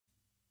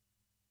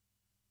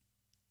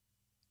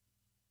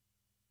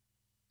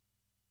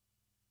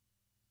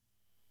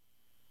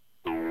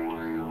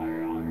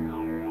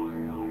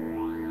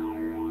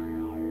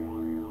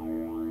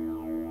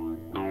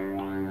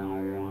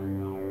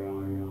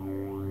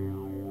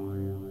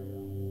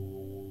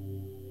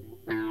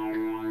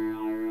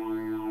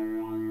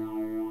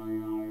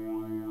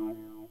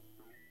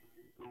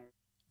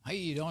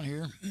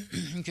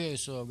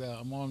so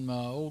I'm on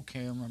my old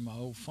camera, my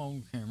old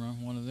phone camera,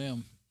 one of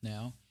them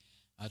now.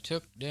 I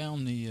took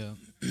down the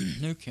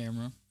new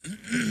camera,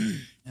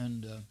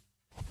 and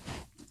I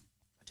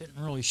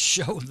didn't really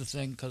show the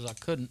thing because I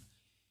couldn't.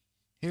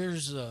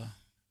 Here's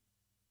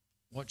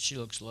what she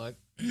looks like,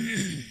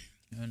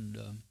 and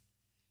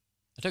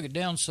I took it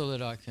down so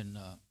that I can,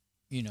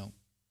 you know,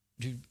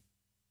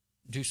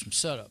 do some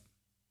setup.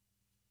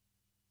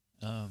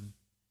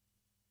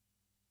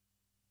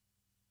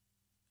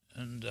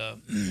 And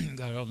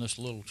got it on this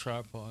little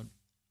tripod.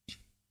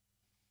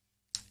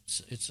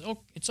 It's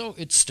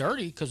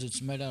sturdy because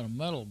it's made out of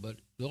metal, but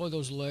all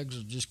those legs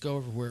will just go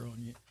everywhere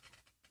on you.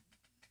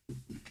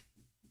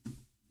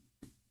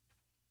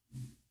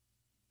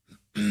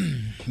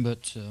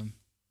 But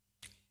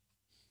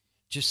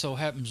just so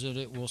happens that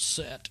it will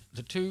set.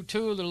 The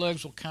two of the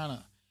legs will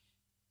kind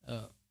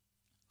of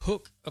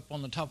hook up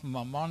on the top of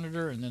my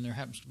monitor, and then there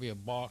happens to be a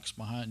box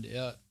behind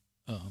it.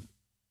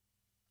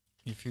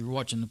 If you're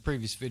watching the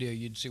previous video,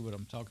 you'd see what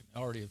I'm talking.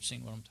 Already have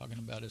seen what I'm talking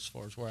about as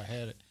far as where I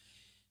had it.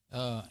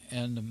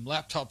 And the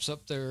laptop's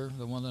up there,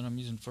 the one that I'm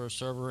using for a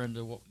server and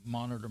to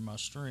monitor my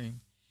stream.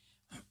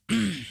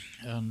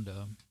 And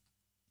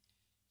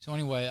so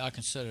anyway, I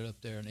can set it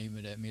up there and aim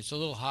it at me. It's a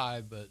little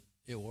high, but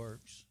it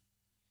works.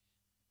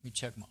 Let me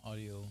check my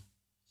audio.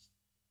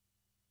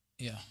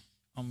 Yeah,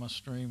 on my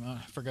stream.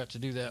 I forgot to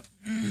do that.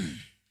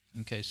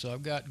 Okay, so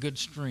I've got good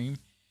stream.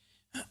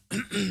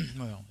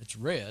 Well, it's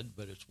red,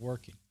 but it's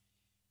working.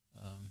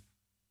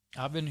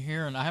 I've been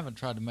hearing, I haven't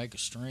tried to make a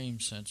stream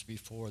since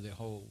before the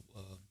whole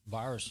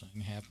virus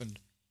thing happened.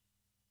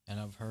 And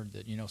I've heard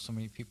that, you know, so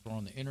many people are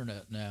on the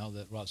internet now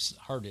that, well, I've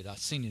heard it. I've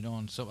seen it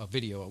on a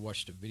video. I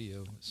watched a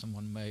video that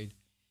someone made.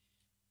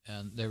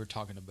 And they were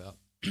talking about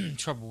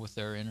trouble with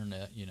their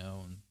internet, you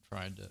know, and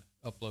trying to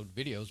upload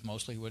videos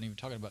mostly. He wasn't even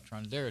talking about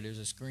trying, there it is,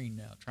 a screen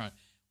now. Wasn't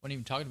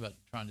even talking about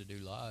trying to do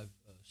live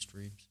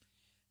streams.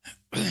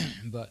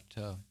 But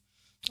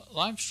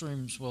live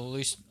streams, well, at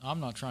least I'm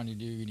not trying to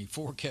do any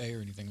 4K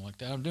or anything like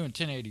that. I'm doing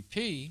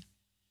 1080p,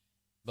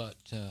 but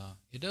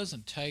it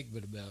doesn't take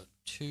but about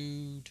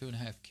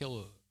 2.5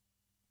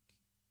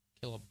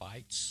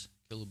 kilobits,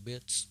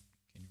 kilobits,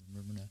 can you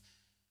remember now?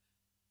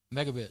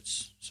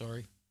 Megabits,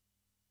 sorry.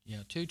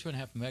 Yeah,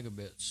 2.5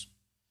 megabits.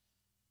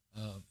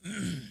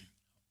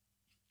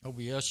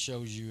 OBS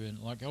shows you, and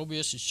like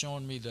OBS is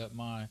showing me that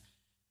my,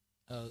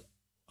 I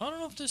don't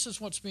know if this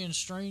is what's being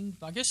streamed.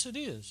 I guess it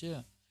is,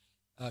 yeah.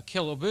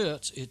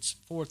 Kilobits, it's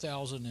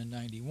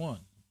 4,091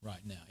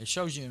 right now. It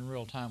shows you in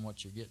real time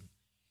what you're getting.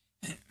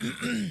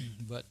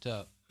 But,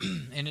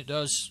 and it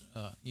does,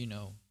 you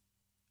know,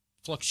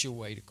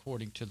 fluctuate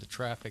according to the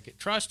traffic. It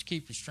tries to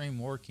keep your stream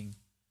working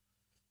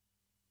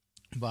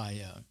by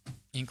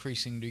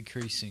increasing,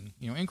 decreasing.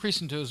 You know,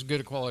 increasing to as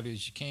good a quality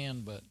as you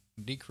can, but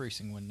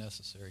decreasing when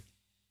necessary.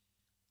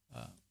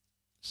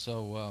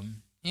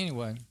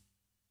 Anyway,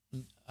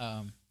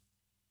 I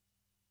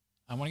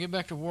want to get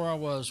back to where I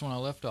was when I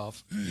left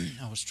off.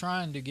 I was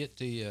trying to get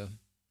the,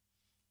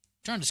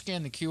 trying to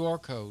scan the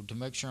QR code to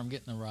make sure I'm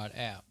getting the right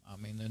app. I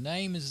mean, the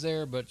name is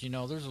there, but, you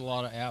know, there's a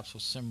lot of apps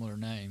with similar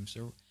names.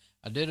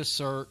 I did a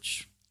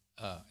search,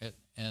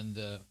 and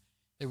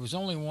there was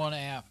only one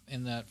app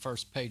in that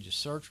first page of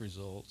search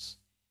results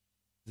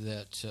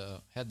that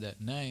had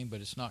that name,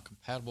 but it's not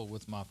compatible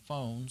with my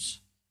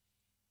phones.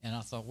 And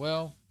I thought,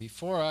 well,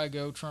 before I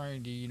go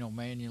trying to, you know,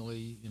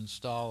 manually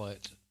install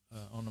it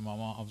onto my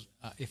mom's,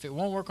 if it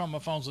won't work on my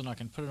phones, then I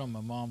can put it on my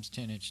mom's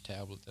 10-inch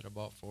tablet that I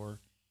bought for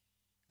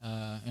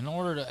her. In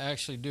order to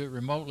actually do it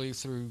remotely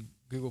through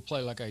Google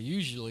Play like I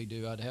usually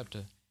do, I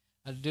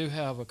do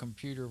have a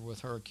computer with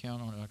her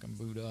account on it I can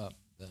boot up.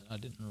 But I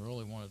didn't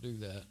really want to do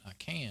that. I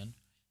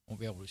won't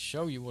be able to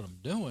show you what I'm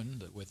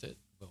doing with it,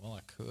 but well,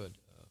 I could.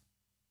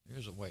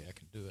 There's a way I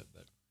can do it,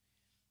 but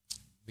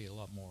be a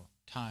lot more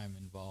time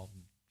involved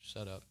and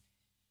set up.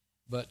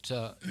 But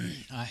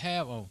I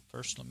have,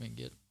 first let me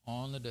get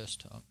on the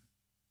desktop.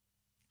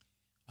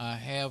 I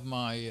have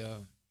my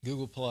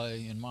Google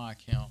Play in my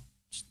account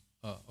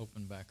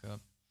open back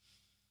up,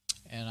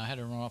 and I had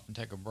to run off and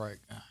take a break.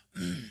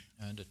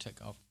 I had to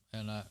take off,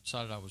 and I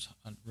decided I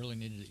really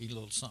needed to eat a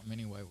little something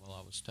anyway while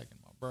I was taking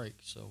my break,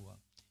 so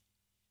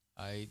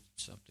I ate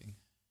something.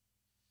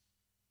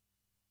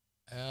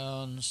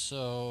 And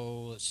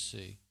so, let's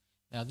see.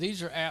 Now,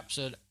 these are apps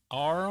that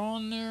are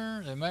on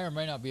there. They may or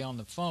may not be on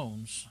the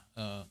phones.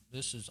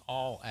 This is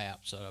all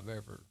apps that I've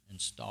ever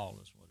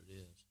installed is what it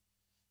is.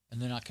 And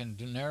then I can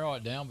narrow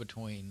it down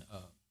between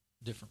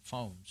different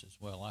phones as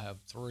well. I have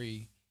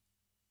 3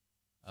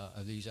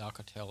 of these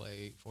Alcatel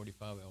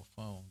A845L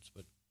phones.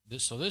 But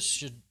this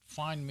should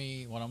find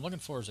me, what I'm looking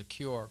for is a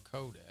QR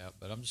code app,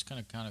 but I'm just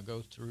going to kind of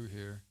go through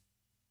here.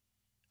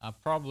 I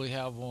probably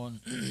have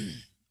one.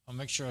 I'll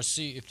make sure I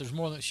see if there's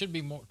more. There should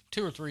be more,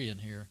 2 or 3 in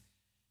here.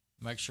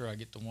 Make sure I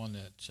get the one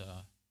that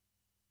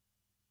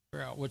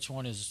figure out which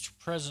one is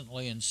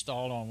presently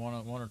installed on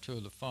one or 2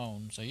 of the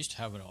phones. I used to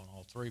have it on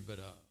all 3, but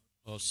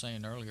I was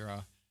saying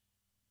earlier,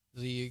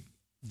 the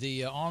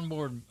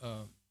onboard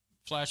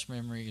flash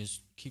memory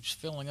keeps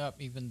filling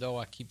up, even though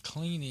I keep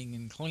cleaning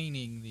and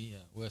cleaning the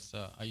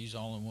I use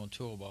all-in-one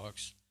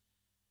toolbox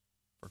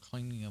for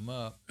cleaning them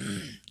up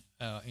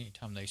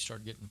anytime they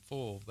start getting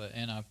full. But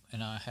and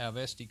I have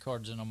SD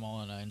cards in them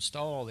all, and I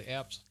install all the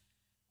apps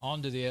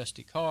onto the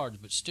SD cards.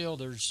 But still,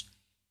 there's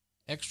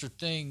extra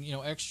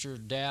extra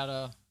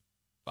data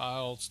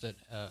files that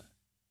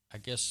I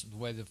guess the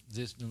way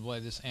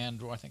this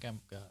Android, I think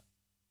I've got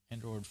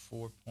Android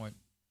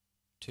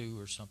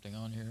 4.2 or something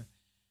on here.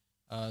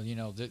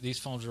 These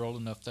phones are old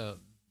enough that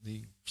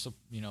the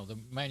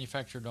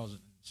manufacturer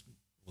doesn't.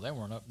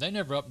 Well, they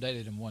never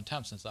updated them one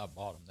time since I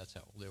bought them. That's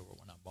how old they were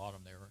when I bought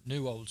them. They were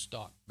new old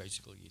stock,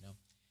 basically,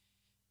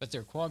 But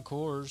they're quad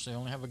cores. They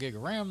only have a gig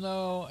of RAM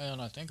though,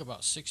 and I think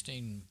about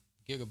 16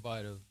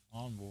 gigabyte of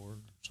onboard,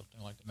 or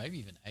something like that. Maybe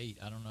even 8.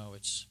 I don't know.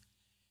 It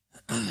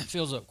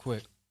fills up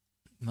quick.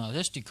 My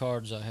SD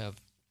cards, I have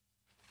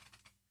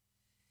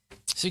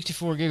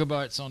 64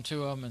 gigabytes on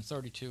 2 of them and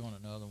 32 on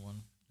another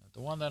one.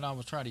 The one that I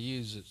was trying to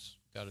use, it's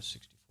got a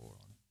 64 on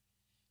it.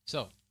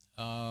 So,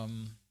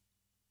 I'm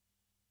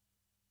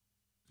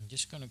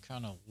just going to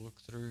kind of look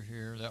through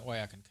here. That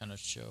way I can kind of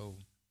show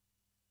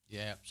the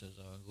apps as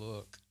I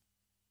look.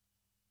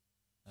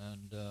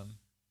 And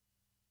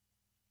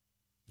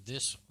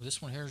this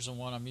one here is the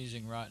one I'm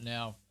using right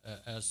now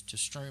as to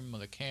stream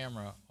the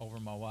camera over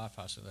my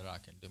Wi-Fi so that I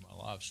can do my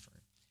live stream.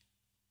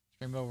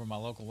 Stream over my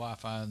local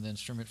Wi-Fi and then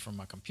stream it from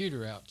my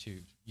computer out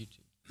to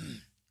YouTube.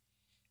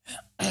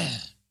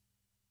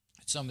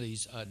 Some of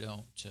these I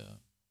don't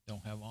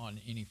have on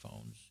any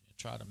phones. I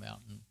tried them out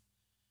and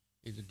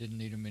either didn't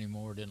need them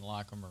anymore, didn't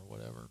like them, or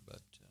whatever.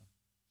 But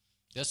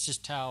that's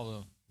just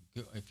how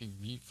if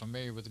you're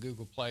familiar with the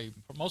Google Play,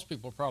 most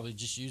people probably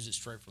just use it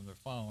straight from their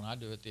phone. I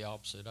do it the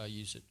opposite. I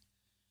use it.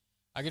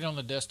 I get on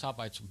the desktop.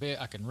 I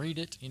can read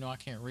it. I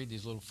can't read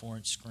these little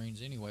 4-inch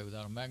screens anyway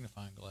without a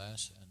magnifying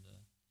glass.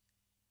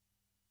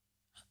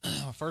 And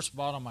when I first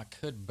bought them, I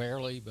could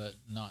barely, but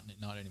not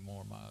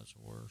anymore. My eyes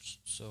are worse.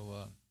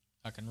 So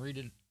I can read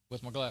it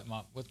with my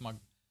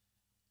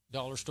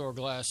dollar store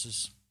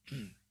glasses.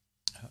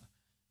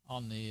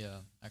 On the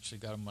actually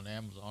got them on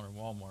Amazon or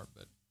Walmart,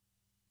 but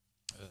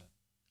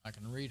I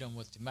can read them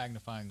with the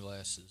magnifying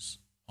glasses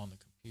on the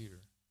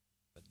computer,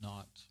 but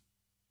not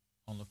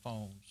on the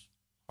phones,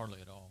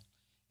 hardly at all.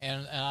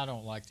 And I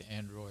don't like the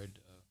Android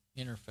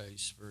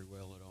interface very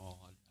well at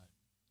all.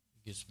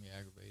 It gets me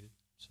aggravated.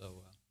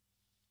 So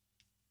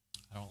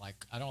I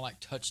don't like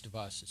touch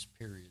devices.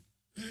 Period.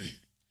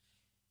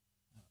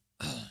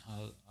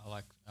 I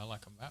like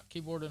a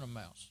keyboard and a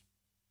mouse.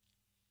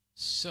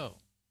 So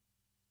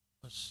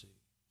let's see,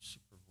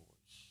 Super Voice.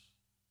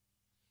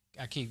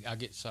 I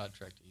get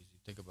sidetracked easy.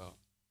 Think about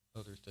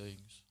other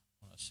things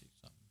when I see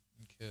something.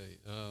 Okay.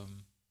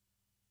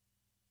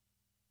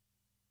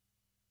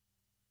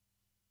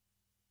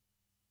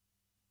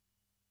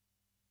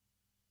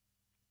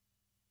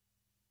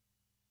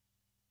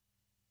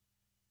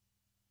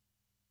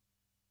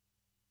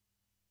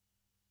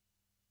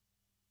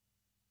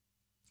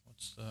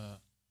 What's that?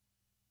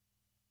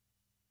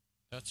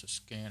 That's a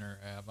scanner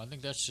app. I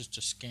think that's just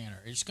a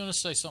scanner. It's going to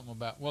say something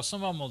about, well,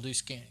 some of them will do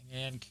scanning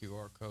and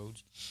QR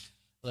codes.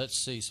 Let's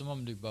see. Some of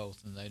them do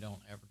both, and they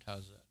don't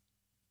advertise that,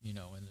 in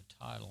the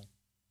title.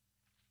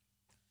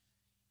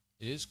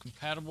 It is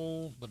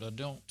compatible, but I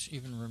don't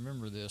even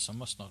remember this. I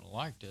must not have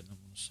liked it, I'm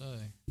going to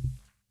say.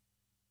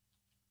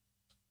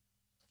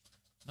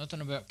 Nothing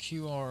about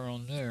QR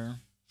on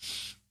there.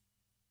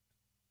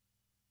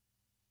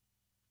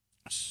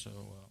 So,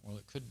 well,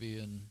 it could be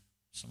in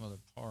some other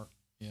part.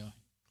 Yeah.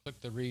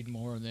 Click the read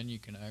more, and then you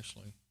can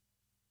actually.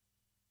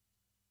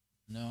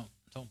 No,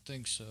 don't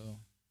think so.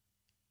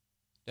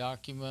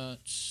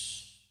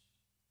 Documents.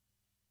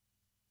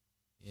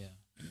 Yeah.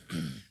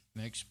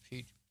 Makes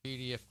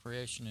PDF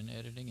creation and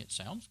editing. It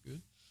sounds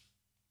good.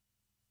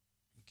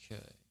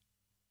 Okay.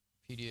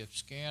 PDF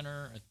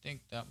scanner. I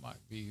think that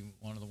might be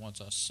one of the ones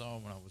I saw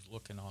when I was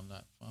looking on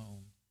that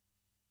phone.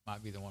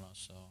 Might be the one I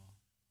saw.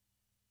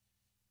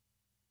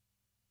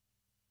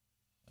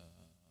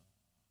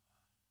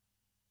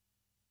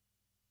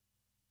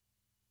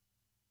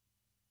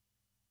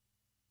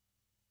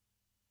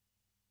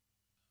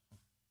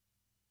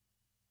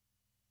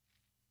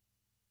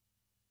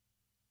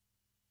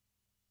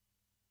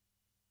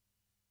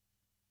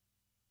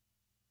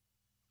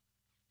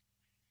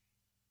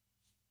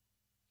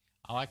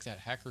 I like that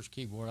hacker's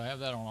keyboard. I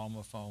have that on all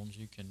my phones.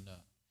 You can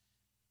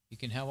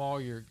have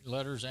all your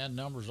letters and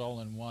numbers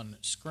all in one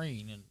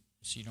screen, and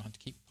so you don't have to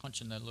keep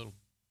punching that little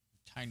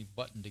tiny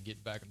button to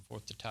get back and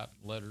forth to type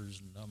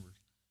letters and numbers.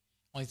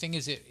 Only thing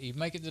is that you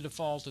make it the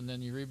default, and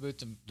then you reboot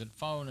the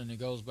phone, and it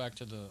goes back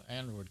to the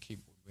Android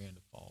keyboard being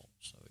default.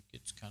 So it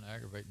gets kind of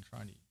aggravating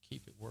trying to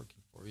keep it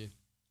working for you.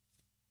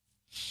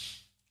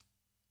 Let's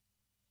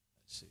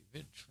see,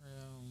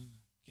 VidTrim.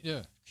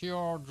 Yeah,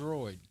 QR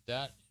Droid.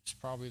 That is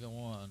probably the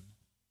one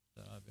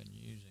that I've been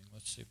using.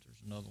 Let's see if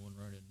there's another one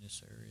right in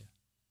this area.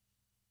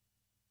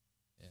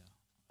 Yeah,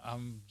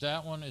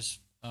 that one is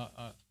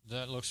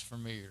that looks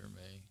familiar to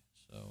me.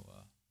 So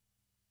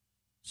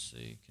Let's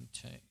see,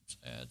 contains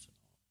ads and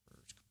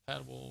offers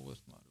compatible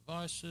with my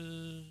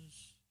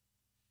devices.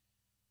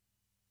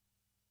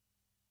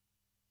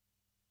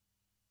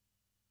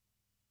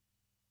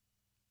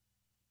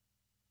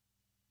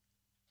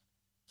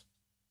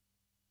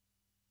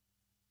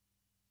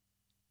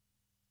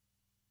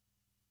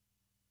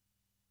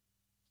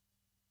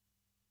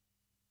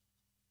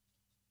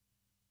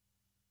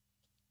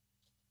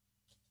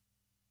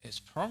 It's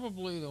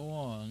probably the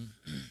one.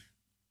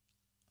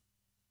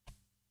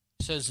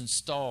 It says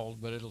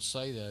installed, but it'll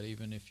say that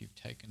even if you've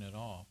taken it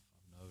off,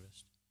 I've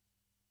noticed.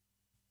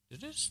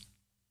 Did this?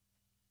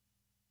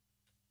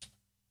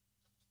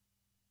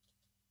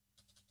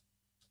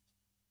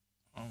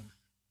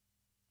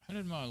 How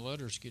did my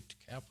letters get to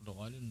capital?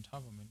 I didn't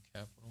type them in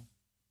capital.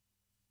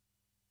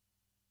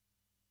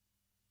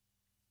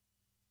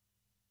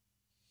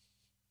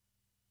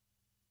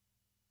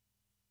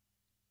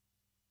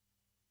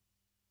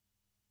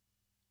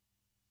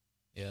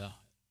 Yeah,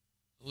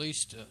 at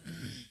least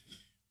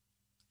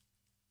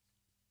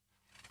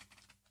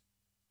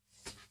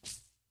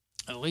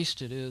at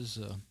least it is.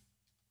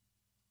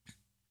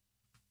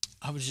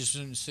 I was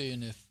just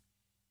seeing if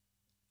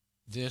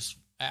this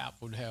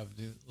app would have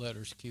the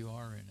letters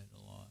QR in it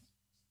a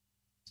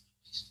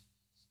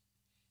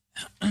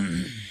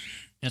lot.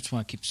 That's why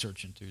I keep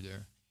searching through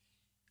there.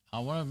 I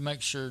want to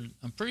make sure.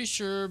 I'm pretty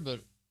sure,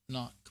 but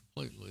not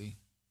completely,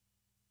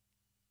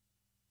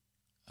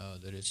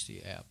 that it's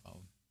the app.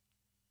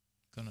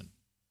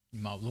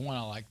 The one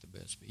I like the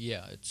best. But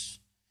yeah, it's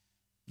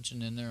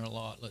mentioned in there a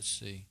lot. Let's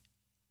see.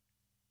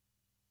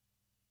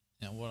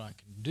 Now what I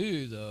can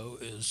do though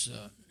is,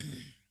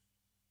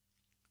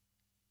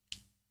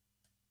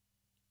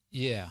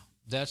 yeah,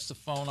 that's the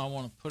phone I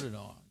want to put it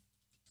on.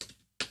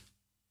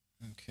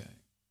 Okay.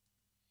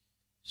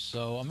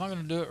 So I'm not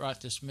going to do it right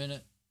this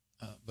minute,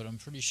 but I'm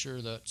pretty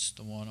sure that's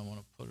the one I want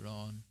to put it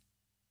on.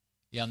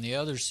 Yeah, and the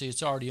others, see,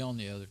 it's already on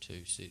the other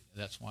two. See,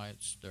 that's why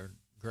they're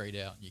grayed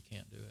out and you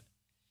can't do it.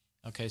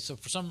 Okay, so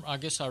for some, I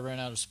guess I ran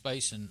out of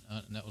space, and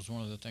that was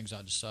one of the things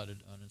I decided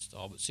to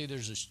uninstall. But see,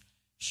 there's a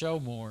show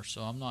more,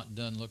 so I'm not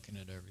done looking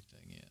at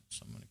everything yet.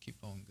 So I'm going to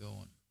keep on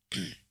going.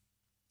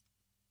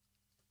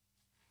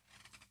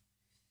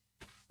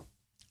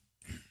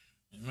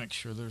 And make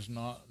sure there's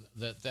not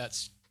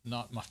that's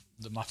not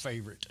my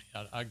favorite.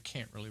 I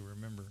can't really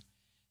remember.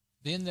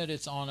 Then that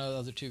it's on the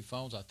other two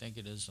phones, I think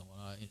it is the one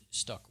I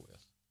stuck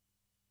with.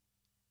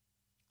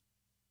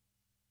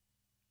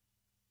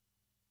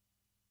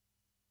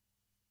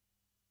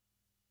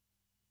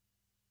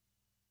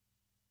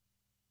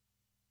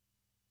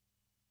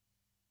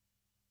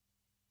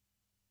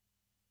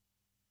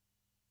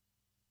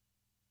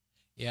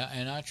 Yeah,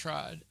 and I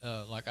tried,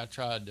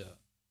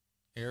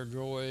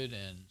 AirDroid,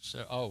 and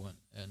so,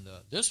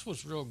 this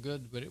was real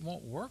good, but it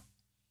won't work.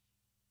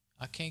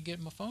 I can't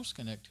get my phones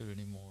connected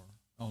anymore.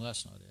 Oh,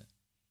 that's not it.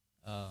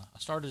 I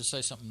started to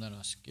say something, then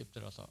I skipped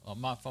it. I thought, oh,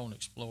 my phone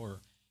Explorer.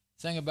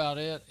 Thing about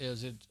it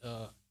is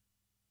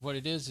what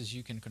it is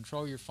you can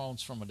control your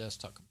phones from a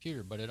desktop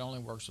computer, but it only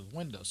works with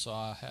Windows. So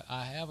I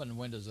have a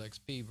Windows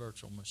XP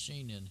virtual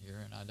machine in here,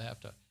 and I'd have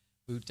to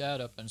boot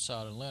that up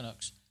inside of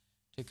Linux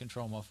to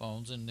control my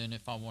phones, and then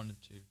if I wanted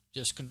to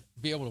just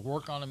be able to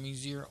work on them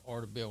easier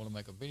or to be able to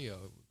make a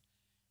video,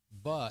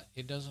 but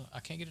it doesn't. I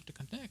can't get it to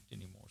connect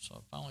anymore, so I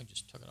finally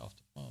just took it off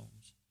the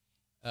phones.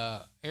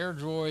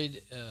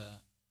 AirDroid,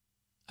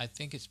 I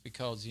think it's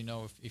because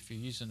if you're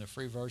using the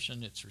free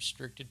version, it's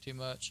restricted too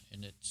much,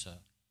 and it's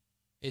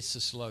so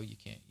slow you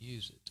can't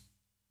use it,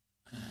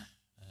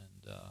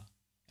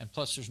 and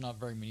plus there's not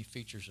very many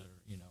features that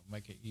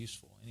make it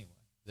useful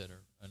anyway that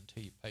are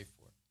until you pay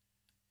for it.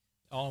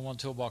 All-in-one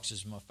Toolbox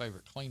is my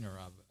favorite cleaner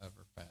I've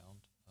ever found.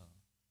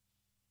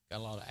 Got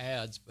a lot of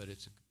ads, but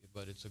it's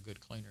a good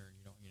cleaner.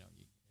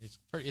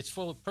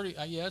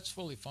 It's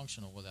fully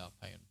functional without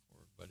paying for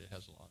it, but it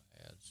has a lot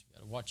of ads. You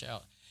got to watch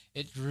out.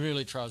 It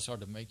really tries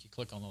hard to make you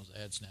click on those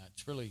ads now.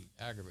 It's really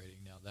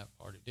aggravating now, that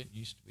part. It didn't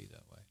used to be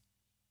that way.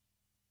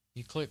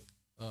 You click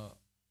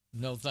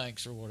no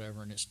thanks or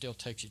whatever, and it still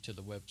takes you to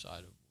the website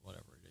of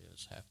whatever it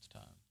is half the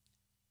time.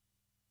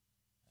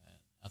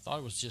 I thought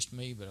it was just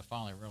me, but I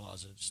finally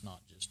realized that it's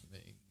not just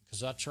me.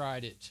 Because I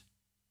tried it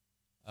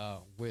I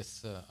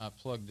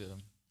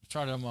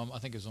tried it on I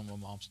think it was on my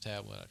mom's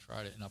tablet. I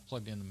tried it, and I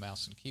plugged in the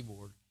mouse and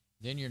keyboard.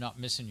 Then you're not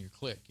missing your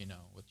click,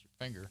 with your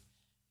finger,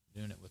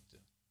 doing it with the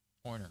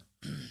pointer.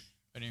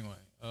 But anyway,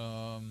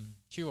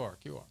 QR.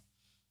 Okay.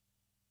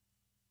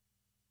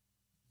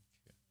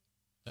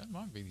 That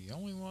might be the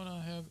only one I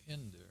have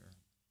in there.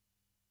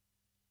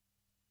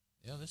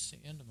 Yeah, this is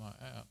the end of my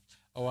app.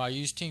 Oh, I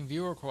use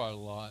TeamViewer quite a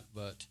lot,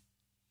 but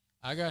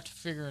I got to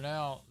figuring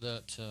out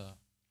that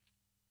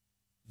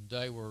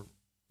they were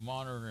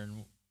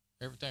monitoring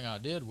everything I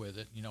did with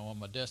it, on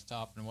my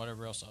desktop and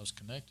whatever else I was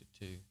connected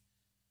to.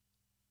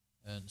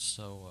 And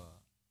so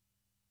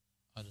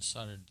I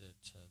decided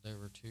that they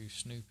were too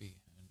snoopy,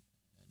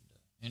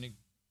 and it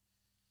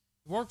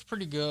worked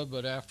pretty good,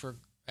 but after an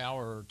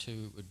hour or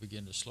two, it would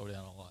begin to slow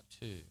down a lot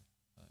too.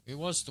 It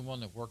was the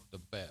one that worked the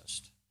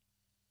best.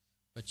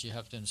 but you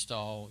have to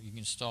install. You can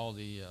install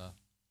the. I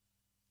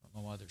don't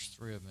know why there's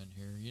 3 of them in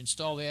here. You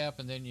install the app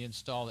and then you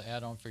install the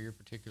add-on for your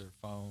particular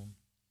phone,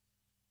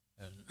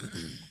 and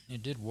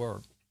it did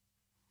work.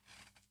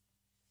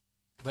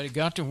 But it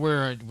got to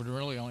where it would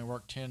really only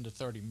work 10 to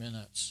 30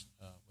 minutes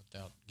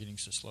without getting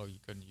so slow you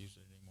couldn't use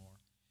it anymore.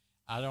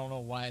 I don't know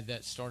why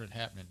that started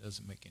happening. It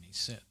doesn't make any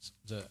sense.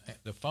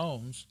 The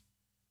phones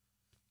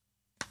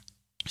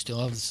still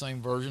have the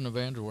same version of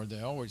Android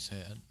they always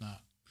had.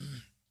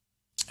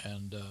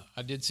 And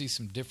I did see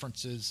some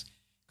differences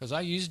because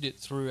I used it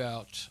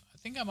throughout. I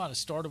think I might have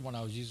started when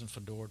I was using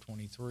Fedora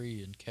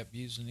 23 and kept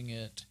using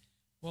it.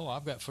 Well,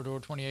 I've got Fedora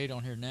 28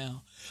 on here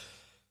now,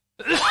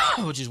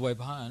 which is way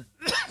behind.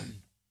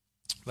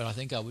 But I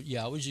think I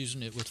was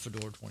using it with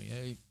Fedora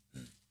 28.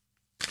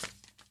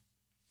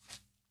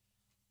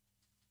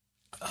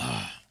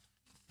 I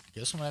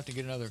guess I'm going to have to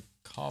get another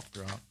cough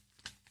drop.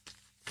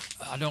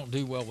 I don't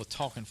do well with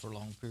talking for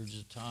long periods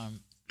of time.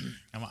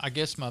 I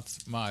guess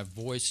my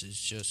voice is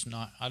just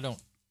not,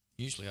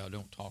 usually I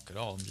don't talk at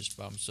all. I'm just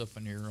by myself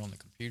in here on the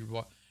computer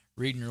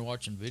reading or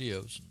watching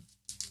videos.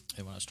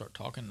 And when I start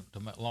talking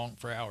long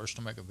for hours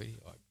to make a video,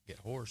 I get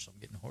hoarse. I'm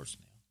getting hoarse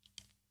now.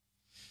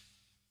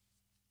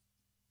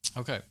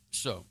 Okay,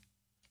 so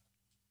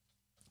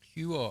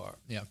QR.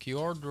 Yeah,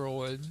 QR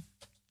Droid.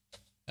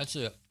 That's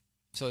it.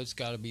 So it's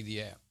got to be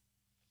the app.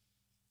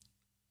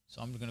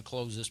 So I'm going to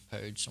close this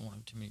page. So I don't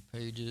have too many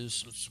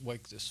pages. Let's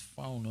wake this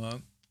phone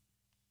up.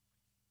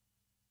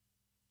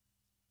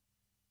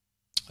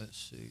 Let's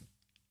see.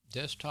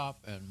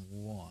 Desktop and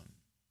 1.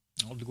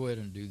 I'll go ahead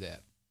and do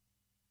that.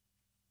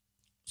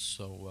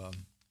 So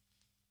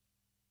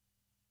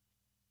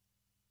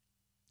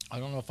I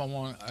don't know if I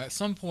want. At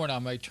some point, I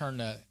may turn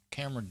that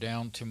camera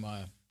down to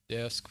my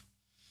desk.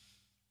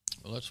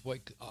 But let's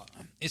wake.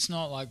 It's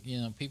not like,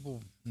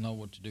 people know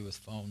what to do with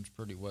phones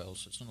pretty well,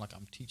 so it's not like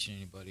I'm teaching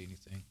anybody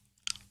anything.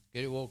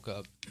 Get it woke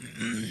up,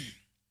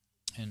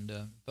 and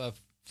if I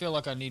feel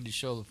like I need to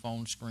show the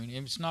phone screen,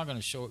 if it's not going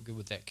to show it good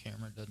with that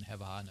camera, it doesn't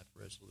have a high enough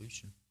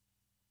resolution.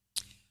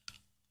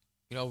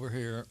 Get over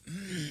here,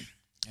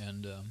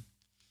 and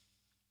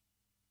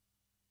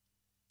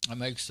it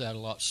makes that a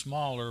lot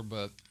smaller,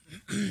 but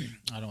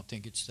I don't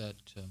think it's that.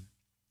 So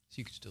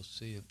you can still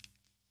see it.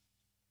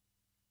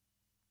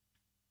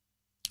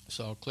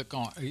 So I'll click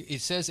on.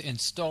 It says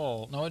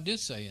install. No, it did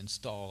say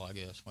install, I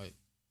guess. Wait,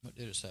 what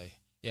did it say?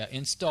 Yeah,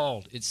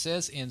 installed. It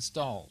says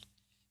installed,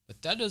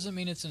 but that doesn't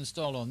mean it's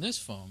installed on this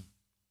phone.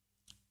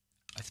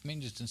 It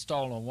means it's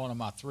installed on one of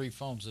my 3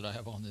 phones that I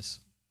have on this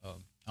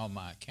on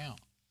my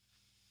account.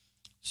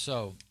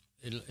 So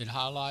it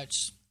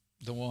highlights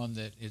the one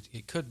that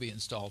it could be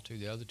installed to.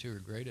 The other 2 are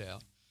grayed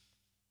out.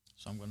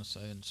 So I'm going to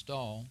say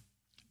install.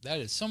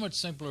 That is so much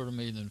simpler to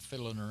me than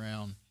fiddling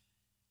around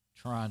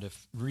trying to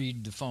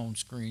read the phone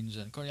screens.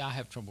 And I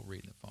have trouble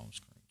reading the phone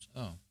screens.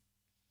 Well,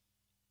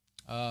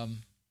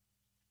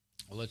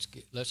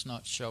 let's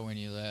not show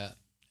any of that.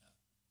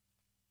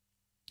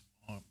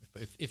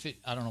 If it,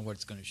 I don't know what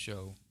it's going to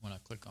show when I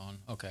click on.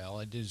 Okay, all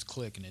I did is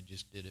click and it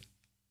just did it.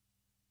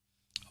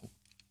 Oh,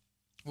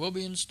 will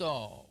be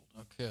installed.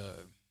 Okay.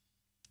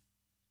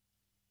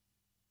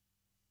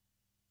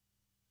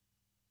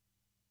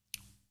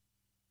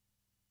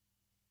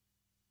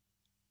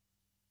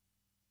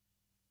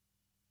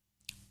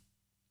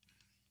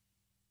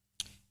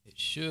 It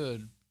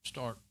should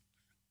start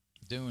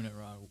doing it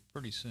right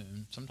pretty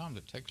soon. Sometimes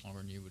it takes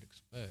longer than you would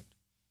expect.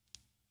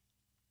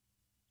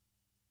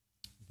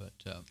 But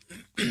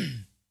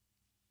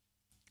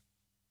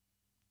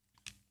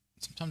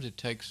sometimes it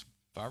takes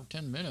 5 or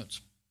 10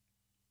 minutes.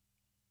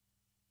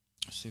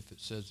 Let's see if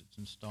it says it's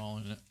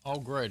installing it. Oh,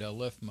 great. I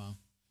left my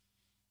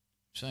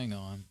thing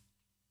on.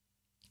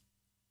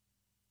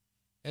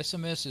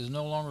 SMS is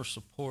no longer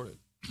supported.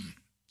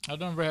 I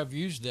never have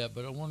used that,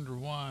 but I wonder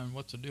why and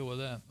what's the deal with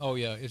that. Oh,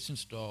 yeah, it's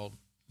installed.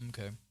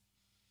 Okay.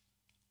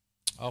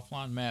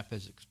 Offline map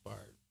has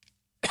expired.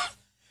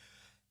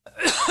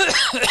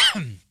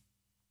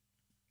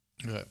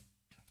 Okay.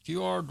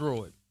 QR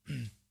Droid.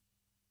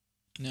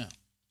 Now,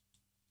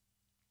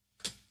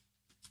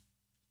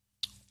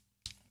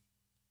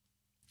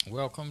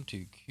 welcome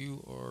to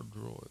QR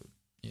Droid.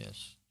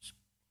 Yes.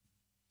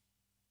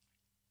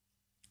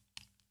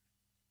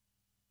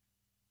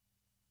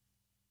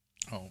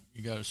 Oh,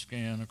 you got to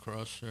scan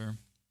across there.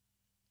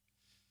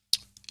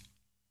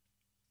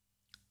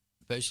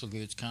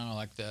 Basically, it's kind of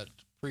like that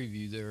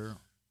preview there.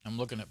 I'm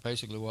looking at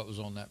basically what was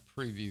on that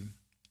preview.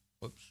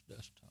 Whoops,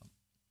 desktop.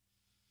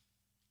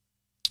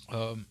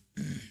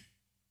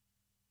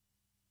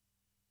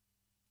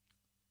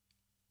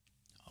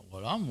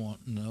 What I'm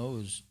wanting to know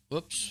is,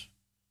 whoops.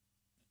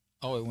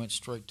 Oh, it went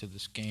straight to the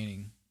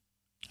scanning.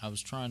 I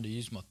was trying to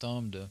use my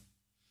thumb to.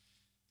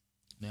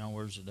 Now,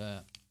 where's it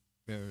at?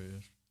 There it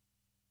is.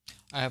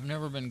 I have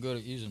never been good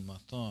at using my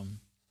thumb.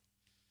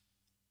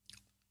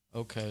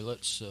 Okay,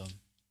 let's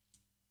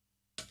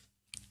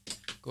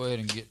go ahead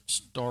and get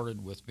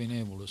started with being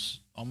able to.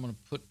 I'm going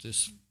to put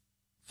this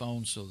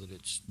phone so that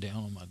it's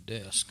down on my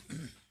desk.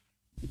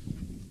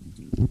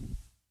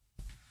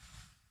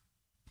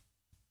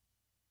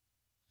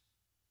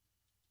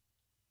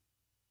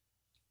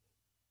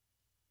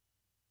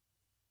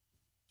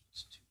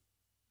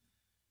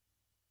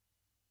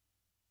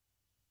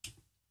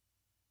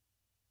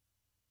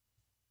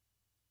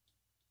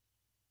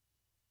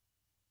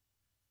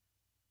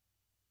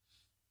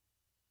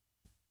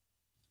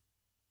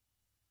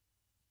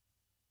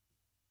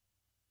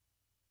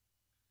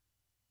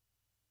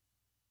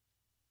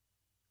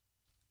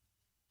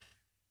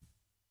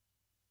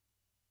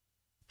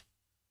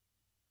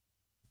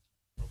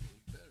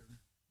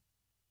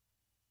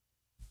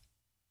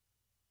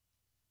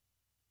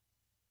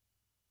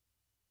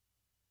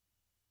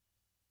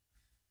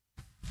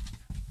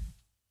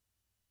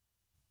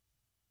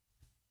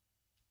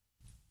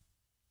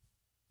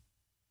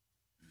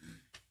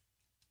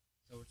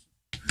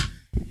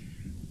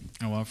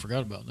 Oh, I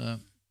forgot about that.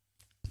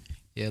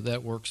 Yeah,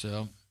 that works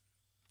out.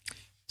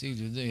 It's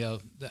either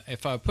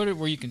if I put it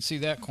where you can see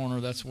that corner,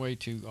 that's way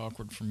too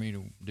awkward for me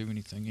to do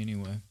anything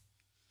anyway.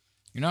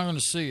 You're not going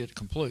to see it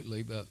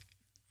completely, but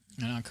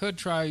and I could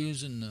try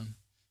using the.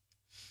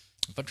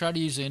 If I try to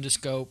use the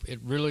endoscope, it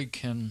really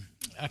can.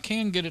 I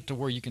can get it to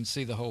where you can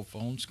see the whole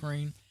phone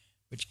screen,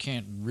 but you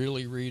can't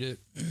really read it.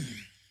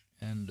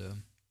 And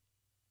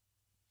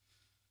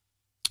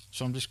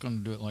so I'm just going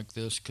to do it like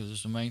this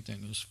because the main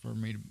thing is for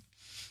me to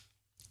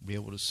be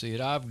able to see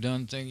it. I've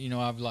done things,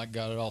 I've like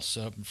got it all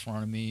set up in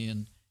front of me,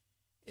 and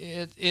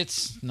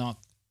it's not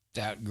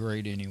that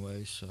great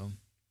anyway. So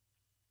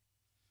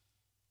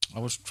I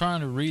was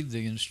trying to read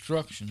the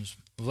instructions.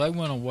 Well, they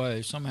went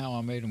away. Somehow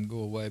I made them go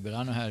away, but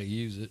I know how to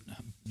use it.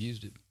 I've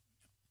used it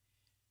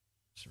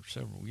for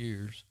several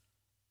years.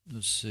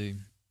 Let's see.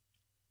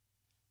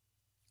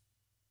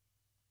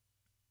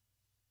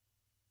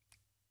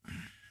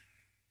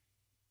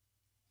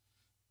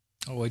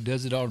 Oh, it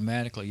does it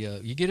automatically. Yeah,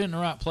 you get it in the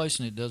right place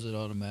and it does it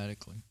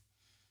automatically.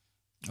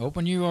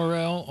 Open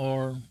URL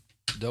or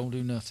don't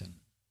do nothing.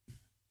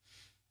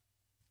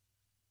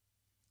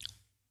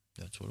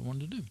 That's what I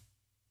wanted to do.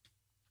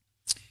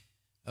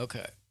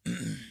 Okay.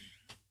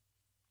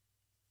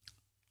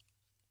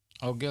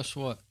 Oh, guess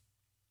what?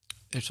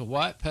 It's a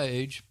white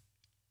page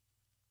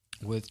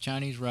with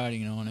Chinese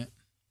writing on it.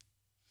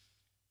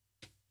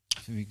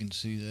 If you can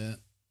see that.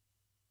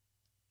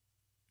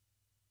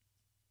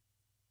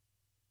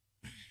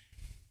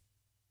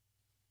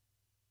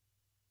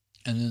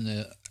 And then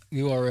the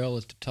URL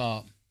at the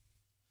top.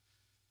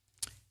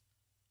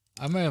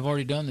 I may have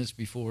already done this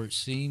before. It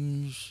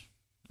seems,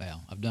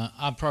 well,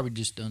 I've probably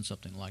just done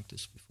something like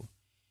this before.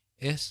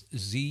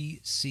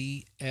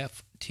 szcft.com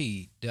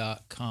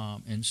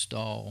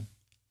install.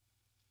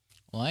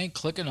 Well, I ain't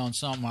clicking on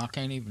something I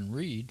can't even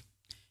read.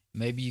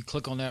 Maybe you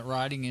click on that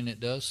writing and it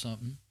does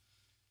something.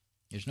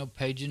 There's no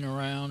paging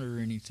around or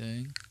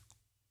anything.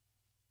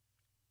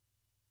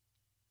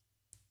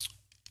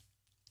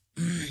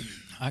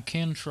 I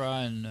can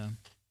try and I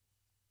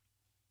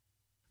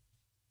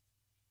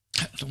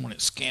don't want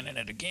it scanning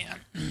it again.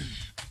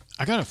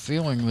 I got a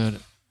feeling that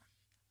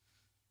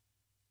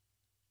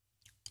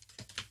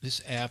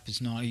this app is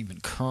not even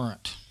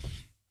current.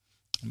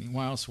 I mean,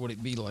 why else would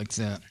it be like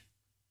that?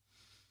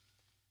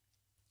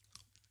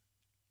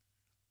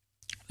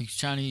 These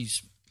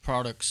Chinese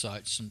product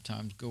sites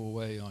sometimes go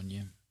away on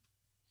you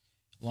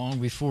long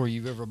before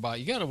you ever buy.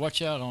 You got to watch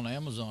out on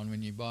Amazon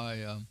when you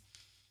buy.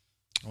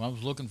 Well, I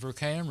was looking for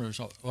cameras.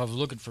 I was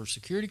looking for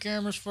security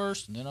cameras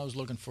first, and then I was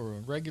looking for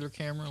a regular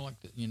camera, like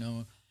the,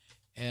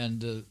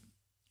 and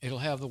it'll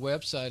have the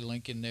website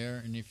link in there.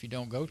 And if you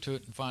don't go to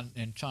it and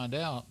find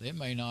out, it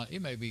may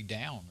be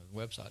down. The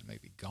website may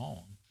be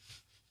gone.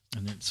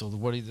 And then, so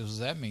what does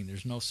that mean?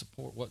 There's no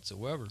support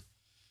whatsoever.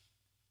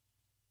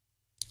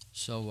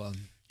 So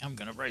I'm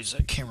gonna raise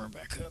that camera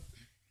back up.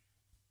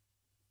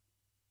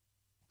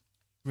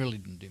 Really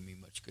didn't do me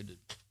much good to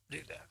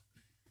do that.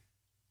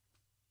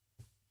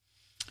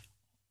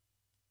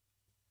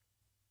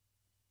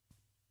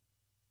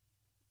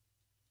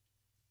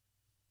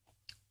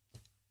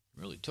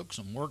 Really took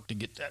some work to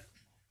get that.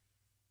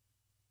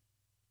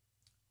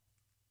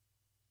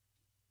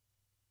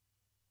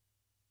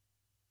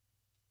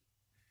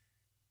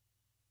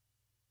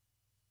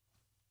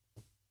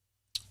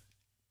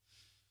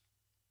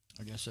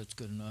 I guess that's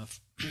good enough.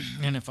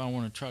 And if I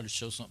want to try to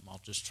show something, I'll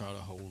just try to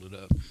hold it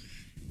up.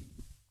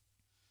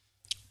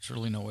 There's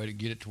really no way to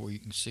get it to where you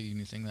can see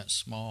anything that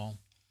small.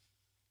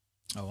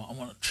 Oh, I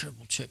want to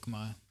triple check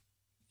my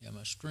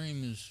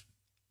stream is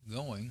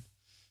going.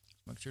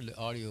 Make sure the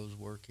audio is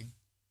working.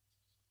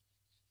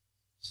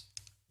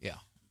 Yeah,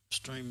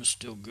 stream is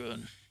still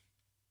good.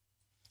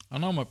 I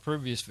know my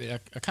previous video,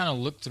 I kind of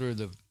looked through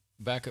the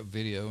backup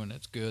video and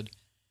it's good,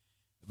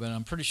 but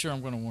I'm pretty sure I'm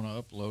going to want to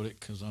upload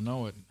it because I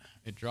know it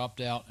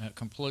dropped out and it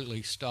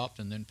completely stopped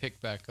and then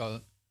picked back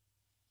up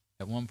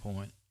at one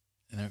point.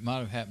 And it might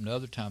have happened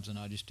other times and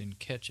I just didn't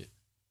catch it.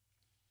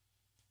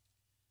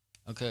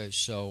 Okay,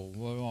 so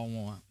what do I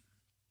want?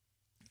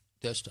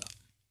 Desktop.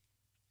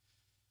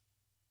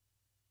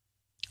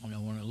 And I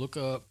want to look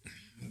up.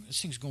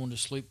 This thing's going to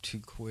sleep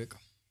too quick.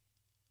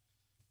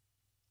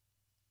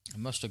 I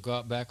must have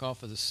got back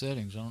off of the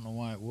settings. I don't know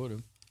why it would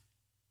have.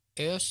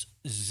 SZCFT.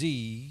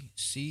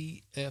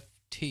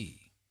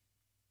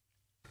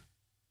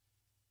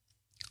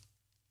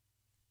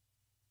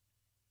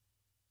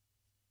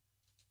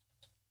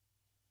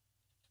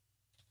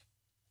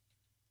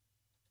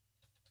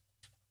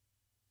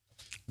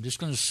 I'm just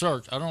going to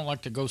search. I don't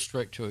like to go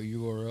straight to a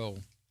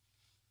URL.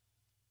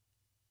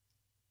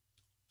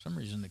 For some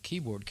reason the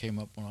keyboard came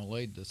up when I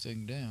laid the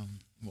thing down.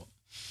 Well,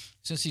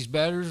 since these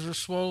batteries are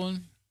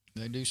swollen,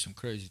 they do some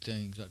crazy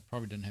things. That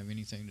probably didn't have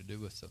anything to do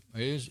with them.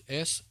 It is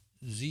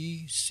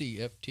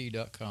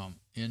szcft.com.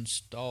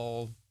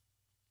 Install.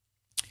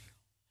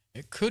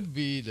 It could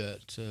be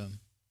that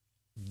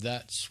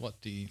that's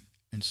what the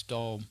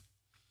install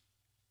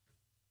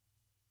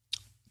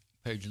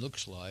page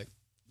looks like.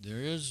 There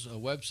is a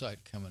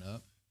website coming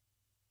up.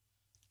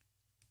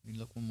 Let me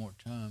look one more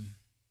time.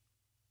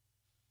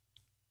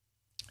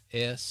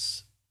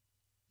 szcft.com.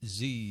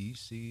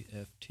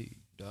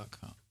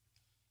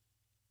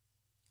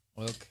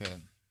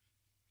 Okay.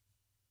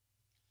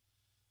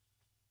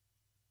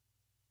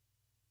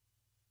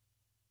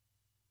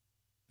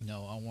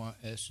 No, I want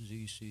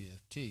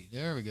SZCFT.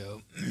 There we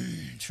go.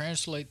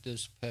 Translate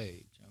this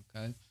page,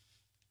 okay?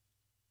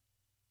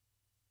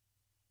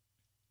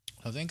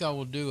 I think I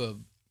will do a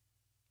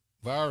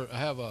virus. I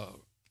have a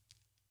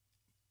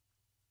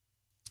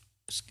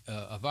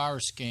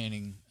virus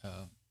scanning,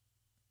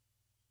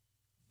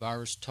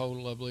 virus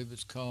total, I believe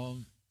it's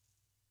called.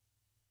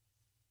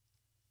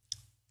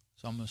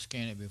 So I'm going to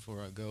scan it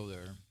before I go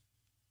there.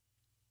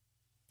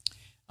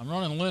 I'm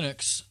running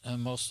Linux,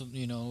 and most of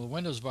the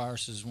Windows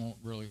viruses won't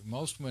really.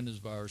 Most Windows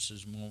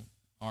viruses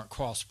aren't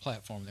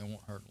cross-platform. They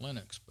won't hurt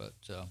Linux, but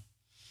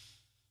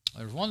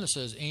there's one that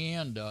says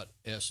en.szt.com.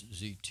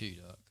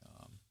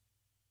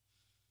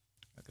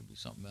 That could be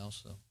something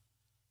else though.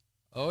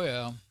 Oh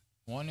yeah,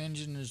 one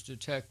engine is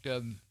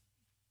detected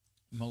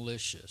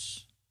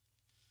malicious.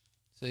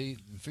 See,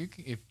 if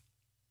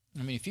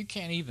you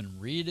can't even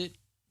read it,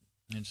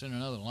 and it's in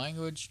another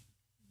language,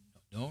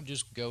 don't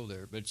just go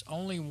there. But it's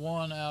only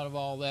one out of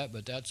all that,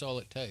 but that's all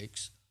it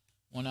takes.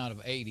 1 out of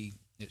 80,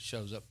 it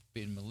shows up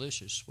being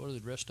malicious. What do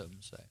the rest of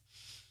them say?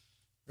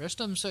 The rest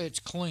of them say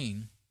it's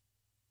clean,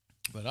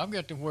 but I've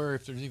got to where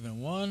if there's even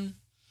one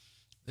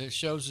that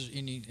shows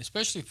any,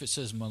 especially if it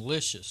says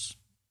malicious,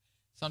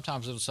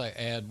 sometimes it'll say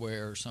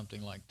adware or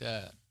something like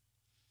that.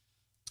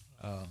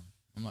 I'm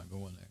not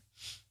going there.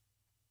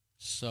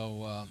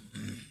 So,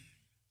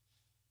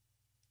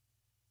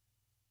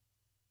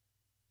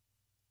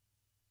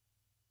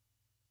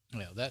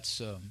 yeah,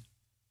 that's okay.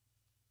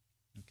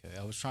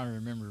 I was trying to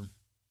remember.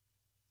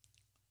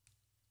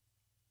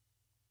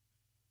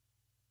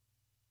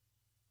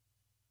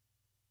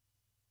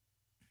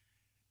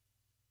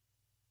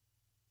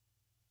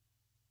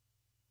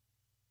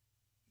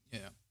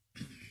 Yeah.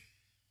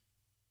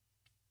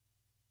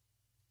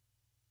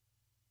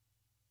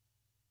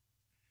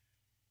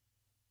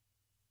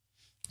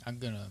 I'm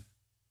gonna.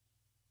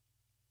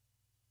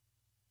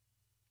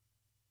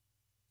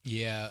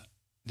 Yeah.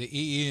 The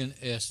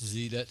ENSZ,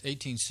 that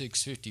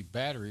 18650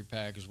 battery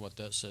pack is what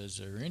that says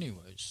there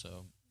anyway,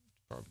 so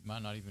probably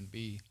might not even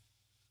be.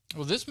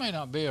 Well, this may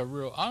not be a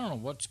real, I don't know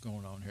what's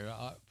going on here.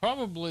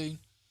 Probably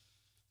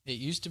it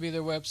used to be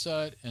their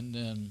website, and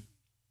then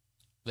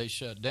they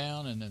shut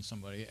down, and then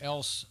somebody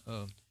else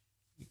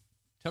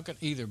took it,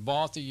 either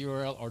bought the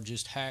URL or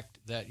just hacked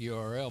that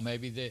URL.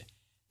 Maybe the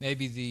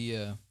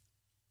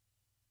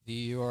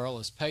URL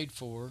is paid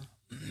for.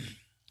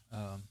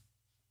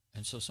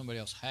 And so somebody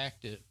else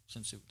hacked it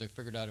since they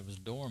figured out it was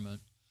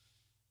dormant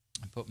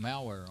and put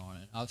malware on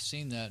it. I've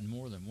seen that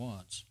more than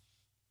once.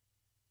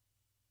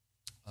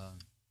 I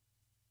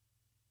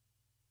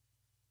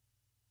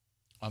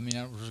mean,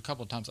 there was a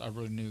couple of times I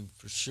really knew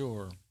for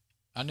sure.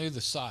 I knew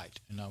the site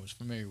and I was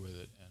familiar with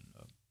it, and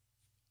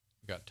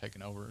got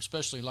taken over.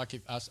 Especially like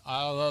if I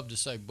love to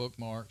say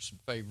bookmarks and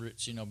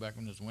favorites. Back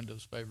when there's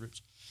Windows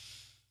favorites.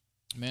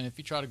 Man, if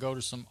you try to go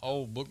to some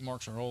old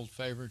bookmarks or old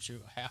favorites,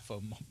 half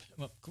of them,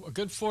 a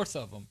good fourth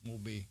of them will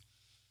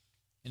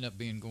end up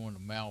being going to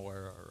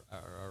malware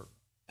or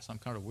some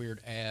kind of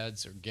weird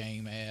ads or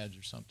game ads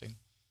or something.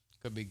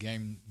 Could be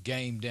game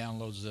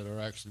downloads that are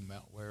actually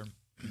malware.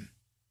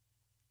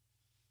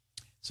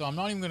 So I'm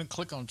not even going to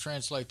click on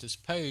translate this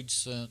page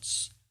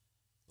since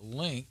the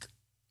link.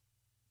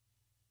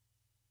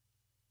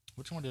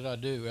 Which one did I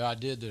do? I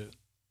did the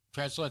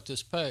translate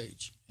this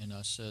page, and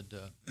I said.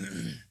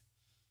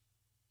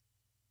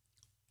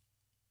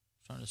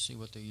 Trying to see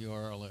what the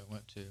URL it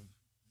went to.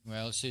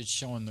 Well, it's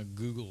showing the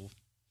Google.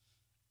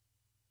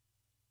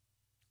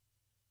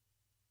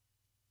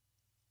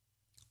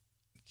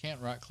 You can't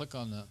right click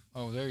on the.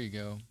 Oh, there you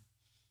go.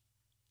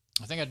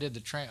 I think I did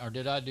the or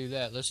did I do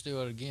that? Let's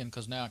do it again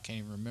because now I can't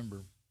even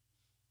remember.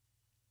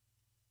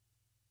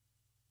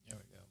 There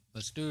we go.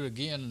 Let's do it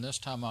again, and this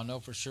time I know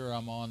for sure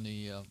I'm on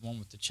the one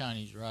with the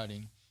Chinese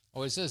writing.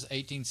 Oh, it says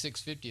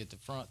 18650 at the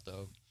front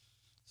though,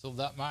 so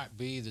that might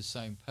be the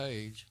same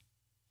page.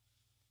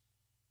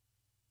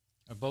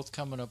 Are both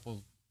coming up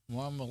with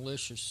one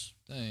malicious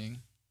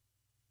thing.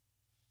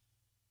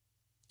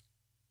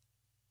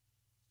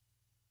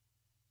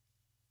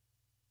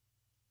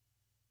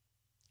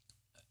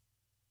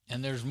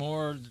 And there's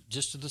more,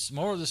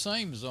 more of the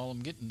same is all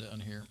I'm getting done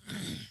here.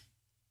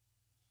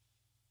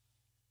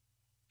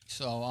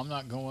 So I'm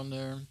not going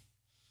there.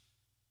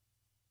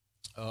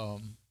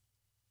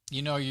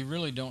 You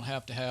really don't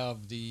have to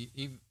have the,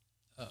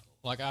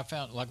 like I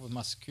found, like with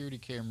my security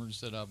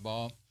cameras that I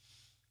bought,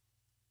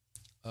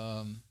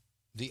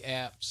 the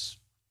apps.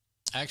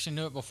 I actually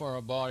knew it before I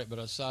bought it, but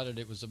I decided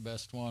it was the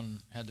best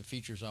one, had the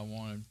features I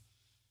wanted.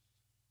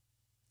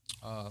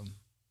 An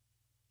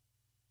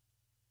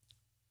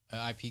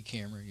IP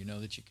camera,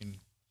 that you can.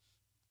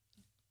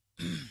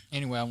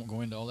 Anyway, I won't go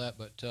into all that,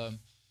 but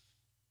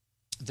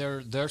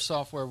their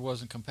software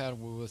wasn't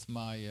compatible with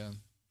my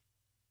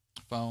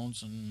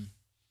phones, and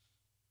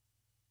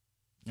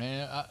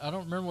And I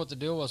don't remember what the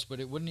deal was, but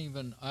it wouldn't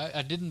even.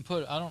 I didn't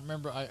put. I don't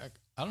remember. I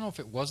don't know if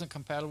it wasn't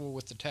compatible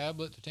with the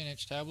tablet, the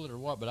 10-inch tablet, or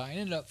what. But I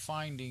ended up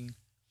finding,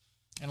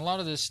 and a lot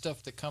of this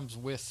stuff that comes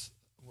with.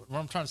 What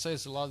I'm trying to say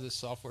is a lot of this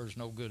software is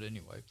no good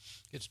anyway.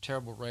 It's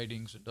terrible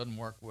ratings. It doesn't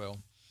work well.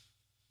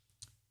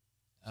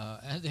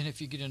 And then if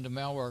you get into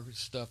malware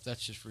stuff,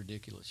 that's just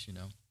ridiculous, you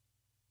know.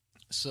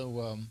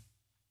 So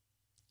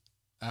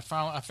I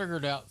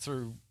figured out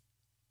through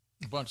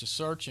a bunch of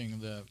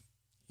searching that,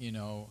 you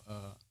know,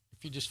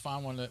 if you just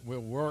find one that will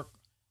work,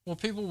 well,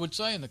 people would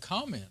say in the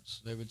comments,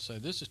 they would say,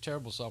 this is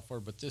terrible software,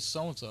 but this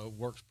so-and-so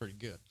works pretty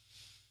good.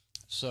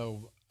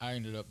 So I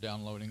ended up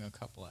downloading a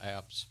couple of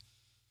apps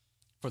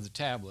for the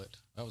tablet.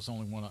 That was the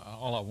only one,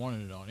 all I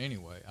wanted it on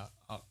anyway.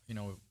 You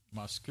know,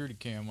 my security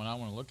cam, when I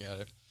want to look at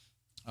it,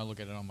 I look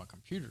at it on my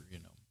computer, you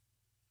know,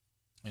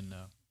 in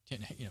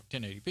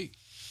 1080p. It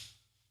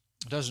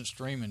doesn't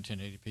stream in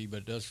 1080p, but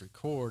it does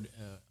record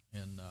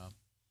in,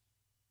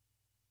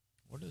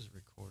 what does it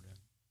record in?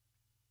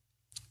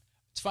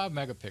 It's 5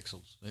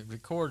 megapixels. It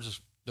records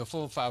the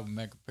full 5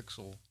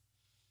 megapixel,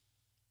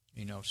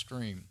 you know,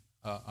 stream.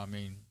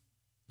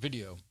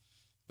 Video.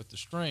 But the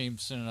stream,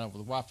 sending it over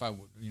the Wi-Fi,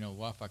 you know,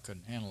 Wi-Fi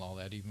couldn't handle all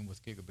that, even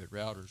with gigabit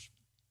routers.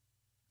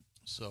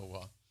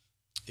 So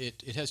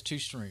it has 2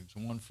 streams,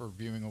 one for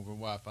viewing over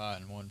Wi-Fi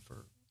and one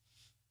for,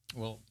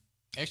 well,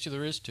 actually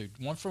there is 2.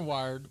 One for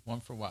wired,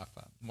 one for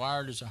Wi-Fi.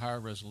 Wired is a higher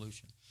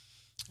resolution.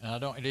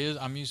 And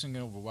I'm using it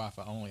over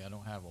Wi-Fi only. I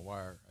don't have a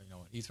wire, you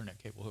know, an Ethernet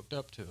cable hooked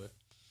up to it.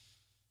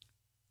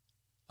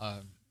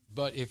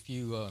 But if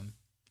you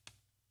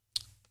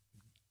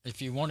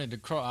wanted to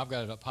crawl, I've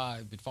got it up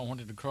high. But if I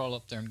wanted to crawl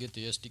up there and get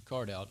the SD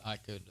card out, I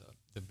could.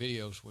 The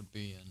videos would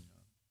be in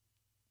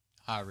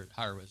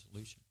higher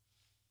resolution,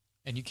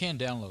 and you can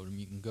download them.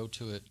 You can go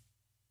to it,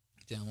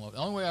 download. The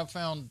only way I've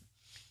found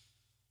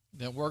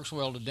that works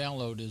well to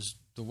download is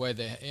the way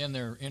they in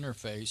their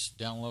interface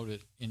download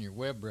it in your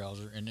web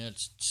browser, and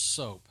it's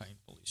so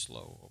painfully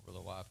slow over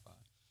the Wi-Fi.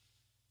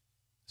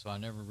 So I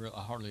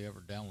hardly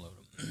ever download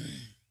them.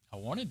 I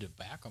wanted to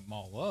back them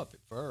all up at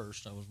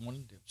first. I was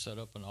wanting to set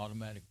up an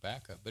automatic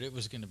backup, but it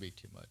was going to be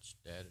too much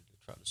data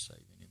to try to save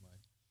anyway.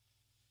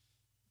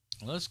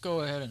 Let's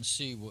go ahead and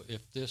see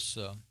if this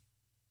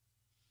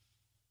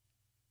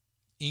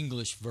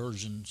English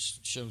version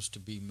shows to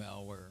be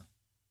malware.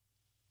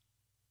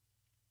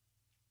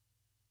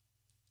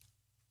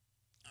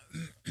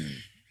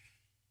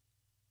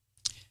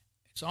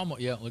 It's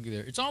almost, yeah, look at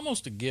there. It's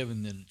almost a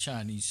given that the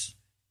Chinese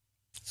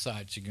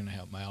sites are going to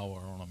have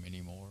malware on them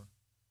anymore.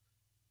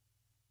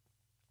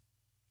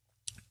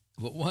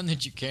 But one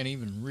that you can't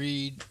even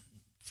read,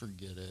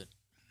 forget it.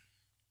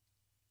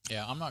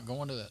 Yeah, I'm not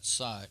going to that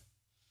site.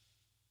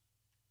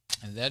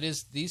 And that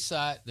is the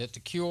site that the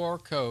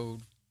QR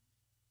code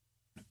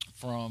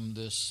from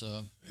this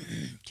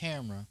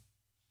camera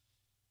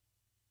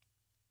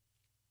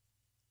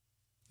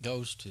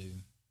goes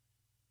to.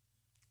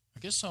 I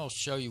guess I'll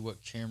show you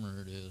what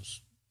camera it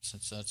is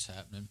since that's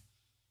happening.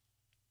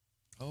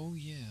 Oh,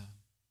 yeah.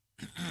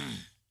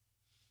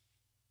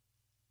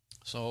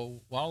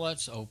 So while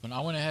that's open,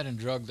 I went ahead and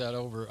dragged that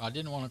over. I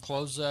didn't want to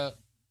close that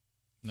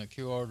in the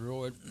QR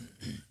droid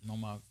on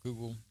my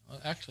Google.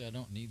 Actually, I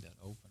don't need that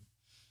open.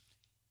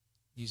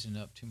 Using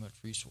up too much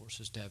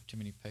resources to have too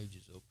many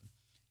pages open.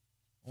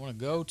 I want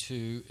to go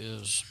to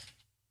is,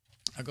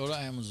 I go to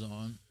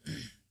Amazon.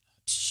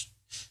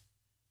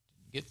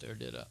 Get there,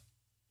 did I?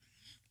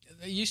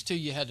 They used to,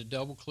 you had to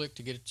double click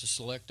to get it to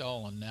select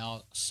all, and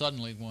now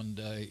suddenly one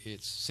day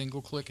it's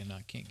single click, and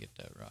I can't get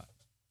that right.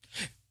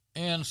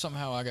 And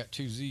somehow I got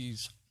 2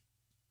 Z's.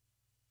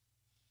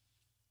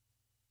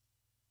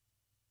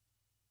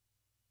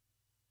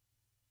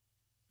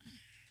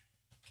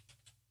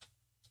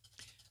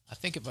 I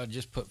think if I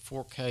just put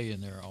 4K in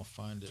there, I'll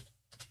find it.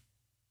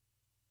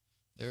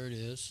 There it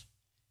is.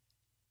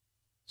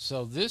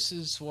 So this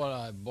is what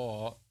I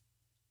bought.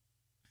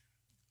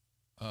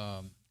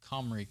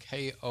 Komery,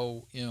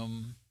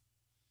 K-O-M.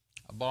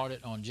 I bought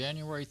it on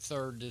January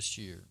 3rd this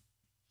year.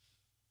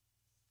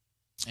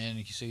 And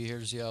you can see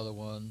here's the other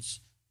ones.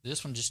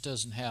 This one just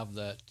doesn't have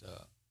that,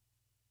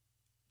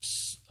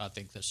 I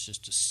think that's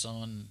just a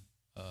sun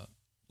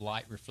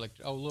light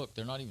reflected. Oh, look,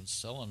 they're not even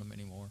selling them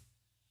anymore.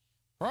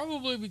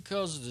 Probably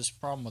because of this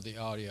problem with the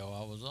audio.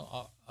 I was,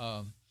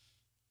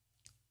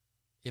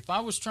 if I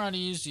was trying to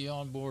use the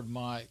onboard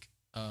mic,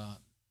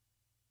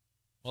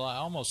 well, I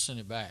almost sent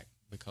it back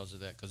because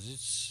of that,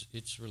 because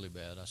it's really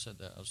bad. I said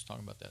that. I was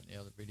talking about that in the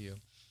other video.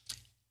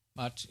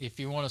 If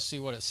you want to see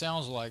what it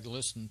sounds like,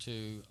 listen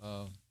to,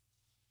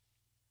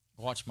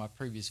 watch my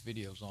previous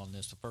videos on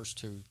this. The first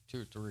two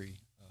or three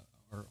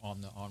are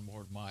on the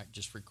onboard mic,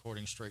 just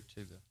recording straight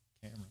to the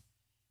camera.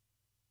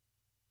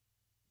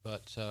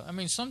 But, I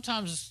mean,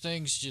 sometimes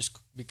things just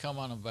become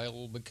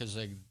unavailable because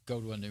they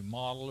go to a new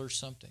model or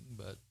something.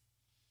 But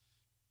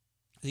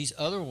these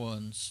other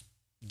ones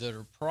that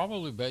are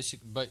probably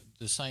but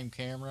the same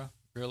camera,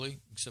 really,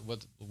 except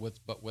with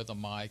a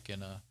mic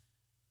and a,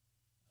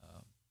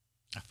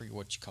 I forget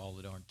what you call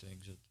the darn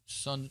things.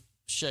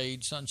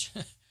 Sunshade.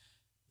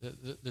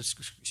 it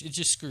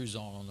just screws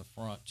on the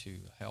front to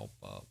help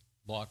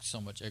block so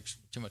much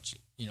too much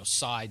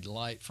side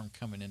light from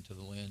coming into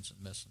the lens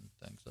and messing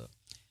things up.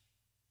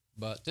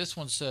 But this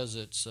one says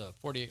it's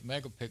 48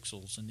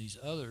 megapixels, and these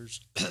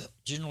others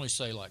generally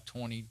say like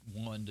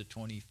 21 to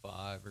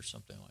 25 or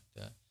something like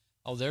that.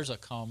 Oh, there's a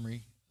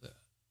Komery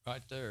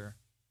right there.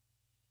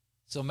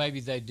 So maybe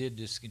they did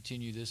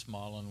discontinue this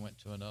model and went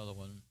to another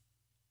one.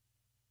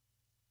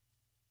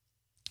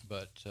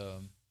 But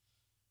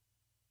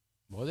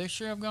boy, they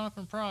sure have gone up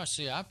in price.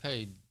 See, I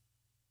paid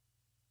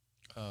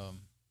can't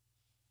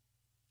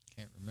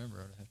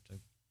remember. I'd have to.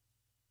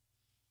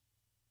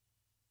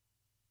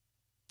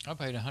 I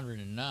paid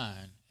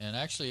 $109, and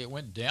actually it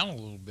went down a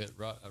little bit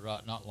right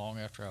not long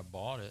after I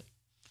bought it.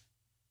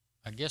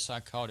 I guess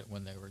I caught it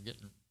when they were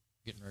getting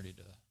ready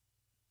to,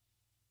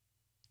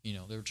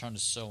 they were trying to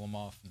sell them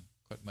off and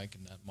quit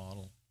making that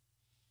model.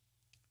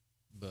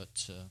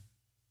 But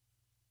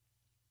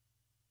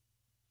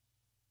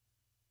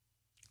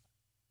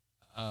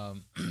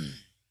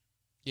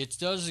it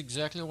does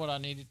exactly what I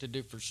needed to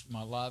do for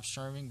my live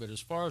streaming. But as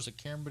far as a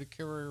camera to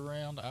carry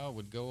around, I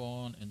would go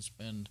on and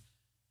spend.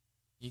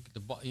 You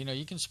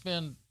can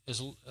spend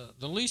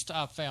the least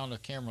I found a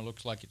camera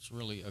looks like it's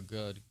really a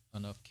good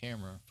enough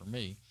camera for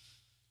me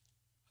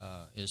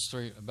is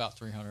about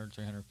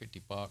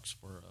 $350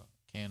 for a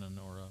Canon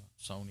or a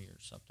Sony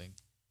or something,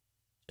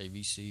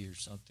 JVC or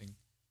something.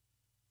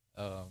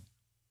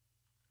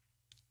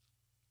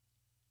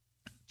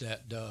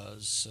 That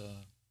does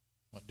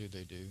what do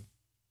they do?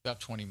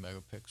 About 20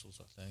 megapixels,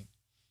 I think.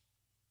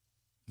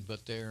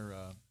 But they're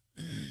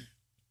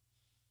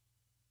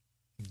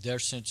their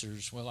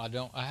sensors, well,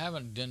 I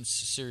haven't done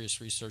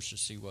serious research to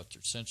see what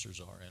their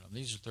sensors are in them.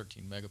 These are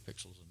 13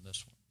 megapixels in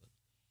this one.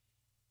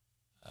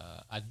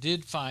 But, I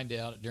did find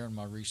out during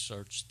my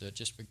research that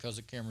just because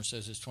the camera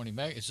says it's 20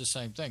 meg, it's the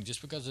same thing. Just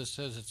because it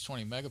says it's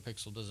 20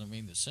 megapixel doesn't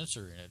mean the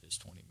sensor in it is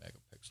 20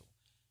 megapixel.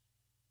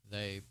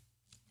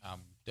 I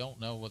don't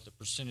know what the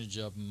percentage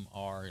of them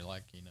are,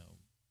 like,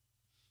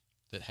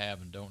 that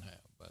have and don't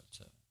have. But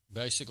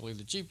basically,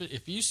 the cheapest,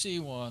 if you see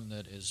one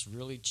that is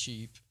really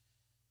cheap,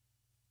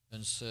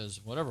 and says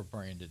whatever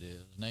brand it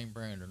is, name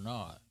brand or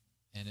not,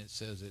 and it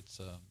says it's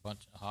a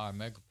bunch of high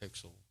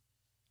megapixel,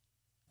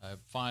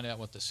 find out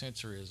what the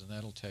sensor is, and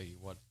that'll tell you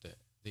what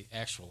the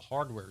actual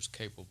hardware is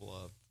capable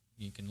of.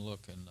 You can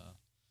look in,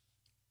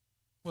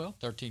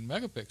 13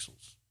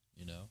 megapixels,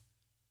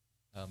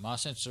 my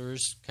sensor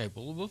is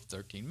capable of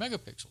 13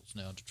 megapixels.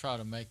 Now, to try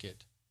to make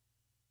it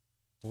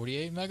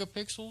 48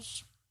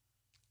 megapixels,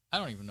 I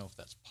don't even know if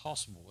that's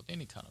possible with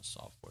any kind of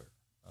software.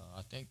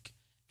 I think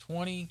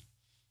 20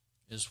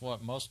 is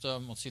what most of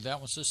them, let's see, that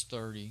one says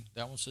 30,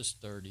 that one says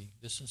 30,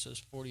 this one says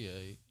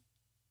 48,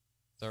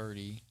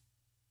 30,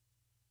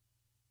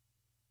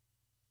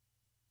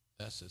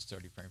 that says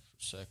 30 frames per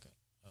second,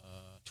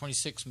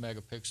 26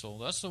 megapixel,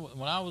 that's the,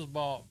 when I was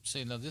bought,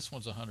 see, now this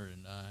one's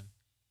 109,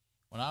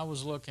 when I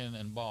was looking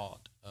and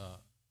bought,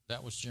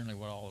 that was generally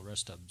what all the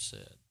rest of them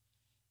said,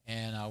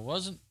 and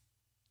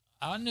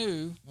I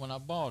knew when I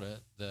bought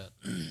it that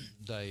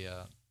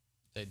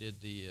they did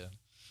the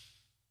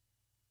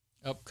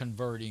up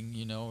converting,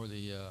 or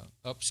the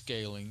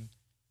upscaling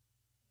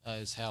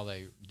is how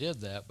they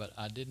did that, but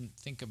I didn't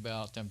think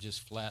about them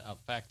just flat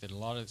out fact that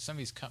some of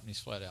these companies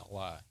flat out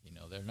lie.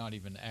 They're not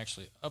even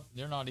actually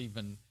they're not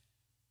even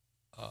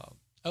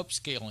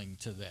upscaling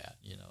to that.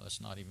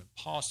 It's not even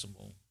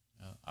possible.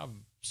 I've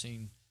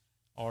seen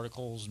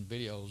articles and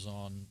videos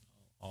on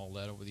all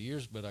that over the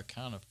years, but I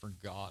kind of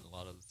forgot a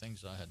lot of the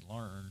things I had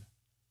learned.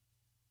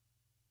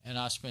 And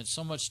I spent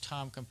so much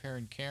time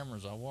comparing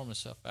cameras, I wore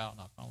myself out,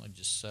 and I finally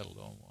just settled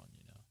on one,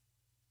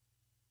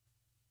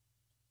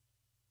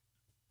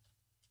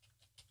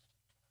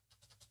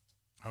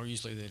 Or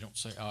usually they don't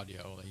say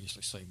audio, they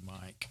usually say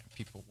mic,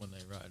 people, when they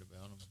write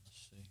about them.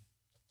 Let's see. I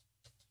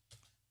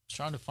was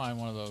trying to find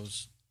one of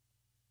those.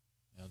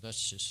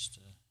 That's just...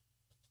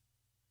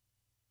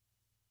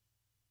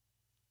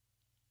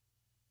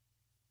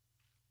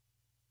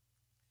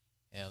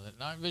 Yeah, the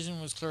night vision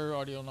was clear,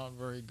 audio not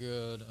very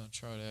good. I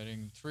tried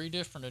adding 3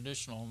 different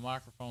additional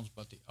microphones,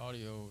 but the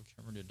audio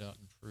camera did not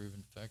improve.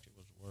 In fact, it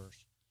was worse.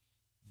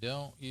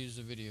 Don't use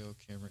the video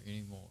camera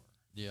anymore.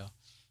 Yeah,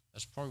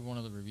 that's probably one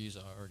of the reviews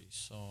I already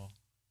saw.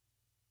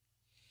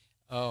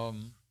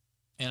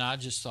 And I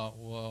just thought,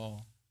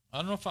 well, I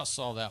don't know if I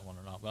saw that one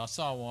or not, but I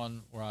saw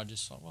one where I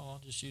just thought, well,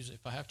 I'll just use it.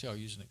 If I have to, I'll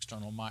use an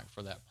external mic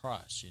for that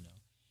price,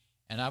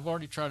 And I've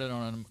already tried it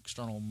on an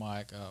external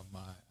mic.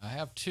 I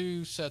have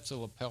 2 sets of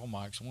lapel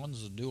mics.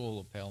 One's a dual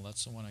lapel.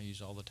 That's the one I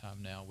use all the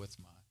time now with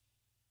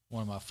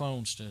one of my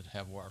phones to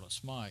have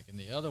wireless mic. And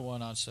the other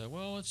one, I said,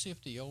 well, let's see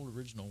if the old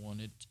original one,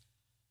 it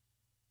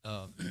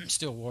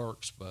still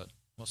works. But,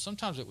 well,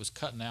 sometimes it was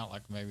cutting out,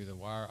 like maybe the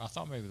wire. I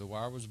thought maybe the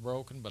wire was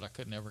broken, but I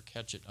could never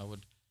catch it. I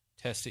would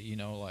test it,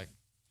 like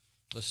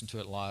listen to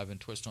it live and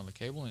twist on the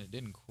cable, and it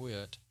didn't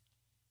quit.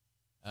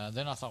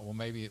 Then I thought, well,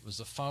 maybe it was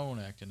the phone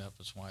acting up.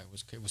 That's why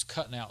it was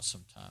cutting out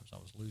sometimes. I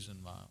was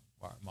losing my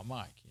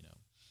mic,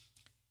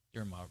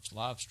 during my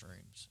live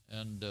streams.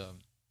 And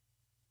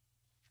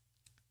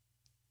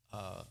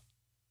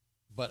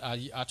But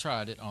I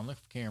tried it on the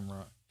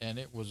camera, and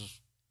it was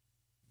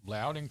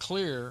loud and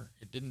clear.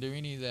 It didn't do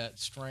any of that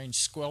strange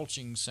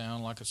squelching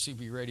sound like a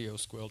CB radio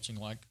squelching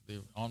like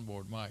the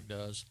onboard mic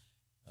does.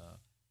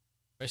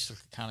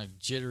 Basically kind of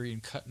jittery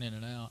and cutting in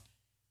and out.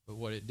 But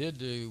what it did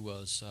do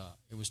was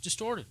it was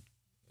distorted.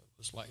 It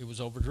was like it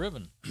was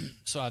overdriven.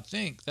 So I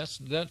think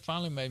that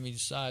finally made me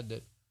decide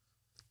that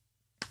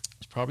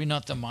it's probably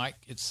not the mic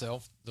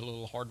itself, the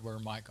little hardware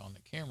mic on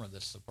the camera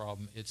that's the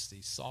problem. It's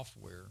the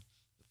software,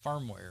 the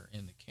firmware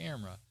in the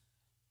camera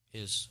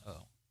is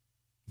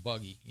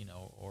buggy, you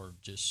know, or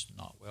just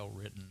not well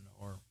written,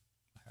 or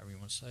however you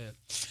want to say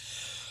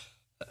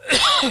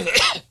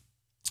it.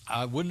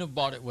 I wouldn't have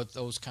bought it with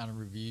those kind of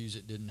reviews.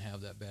 It didn't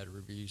have that bad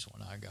reviews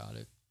when I got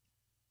it.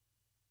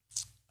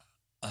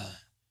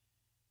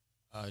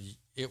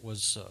 It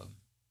was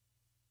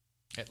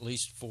at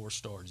least 4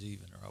 stars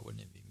even, or I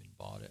wouldn't have even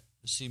bought it.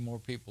 I see more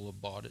people have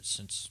bought it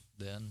since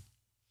then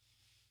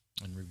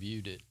and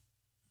reviewed it.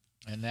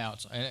 And now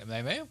and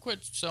they may have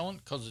quit selling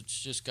because it's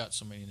just got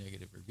so many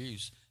negative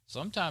reviews.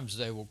 Sometimes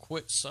they will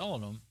quit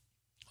selling them.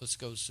 Let's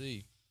go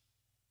see.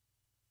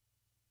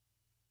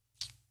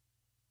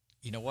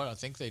 You know what? I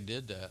think they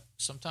did that.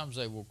 Sometimes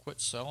they will quit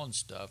selling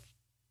stuff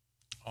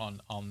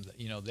on the,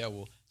 you know, they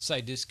will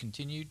say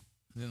discontinued,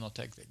 and then they'll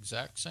take the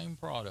exact same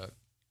product,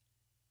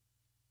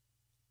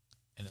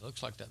 and it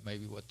looks like that may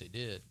be what they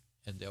did,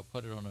 and they'll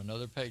put it on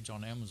another page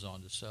on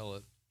Amazon to sell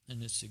it,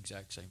 and it's the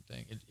exact same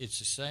thing. It's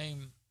the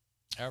same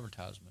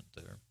advertisement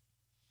there.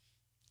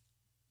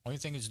 Only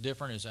thing that's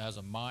different is it has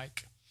a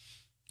mic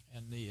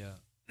and the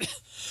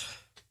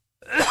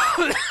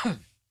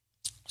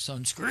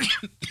sunscreen.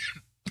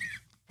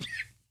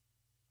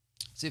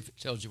 See if it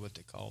tells you what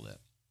they call that.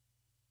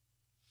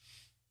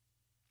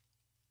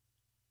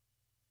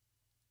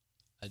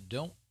 I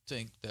don't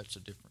think that's a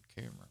different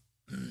camera.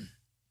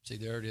 See,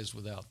 there it is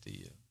without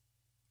the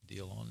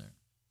deal on there.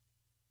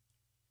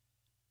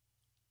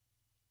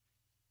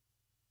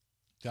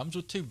 Comes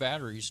with 2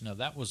 batteries. Now,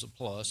 that was a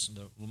plus.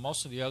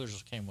 Most of the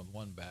others came with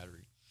 1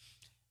 battery.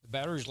 The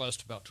batteries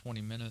last about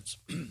 20 minutes.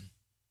 And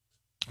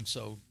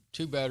so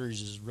 2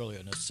 batteries is really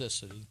a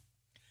necessity.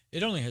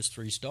 It only has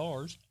 3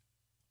 stars.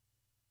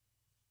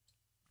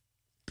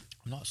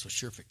 I'm not so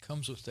sure if it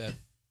comes with that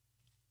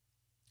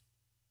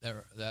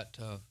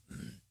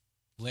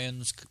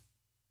lens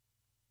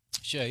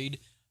shade.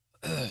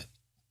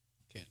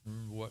 Can't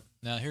remember what.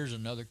 Now, here's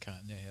another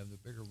kind. They have the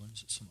bigger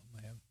ones that some of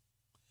them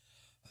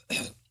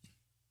have.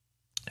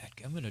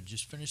 I'm going to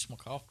just finish my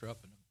cough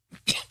drop.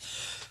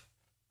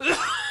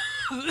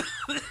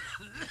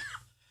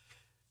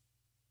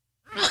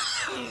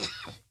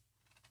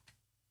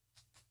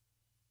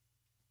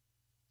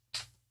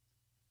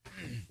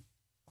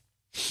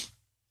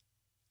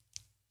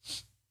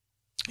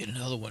 Get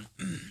another one.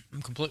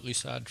 I'm completely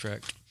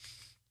sidetracked.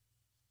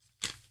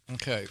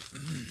 Okay.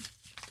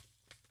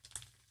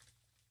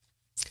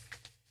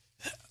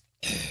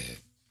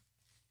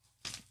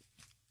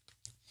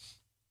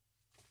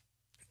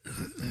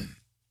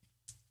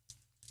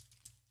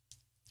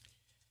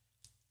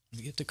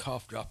 Get the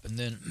cough drop and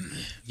then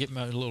get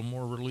me a little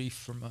more relief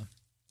from my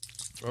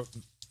throat.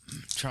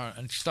 Try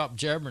and stop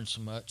jabbering so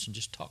much and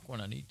just talk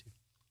when I need to.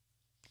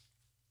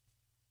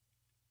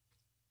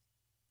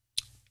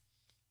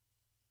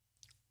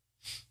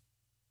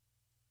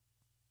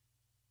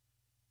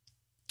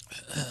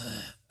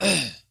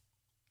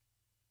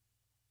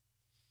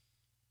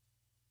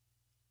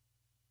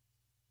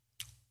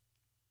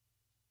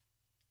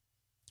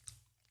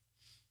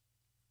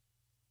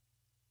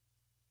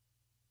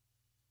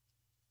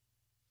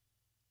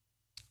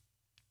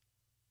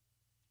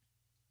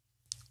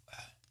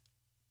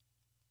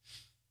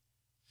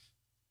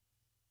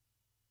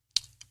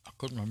 I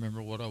couldn't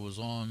remember what I was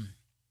on,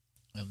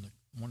 and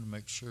I wanted to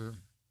make sure.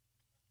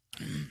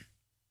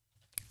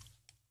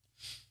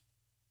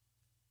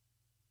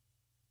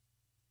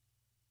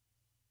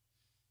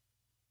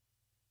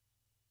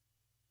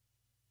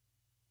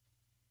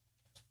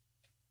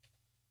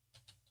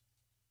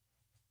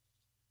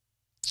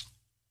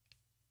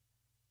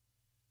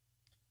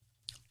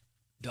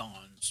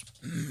 Dawn's.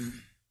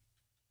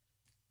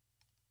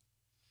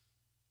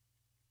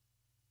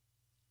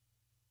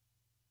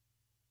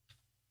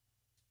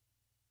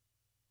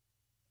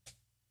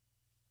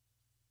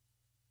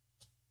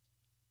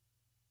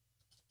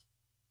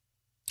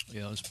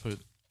 Yeah, let's put it.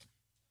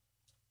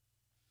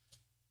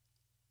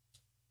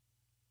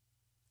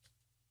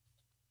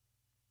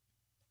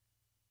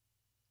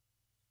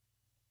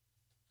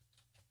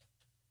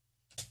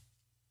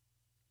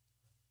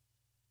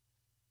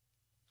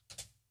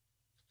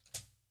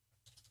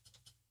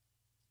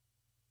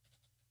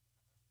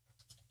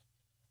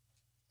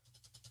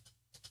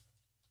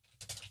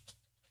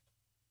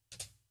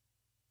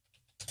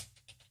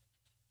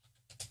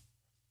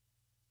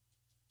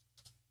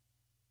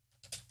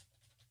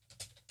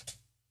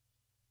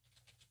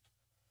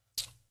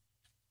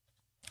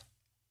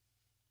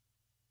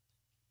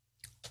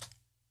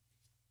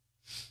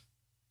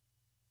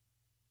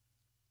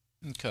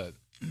 Okay,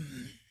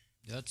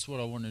 that's what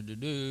I wanted to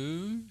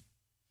do.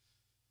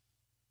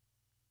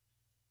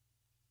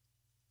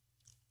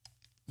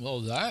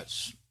 Well,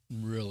 that's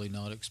really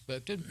not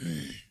expected.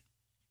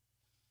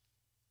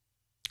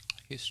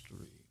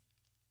 History.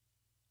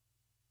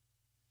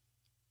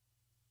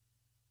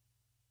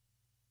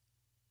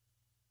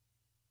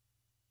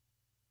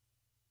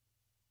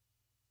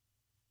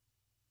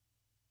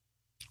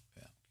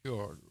 Yeah,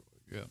 QR.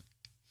 Yeah.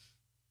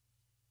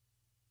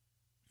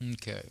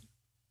 Okay.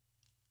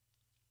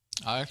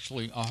 I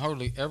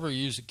hardly ever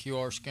use a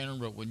QR scanner,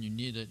 but when you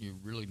need it, you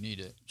really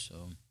need it.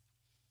 So,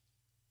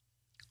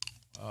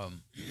 well,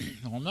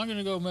 I'm not going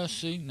to go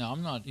messy. No,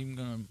 I'm not even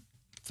going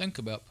to think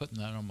about putting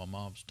that on my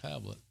mom's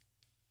tablet.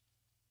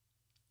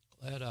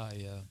 Glad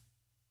I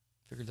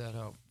figured that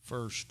out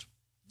first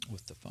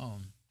with the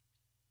phone.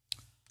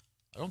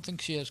 I don't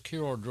think she has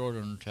QR Droid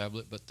on her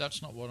tablet, but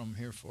that's not what I'm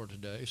here for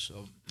today.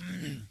 So,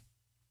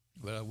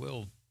 but I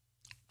will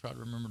try to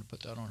remember to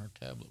put that on her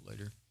tablet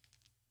later.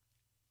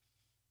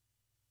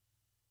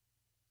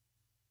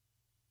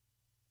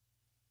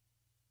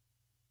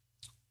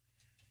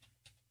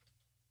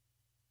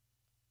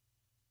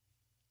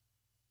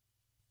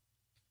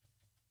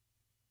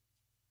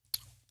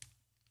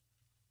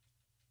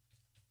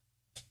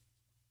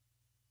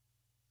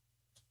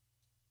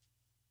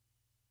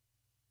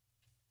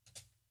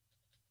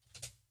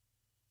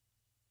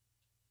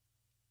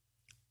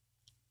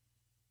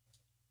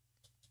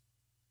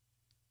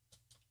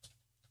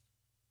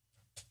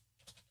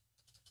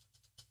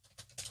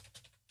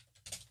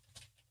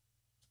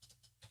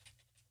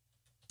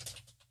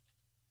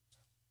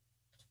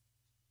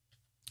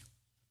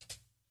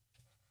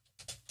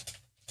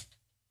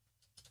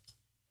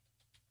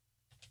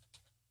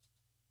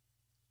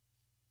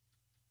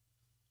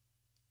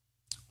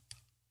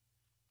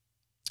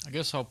 I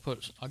guess I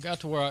got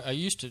to where I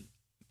used to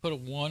put a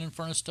 1 in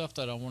front of stuff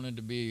that I wanted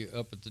to be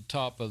up at the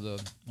top of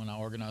when I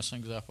organize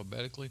things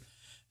alphabetically.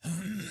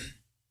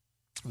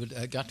 But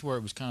I got to where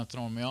it was kind of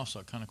throwing me off,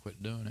 so I kind of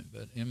quit doing it.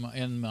 But in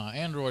my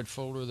Android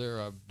folder there,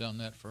 I've done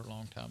that for a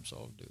long time, so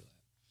I'll do that.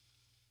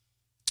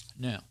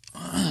 Now,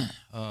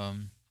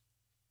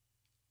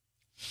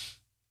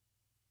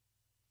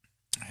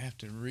 I have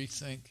to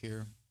rethink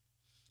here.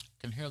 I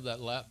can hear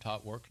that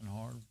laptop working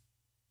hard.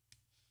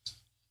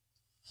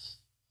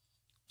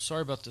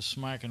 Sorry about the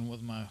smacking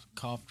with my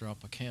cough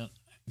drop. I can't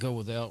go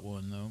without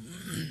one,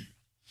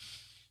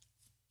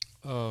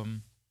 though.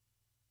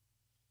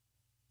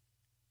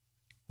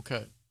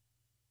 Okay.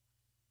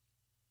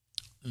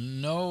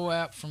 No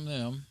app from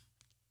them.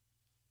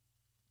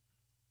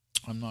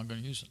 I'm not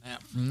going to use an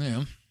app from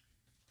them.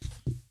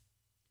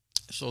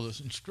 So there's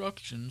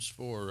instructions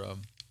for...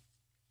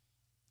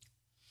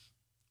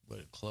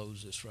 but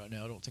close this right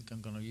now. I don't think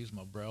I'm going to use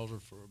my browser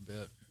for a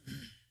bit.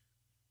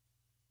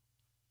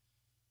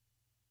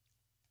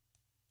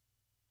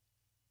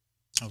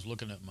 I was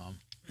looking at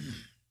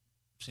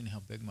seeing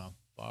how big my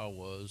file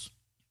was.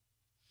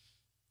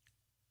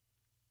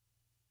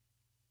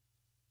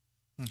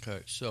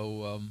 Okay,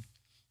 so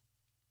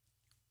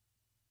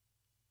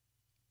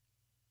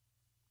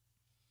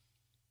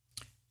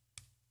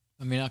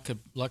I mean, I could,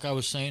 like I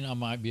was saying, I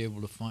might be able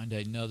to find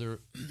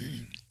another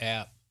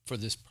app for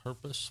this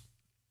purpose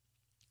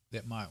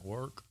that might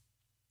work,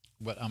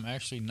 but I'm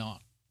actually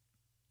not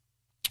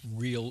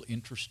real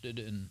interested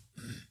in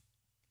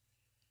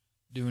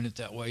doing it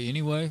that way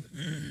anyway.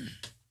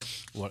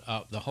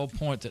 The whole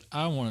point that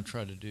I want to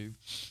try to do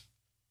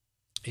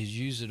is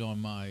use it on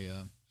my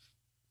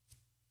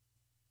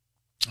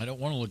I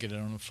don't want to look at it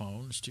on the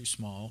phone. It's too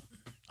small.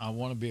 I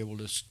want to be able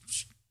to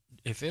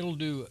if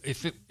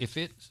it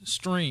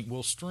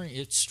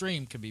its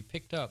stream can be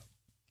picked up.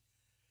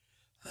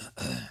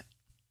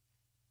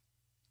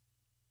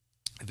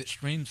 If it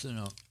streams in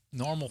a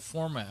normal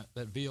format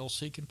that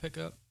VLC can pick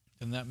up,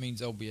 then that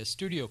means OBS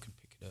Studio can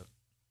pick it up,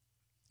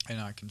 and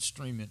I can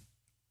stream it,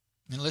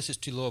 unless it's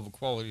too low of a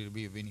quality to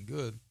be of any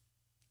good.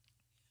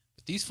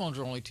 But these phones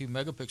are only 2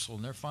 megapixel,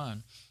 and they're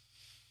fine.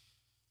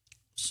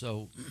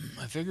 So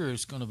I figure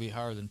it's going to be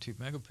higher than 2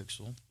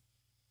 megapixel,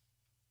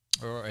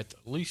 or at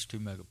least 2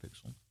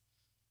 megapixel.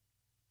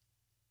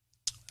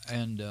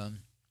 And it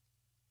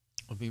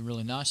would be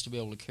really nice to be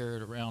able to carry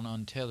it around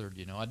untethered.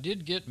 You know, I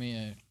did get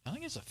me I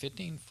think it's a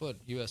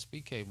 15-foot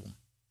USB cable,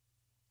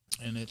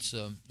 and it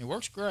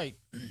works great,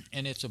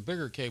 and it's a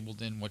bigger cable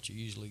than what you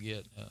usually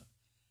get,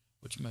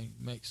 which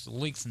makes the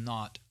length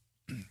not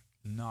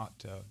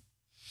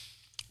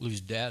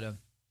lose data.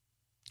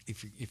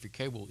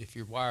 If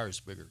your wire is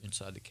bigger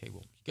inside the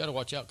cable, you got to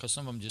watch out, because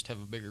some of them just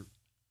have a bigger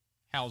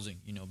housing,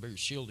 bigger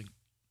shielding,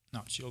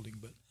 not shielding,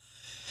 but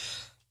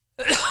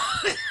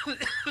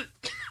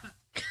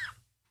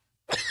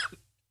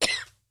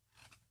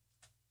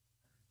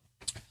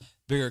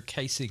bigger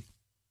casing.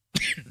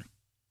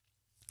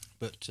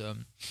 But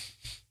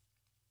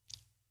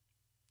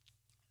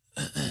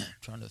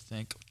trying to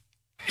think.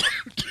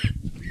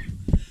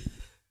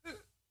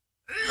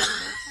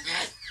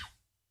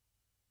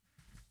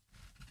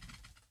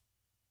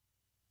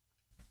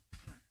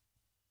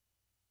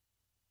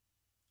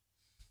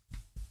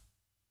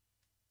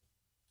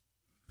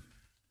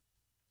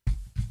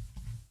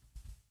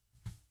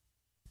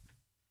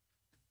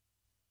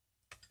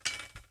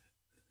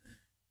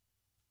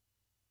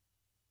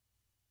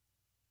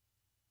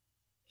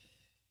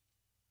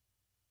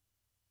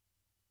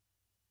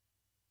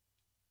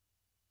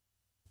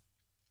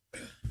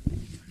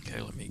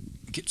 Okay, let me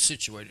get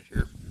situated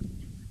here.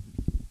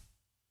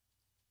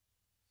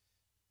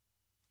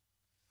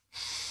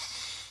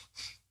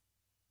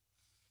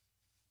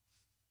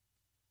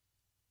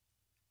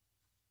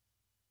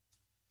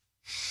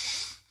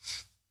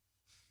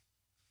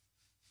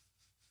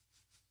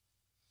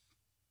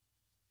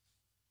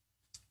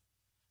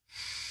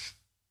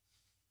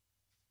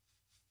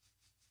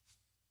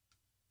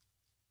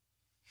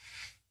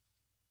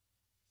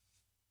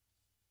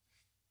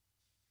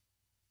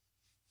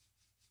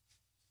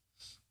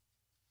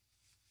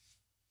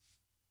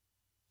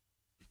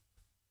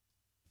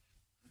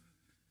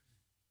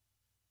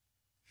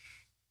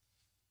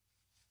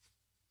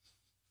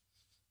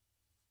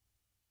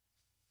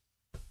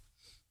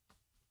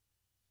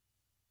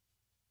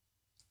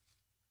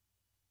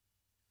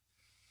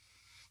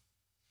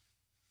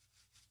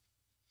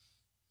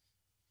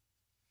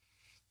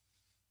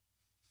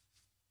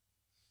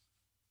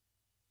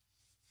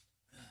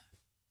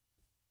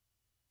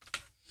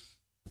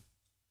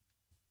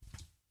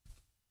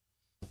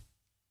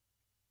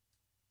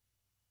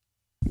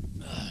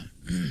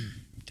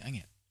 Dang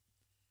it.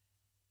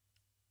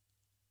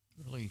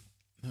 Really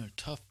a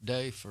tough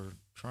day for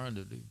trying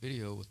to do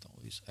video with all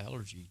these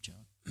allergy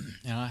junk.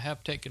 And I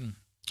take an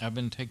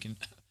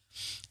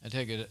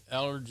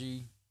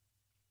allergy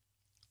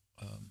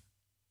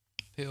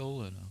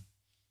pill and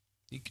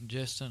a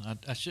decongestant.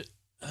 I should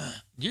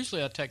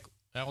usually I take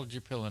allergy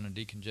pill and a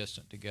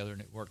decongestant together,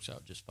 and it works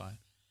out just fine.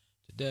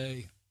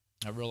 Today,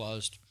 I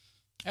realized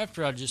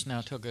after I just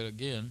now took it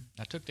again,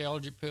 I took the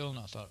allergy pill and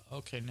I thought,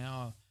 okay,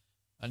 now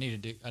I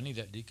need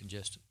that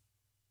decongestant.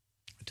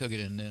 I took it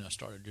and then I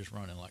started just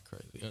running like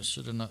crazy. I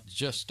should have not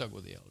just stuck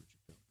with the allergy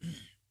pill,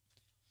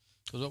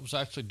 because it was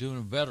actually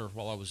doing better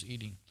while I was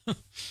eating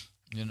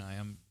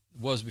than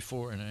was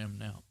before and I am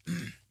now.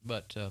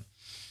 But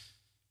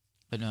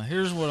now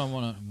here's what I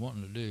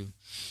wanting to do.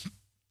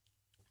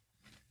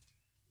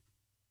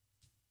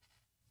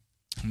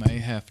 I may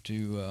have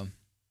to.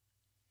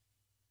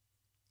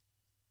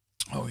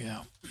 Oh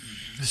yeah,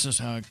 this is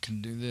how I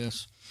can do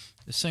this.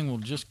 This thing will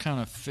just kind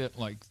of fit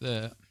like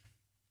that.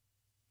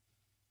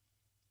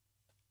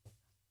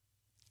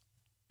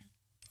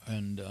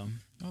 And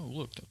oh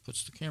look, that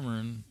puts the camera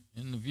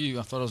in the view.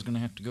 I thought I was going to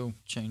have to go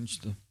change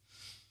the.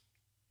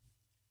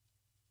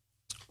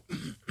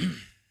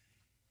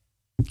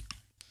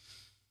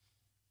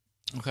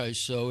 Okay,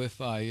 so if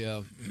I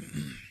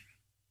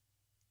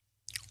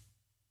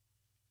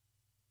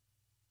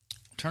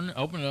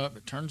open it up,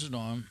 it turns it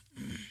on.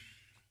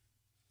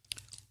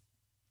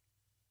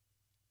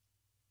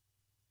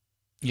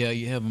 Yeah,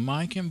 you have a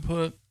mic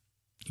input,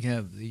 you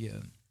have the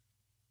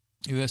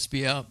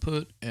USB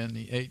output, and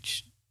the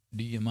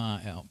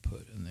HDMI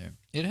output in there.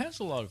 It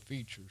has a lot of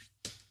features.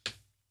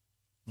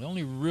 The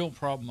only real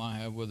problem I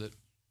have with it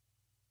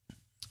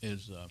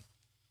is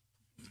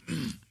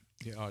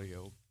the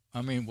audio.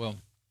 I mean, well,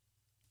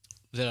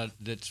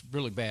 that's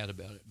really bad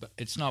about it, but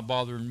it's not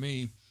bothering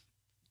me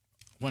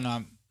when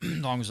as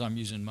long as I'm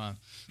using my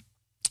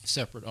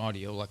separate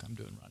audio like I'm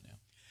doing right now.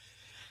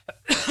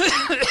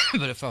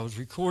 But if I was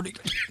recording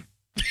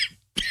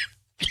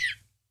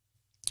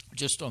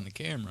just on the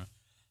camera,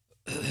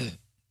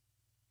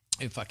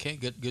 if I can't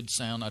get good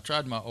sound, I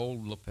tried my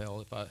old lapel.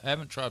 If I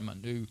haven't tried my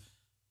new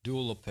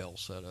dual lapel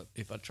setup,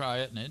 if I try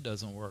it and it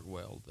doesn't work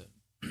well, then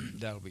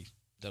that'll be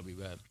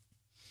bad.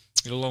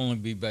 It'll only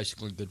be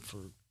basically good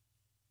for,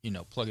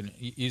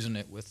 using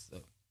it with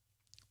the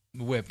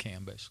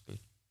webcam, basically.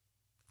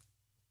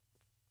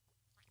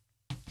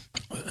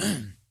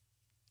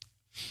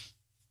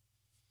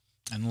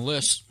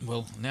 Unless,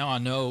 well, now I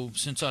know,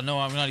 since I know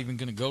I'm not even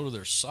going to go to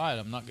their site,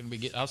 I'm not going to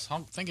be I was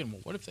thinking,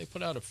 well, what if they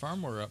put out a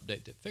firmware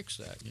update that fixed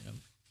that,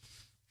 and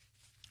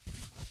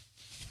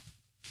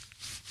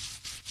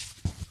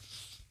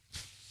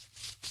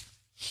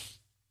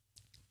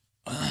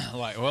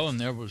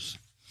there was,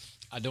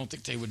 I don't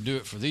think they would do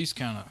it for these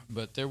kind of,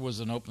 but there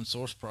was an open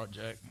source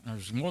project,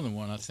 there's more than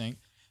one, I think,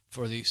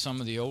 for some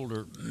of the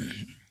older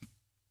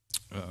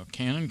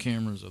Canon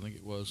cameras, I think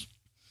it was,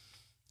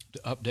 to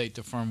update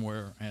the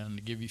firmware and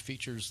to give you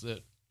features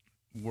that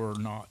were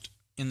not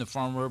in the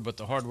firmware, but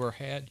the hardware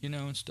had,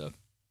 and stuff.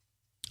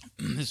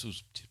 This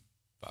was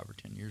 5 or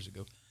 10 years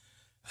ago.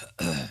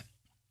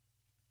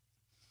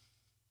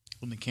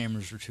 When the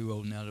cameras are too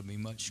old now to be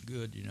much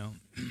good,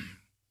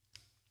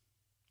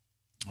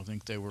 I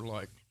think they were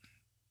like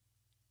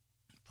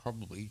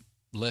probably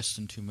less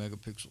than 2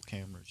 megapixel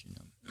cameras,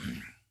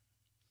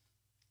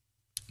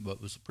 But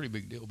it was a pretty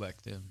big deal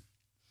back then.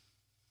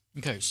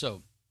 Okay,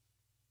 so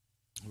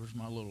where's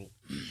my little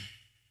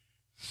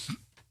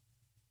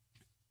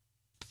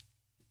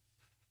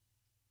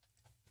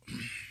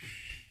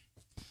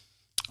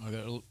I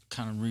got to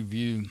kind of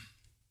review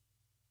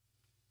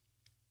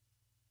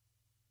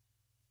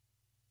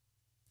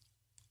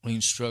the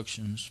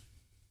instructions.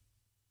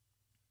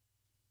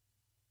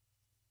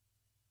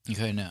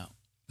 Okay, now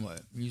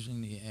what?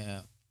 Using the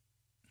app.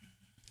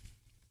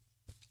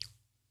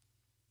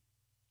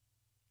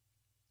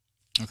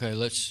 Okay,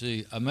 let's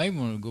see. I may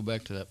want to go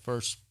back to that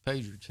first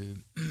page or two.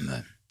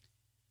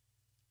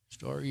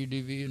 Start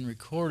UDV in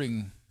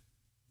recording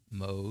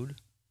mode.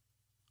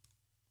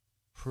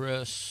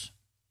 Press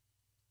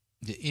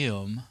the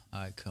M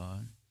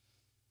icon.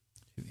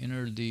 To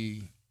enter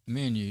the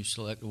menu,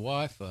 select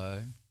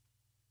Wi-Fi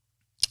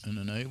and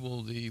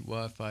enable the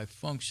Wi-Fi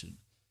function.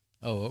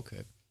 Oh,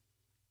 okay.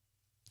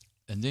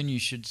 And then you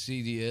should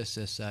see the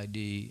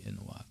SSID and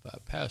the Wi-Fi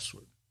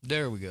password.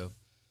 There we go.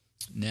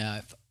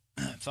 Now,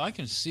 if I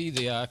can see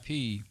the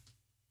IP,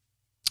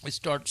 it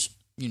starts,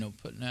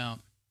 putting out.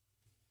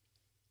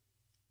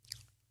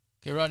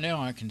 Okay, right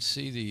now I can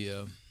see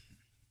the,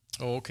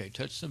 okay,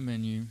 touch the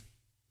menu.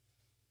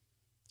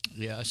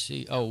 Yeah, I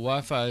see. Oh,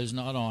 Wi-Fi is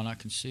not on. I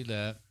can see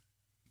that.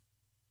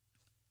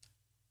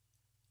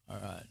 All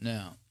right,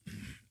 now,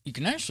 you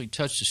can actually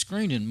touch the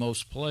screen in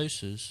most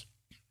places.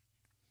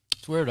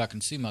 It's weird, I can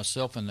see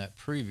myself in that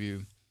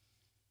preview.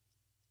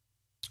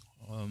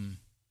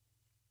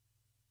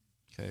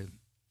 Okay,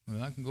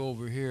 well, I can go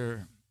over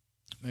here.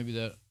 Maybe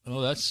that,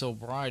 oh, that's so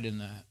bright in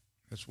that.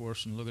 That's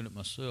worse than looking at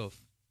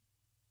myself.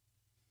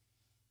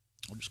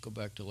 I'll just go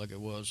back to like it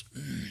was.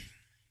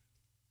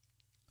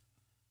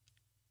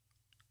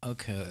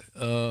 Okay,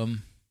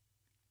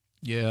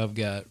 yeah, I've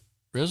got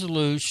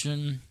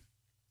resolution,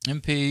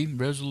 MP,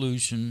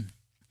 resolution,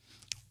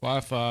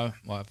 Wi-Fi,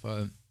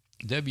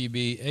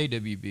 WB,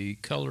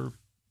 AWB, color,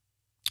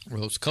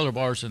 well, it's color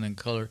bars and then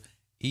color,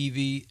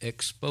 EV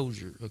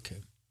exposure. Okay,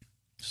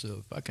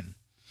 so if I can,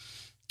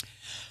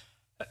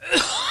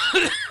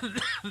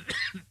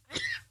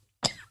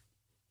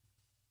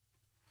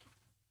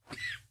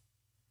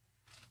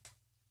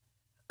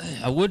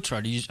 I would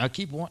try to use, I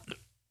keep wanting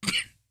to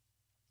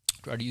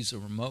try to use a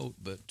remote,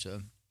 but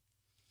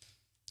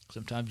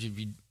sometimes if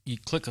you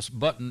click a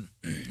button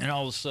and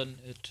all of a sudden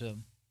it,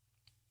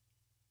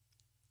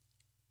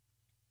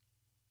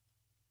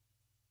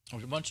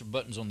 there's a bunch of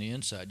buttons on the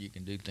inside you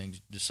can do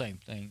the same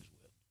things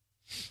with.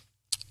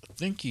 I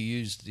think you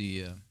use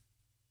the,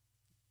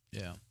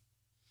 yeah.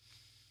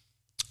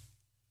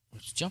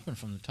 It's jumping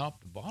from the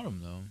top to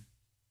bottom, though.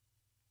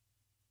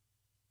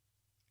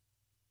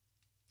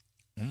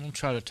 I'm going to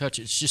try to touch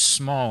it. It's just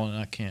small, and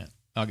I can't.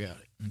 I got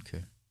it.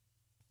 Okay.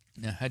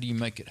 Now, how do you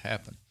make it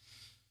happen?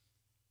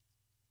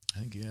 I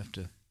think you have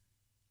to...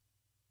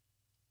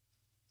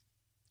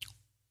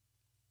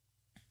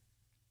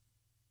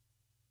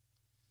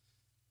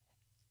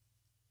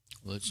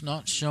 Well, it's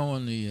not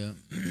showing the,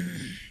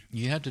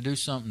 you have to do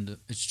something to,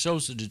 it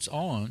shows that it's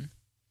on.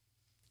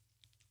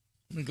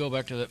 Let me go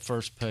back to that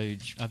first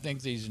page. I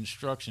think these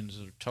instructions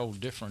are told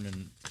different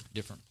in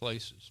different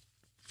places.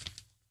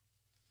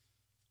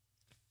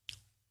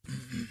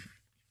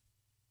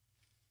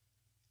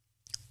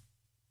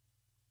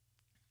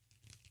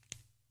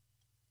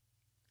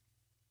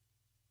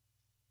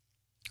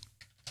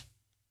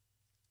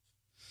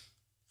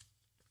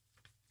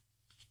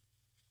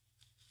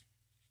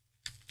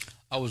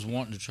 I was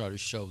wanting to try to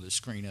show the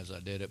screen as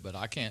I did it, but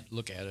I can't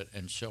look at it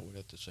and show it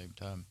at the same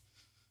time.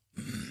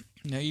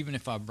 Now, even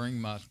if I bring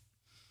my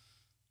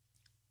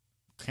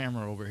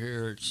camera over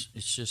here,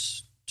 it's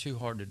just too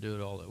hard to do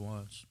it all at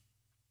once.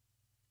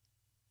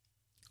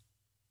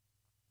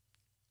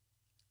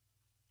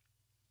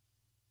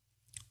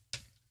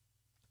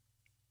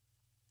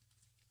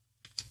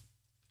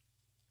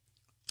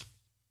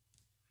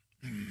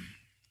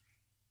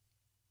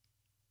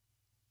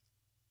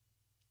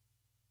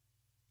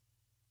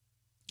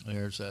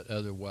 There's that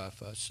other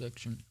Wi-Fi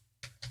section.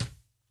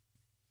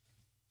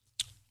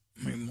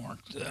 Let me mark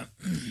that.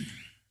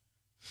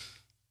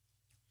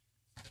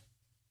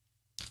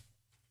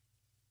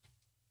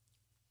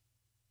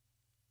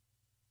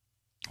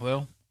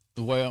 Well,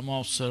 the way I'm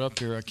all set up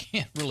here, I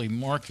can't really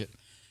mark it.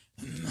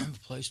 I have a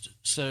place to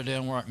set it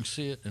down where I can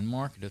see it and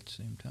mark it at the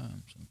same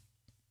time. So,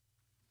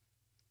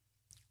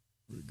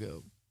 there we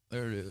go.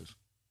 There it is.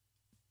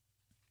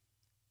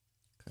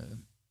 Okay.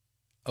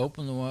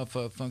 Open the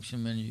Wi-Fi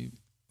function menu.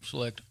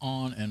 Select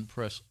on and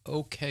press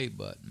OK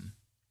button.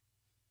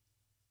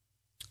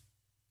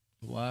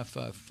 The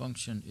Wi-Fi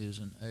function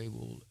is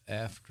enabled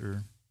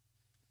after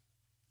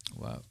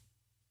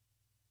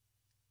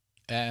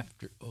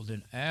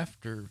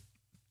after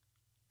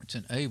it's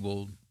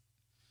enabled,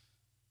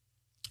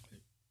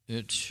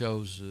 it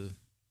shows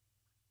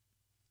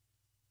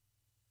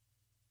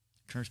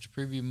turns to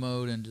preview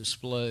mode and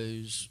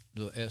displays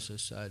the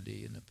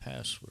SSID and the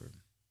password.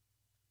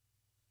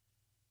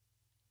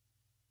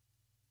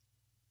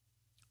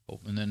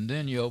 Open, and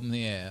then you open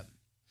the app,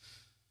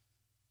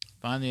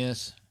 find the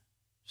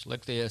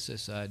select the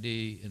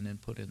SSID, and then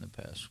put in the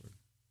password.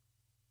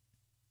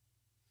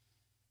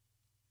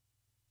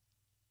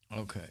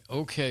 Okay,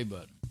 OK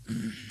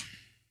button.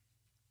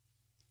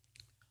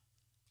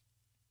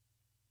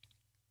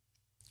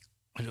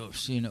 I don't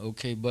see an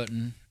OK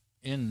button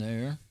in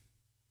there,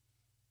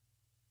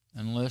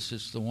 unless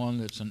it's the one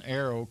that's an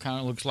arrow, kind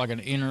of looks like an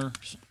inner.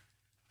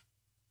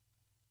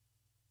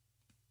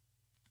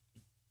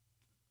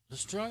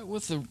 Let's try it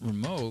with the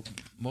remote.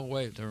 Well,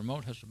 wait, the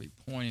remote has to be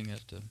pointing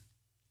at the...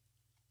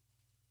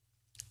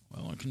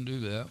 Well, I can do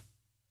that.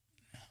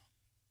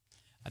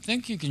 I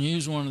think you can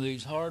use one of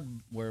these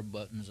hardware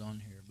buttons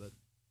on here, but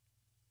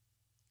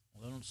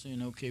I don't see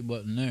an OK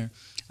button there.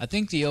 I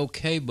think the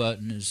OK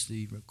button is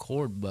the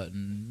record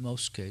button in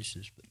most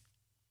cases, but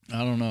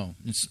I don't know.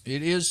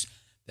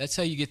 That's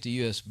how you get the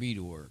USB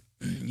to work.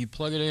 You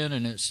plug it in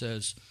and it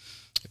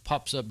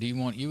pops up, do you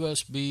want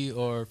USB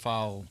or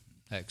file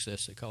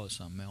access? They call it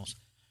something else.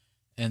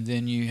 And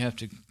then you have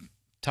to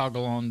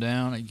toggle on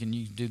down. You can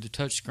do the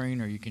touch screen,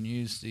 or you can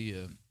use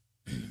the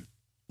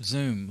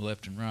zoom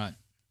left and right.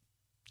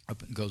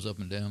 It goes up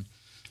and down.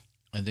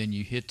 And then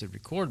you hit the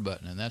record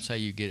button, and that's how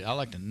you get it. I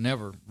like to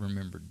never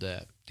remembered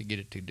that to get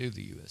it to do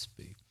the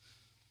USB.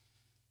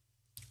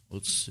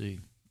 Let's see.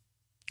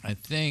 I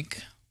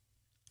think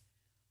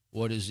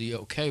what is the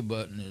OK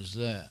button is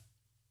that.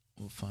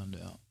 We'll find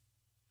out.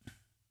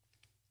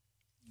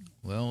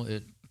 Well,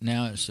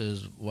 now it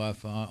says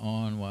Wi-Fi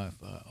on,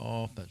 Wi-Fi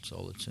off. That's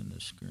all that's in the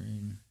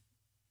screen.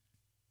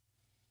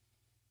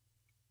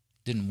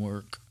 Didn't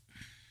work.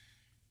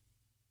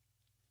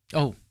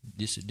 Oh,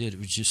 yes it did. It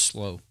was just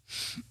slow.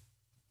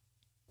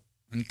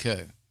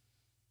 Okay.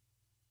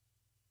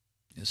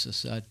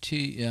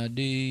 SSID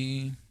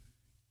ID.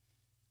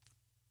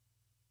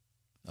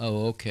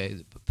 Oh, okay.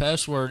 The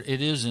password,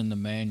 it is in the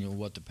manual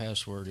what the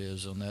password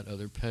is on that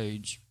other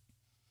page.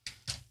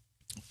 The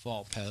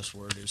default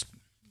password is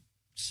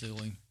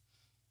silly.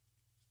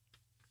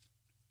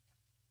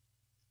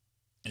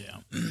 Yeah.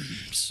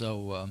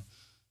 So,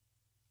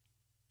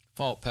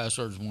 default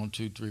password is 1,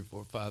 2, 3,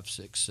 4, 5,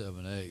 6,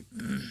 7, 8.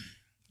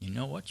 You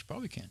know what? You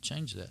probably can't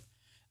change that.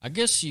 I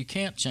guess you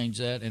can't change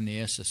that, and the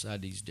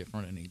SSID is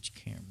different in each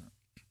camera.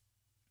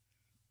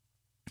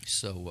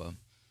 So,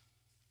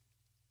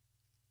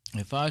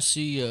 if I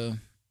see, let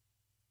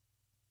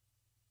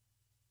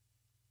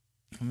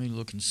me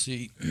look and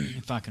see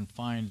if I can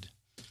find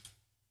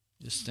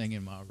this thing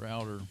in my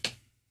router.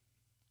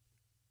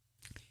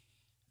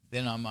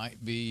 Then I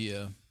might be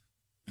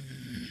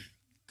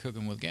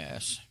cooking with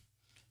gas.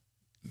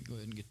 Let me go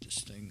ahead and get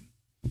this thing.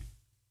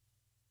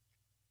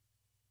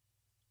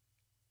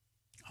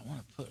 I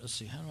want to let's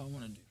see, how do I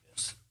want to do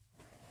this?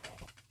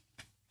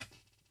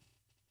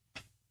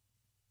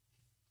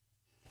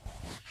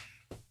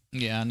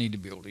 Yeah, I need to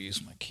be able to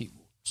use my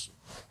keyboard. So.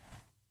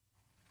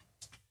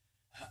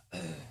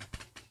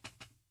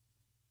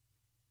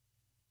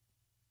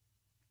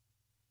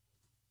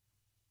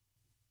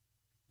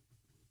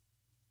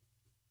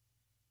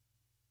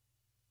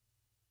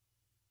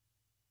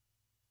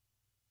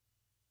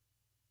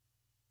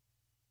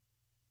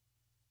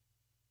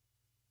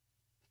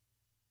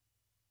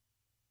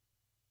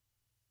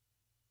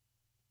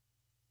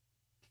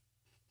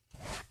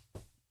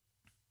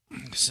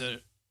 So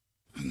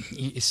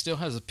it still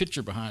has a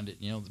picture behind it,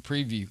 you know, the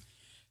preview.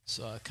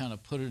 So I kind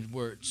of put it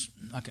where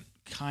I can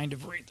kind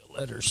of read the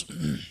letters.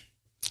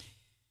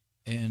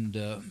 And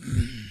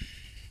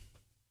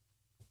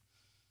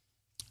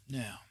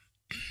now,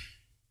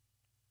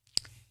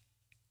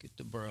 get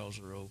the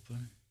browser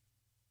open.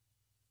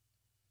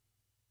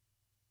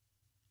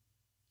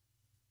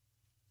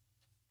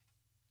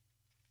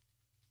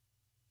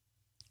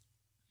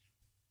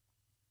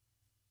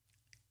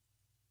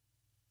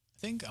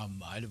 I think I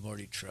might have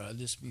already tried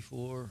this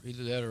before.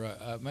 Either that or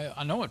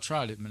I know I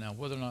tried it, but now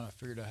whether or not I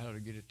figured out how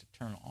to get it to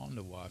turn on to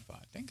Wi-Fi,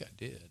 I think I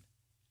did.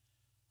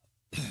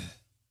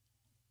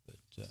 But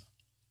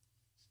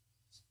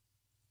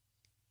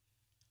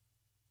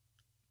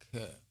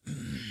okay.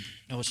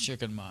 I was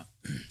checking my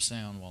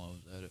sound while I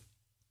was at it.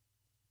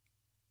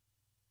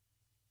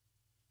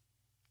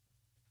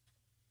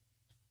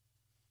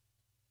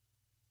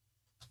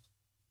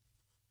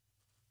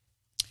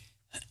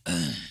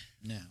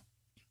 Now,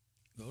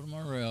 go to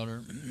my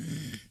router,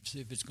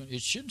 see if it's going to,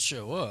 it should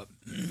show up.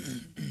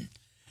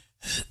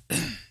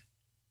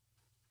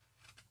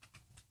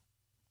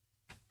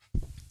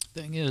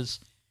 Thing is,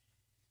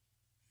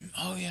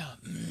 oh yeah,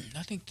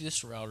 I think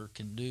this router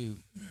can do,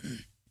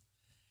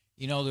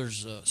 you know,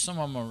 there's some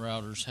of my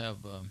routers have,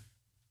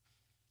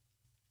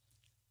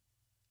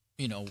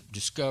 you know,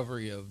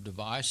 discovery of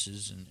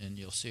devices, and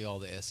you'll see all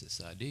the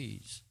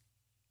SSIDs.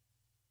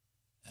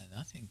 And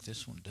I think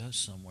this one does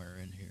somewhere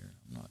in here.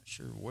 I'm not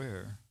sure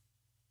where.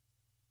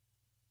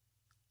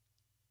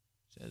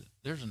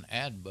 There's an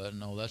add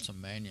button. Oh, that's a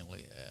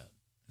manually add.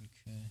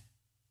 Okay.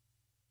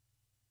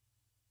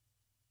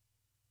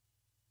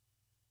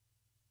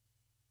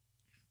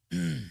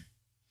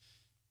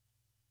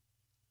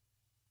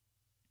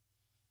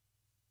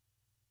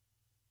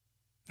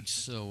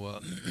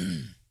 So,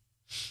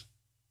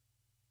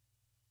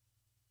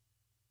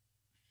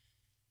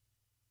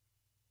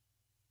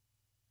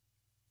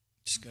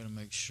 just got to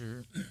make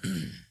sure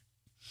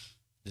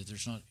that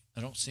there's not,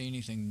 I don't see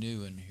anything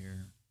new in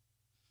here.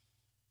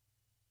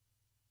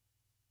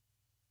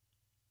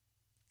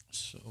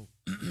 So,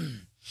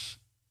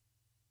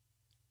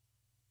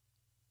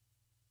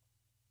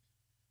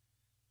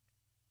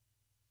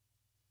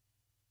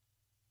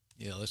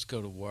 yeah, let's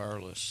go to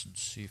wireless and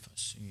see if I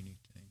see anything.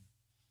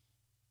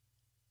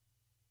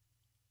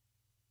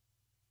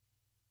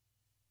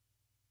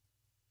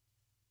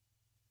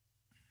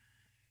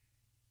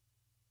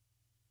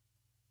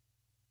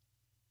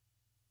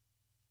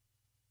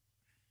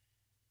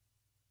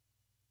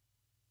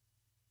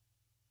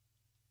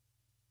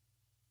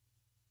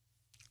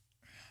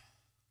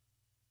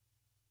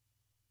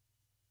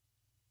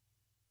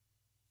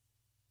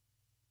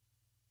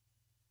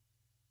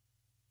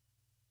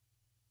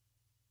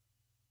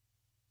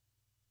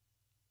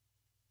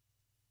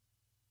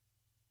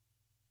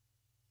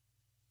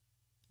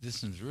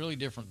 this one's really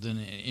different than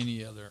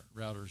any other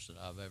routers that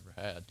I've ever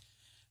had.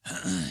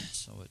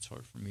 So it's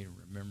hard for me to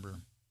remember.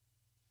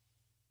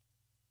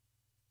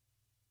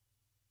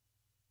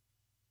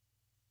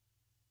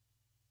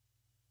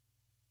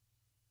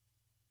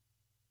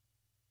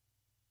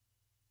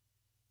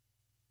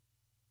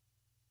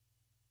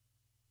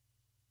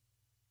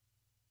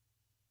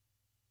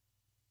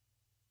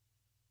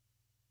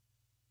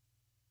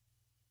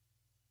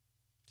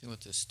 See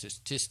what the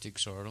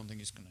statistics are. I don't think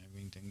it's going to have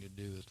anything to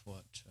do with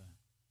what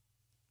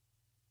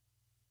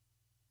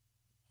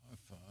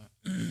Wi-Fi.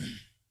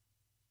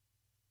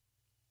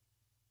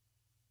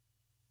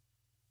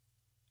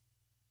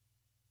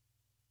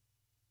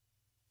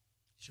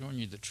 Showing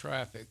you the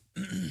traffic.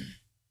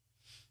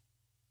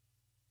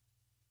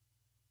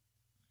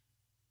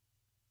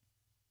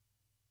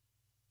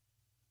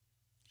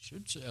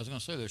 Should say, I was going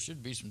to say there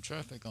should be some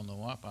traffic on the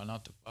Wi-Fi,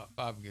 not the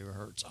 5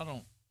 gigahertz. I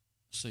don't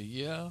see.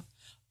 Yeah.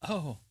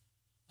 Oh,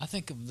 I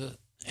think of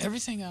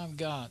everything I've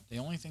got. The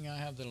only thing I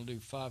have that'll do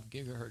 5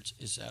 gigahertz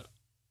is that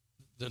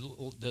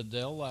the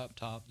Dell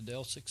laptop, the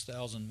Dell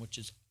 6000, which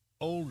is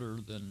older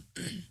than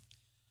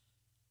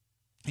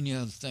any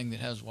other thing that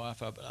has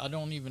Wi-Fi. But I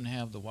don't even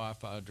have the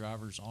Wi-Fi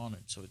drivers on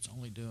it, so it's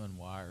only doing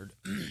wired.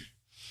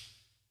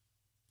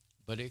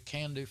 But it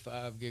can do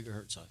 5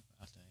 gigahertz,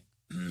 I think.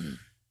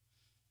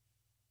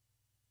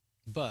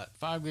 But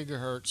 5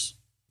 gigahertz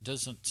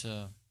doesn't.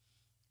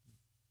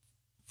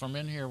 From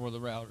in here where the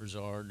routers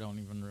are, don't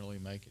even really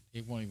make it.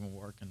 It won't even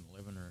work in the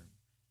living room.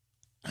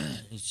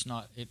 It's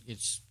not.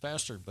 It's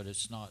faster, but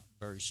it's not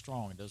very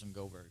strong. It doesn't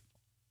go very far.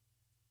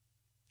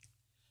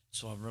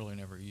 So I've really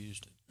never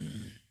used it.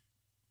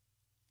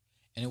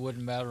 And it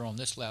wouldn't matter on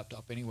this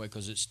laptop anyway,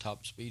 because its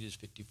top speed is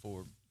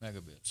 54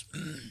 megabits.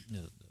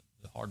 The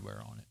hardware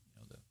on it,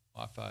 the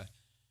Wi-Fi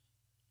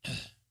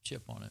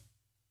chip on it.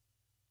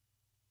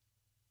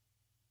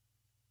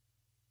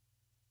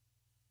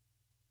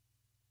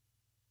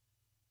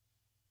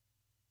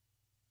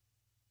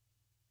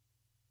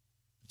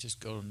 Just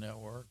go to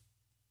network.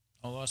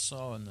 All I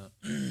saw in the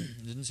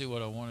didn't see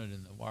what I wanted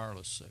in the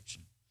wireless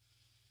section.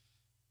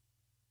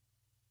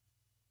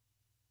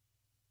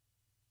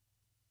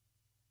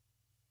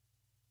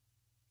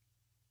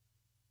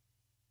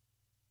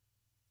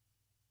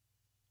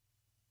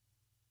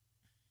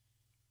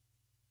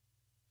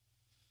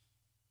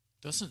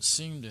 Doesn't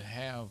seem to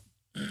have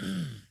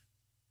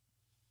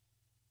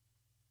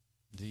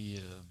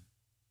the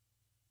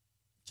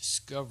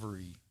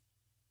discovery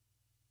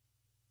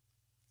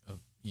of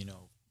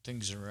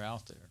things that are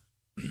out there.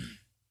 You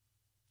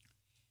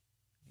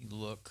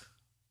look.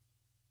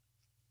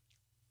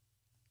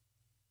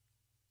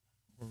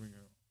 Where we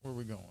go? Where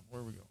we going?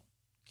 Where we going?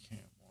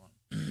 Camp one.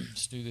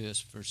 Let's do this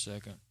for a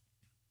second.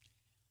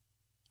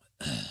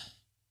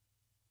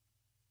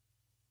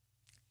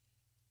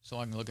 So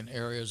I can look in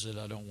areas that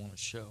I don't want to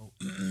show.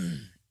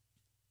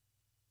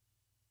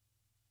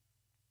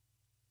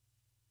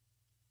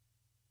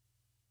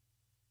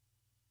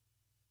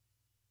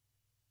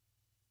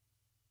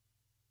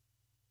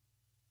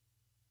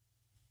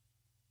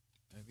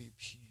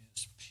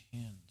 WPS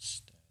pin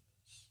status.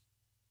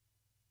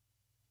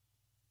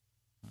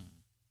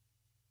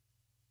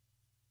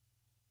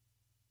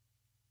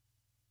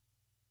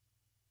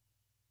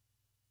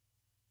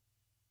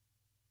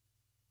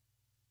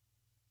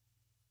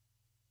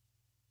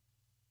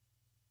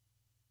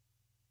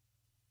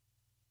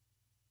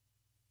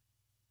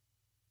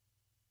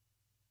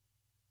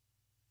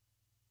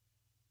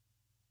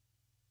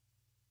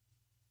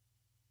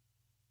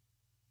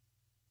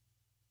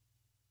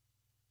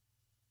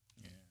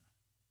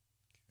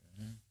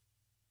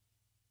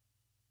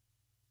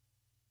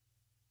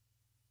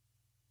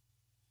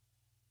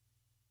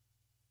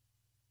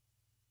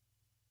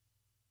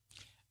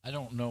 I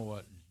don't know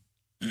what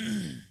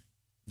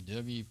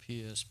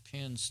WPS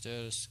pin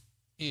status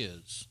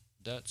is.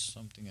 That's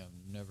something I've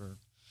never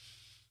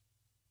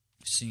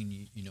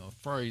seen, a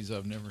phrase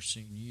I've never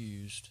seen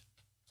used.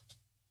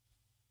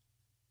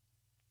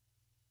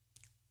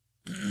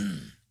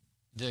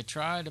 They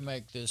try to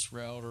make this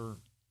router,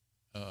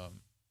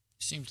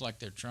 seems like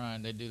they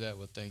do that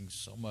with things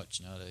so much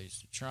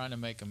nowadays. They're trying to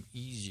make them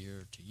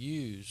easier to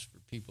use for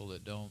people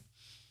that don't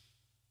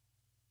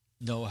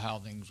know how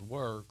things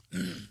work,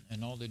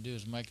 and all they do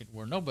is make it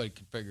where nobody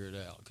can figure it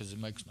out because it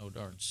makes no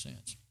darn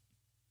sense.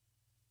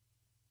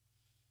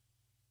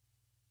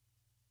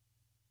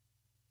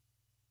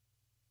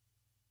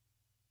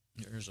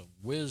 There's a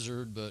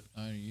wizard, but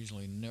I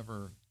usually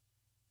never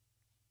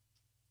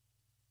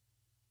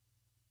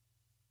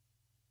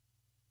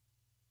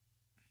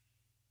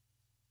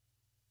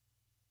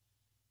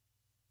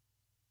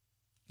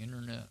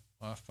internet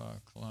Wi-Fi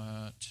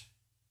client.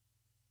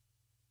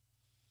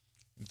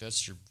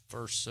 That's your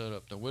first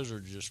setup. The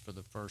wizard is just for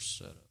the first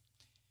setup,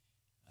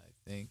 I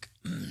think.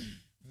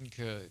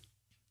 Okay.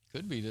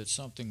 Could be that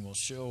something will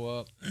show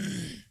up.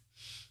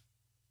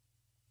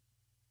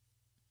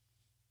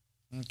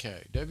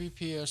 Okay.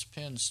 WPS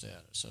pin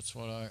status. That's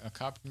what I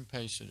copied and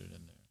pasted it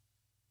in there.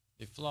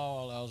 The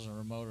flaw allows a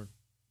remote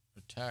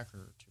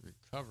attacker to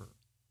recover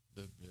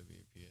the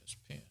WPS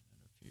pin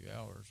in a few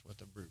hours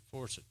with a brute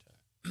force attack.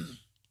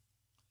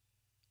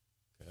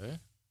 Okay.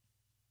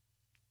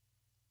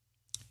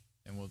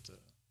 And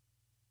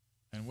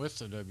with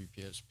the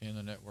WPS pin,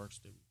 the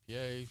network's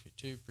WPA,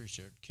 2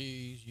 pre-shared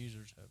keys,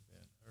 users have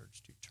been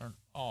urged to turn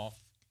off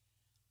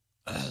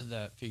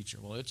that feature.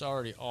 Well, it's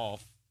already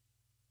off.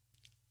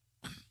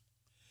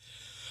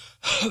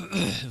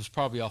 It was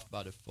probably off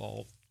by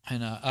default,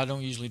 and I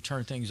don't usually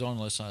turn things on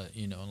unless I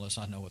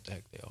know what the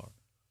heck they are.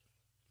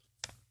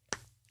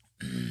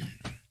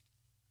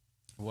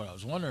 What I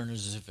was wondering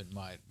is if it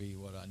might be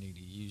what I need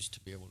to use to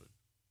be able to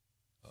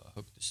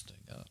hook this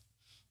thing up.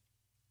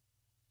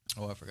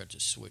 Oh, I forgot to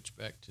switch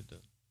back to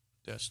the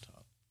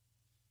desktop.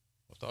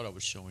 I thought I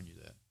was showing you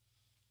that.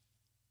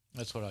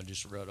 That's what I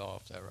just read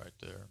off, that right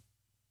there.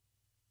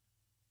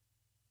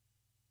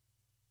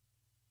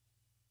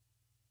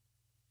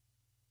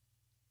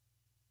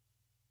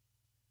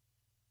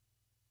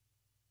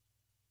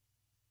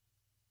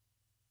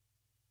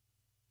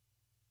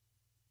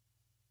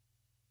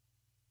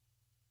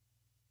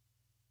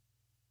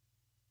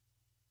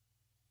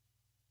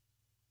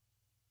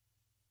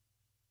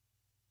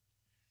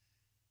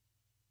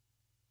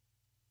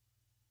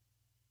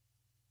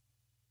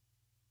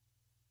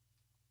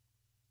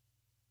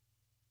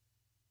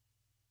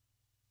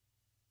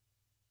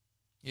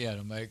 Yeah,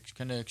 to make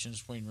connections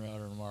between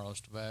router and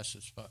wireless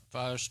devices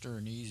faster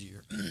and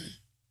easier.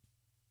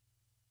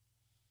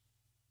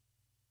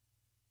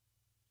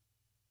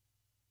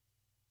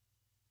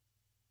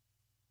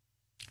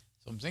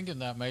 So I'm thinking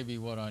that may be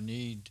what I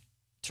need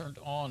turned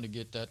on to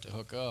get that to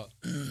hook up.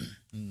 We'll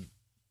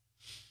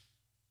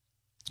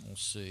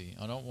see.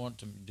 I don't want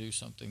to do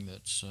something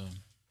that's...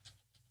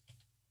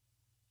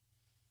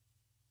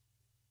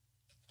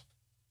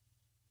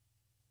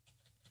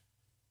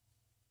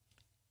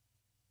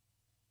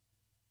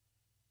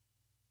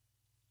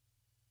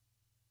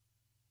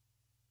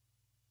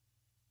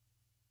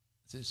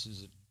 This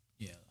is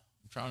I'm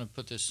trying to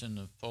put this in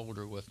the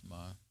folder with my...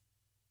 I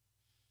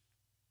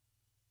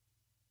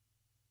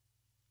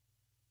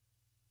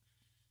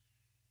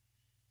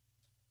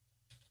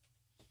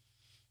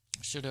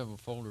should have a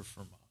folder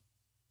for my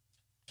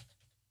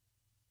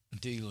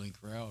D-Link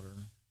router.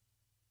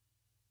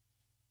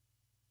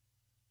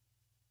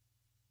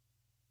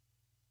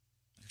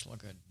 Looks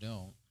like I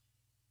don't.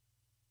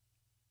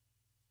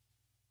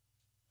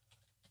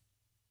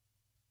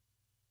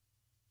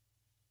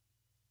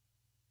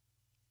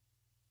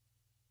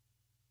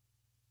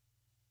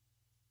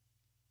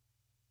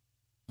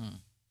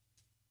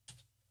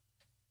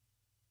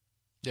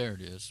 There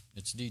it is.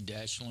 It's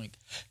D-Link.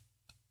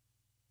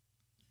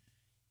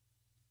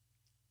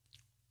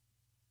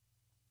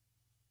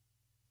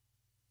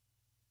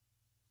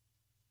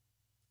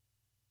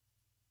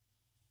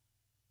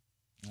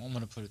 I'm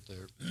going to put it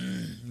there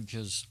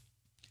because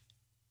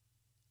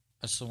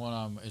that's the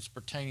one it's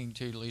pertaining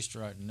to, at least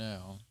right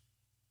now.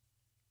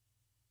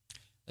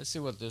 Let's see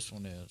what this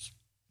one is.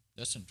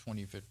 That's in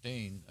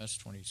 2015. That's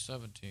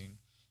 2017.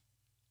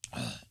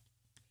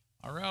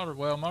 My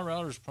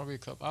router's probably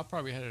I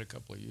probably had it a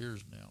couple of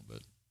years now,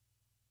 but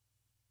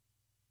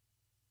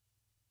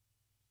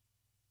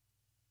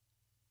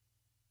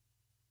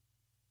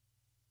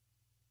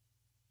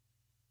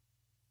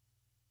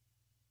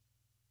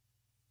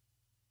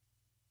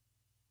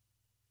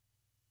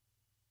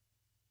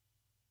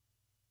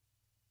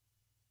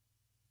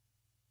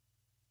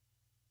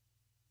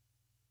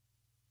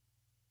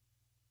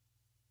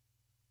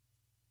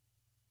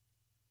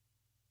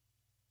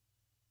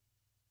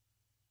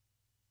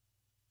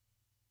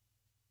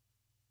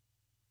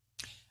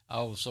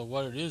oh, so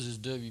what it is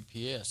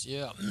WPS.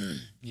 Yeah.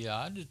 Yeah,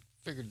 I just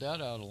figured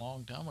that out a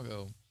long time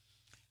ago.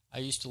 I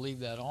used to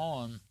leave that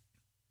on,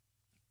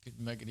 could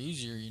make it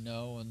easier,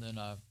 and then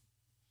I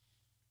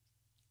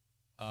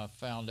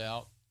found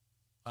out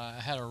I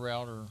had a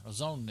router, a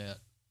zone net,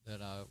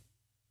 that I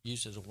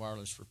used as a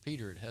wireless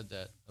repeater. It had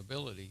that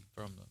ability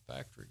from the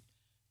factory.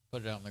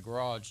 Put it out in the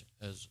garage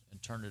and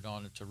turned it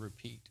on to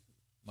repeat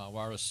my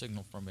wireless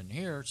signal from in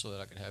here so that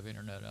I could have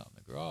internet out in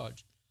the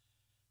garage.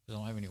 I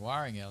don't have any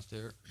wiring out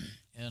there,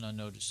 and I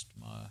noticed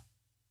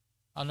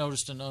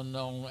an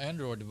unknown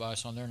Android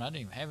device on there, and I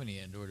didn't even have any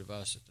Android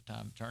device at the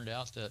time. It turned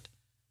out that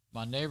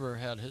my neighbor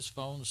had his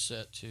phone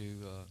set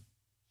to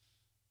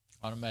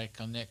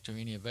automatically connect to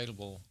any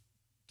available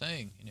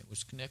thing, and it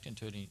was connecting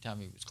to it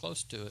anytime he was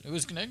close to it. It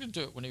was connecting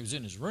to it when he was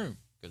in his room,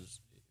 because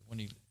when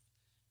he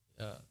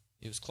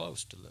was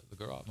close to the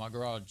garage. My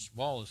garage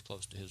wall is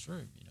close to his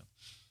room,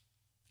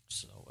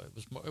 So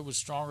it was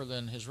stronger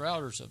than his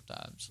router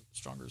sometimes,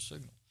 stronger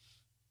signal.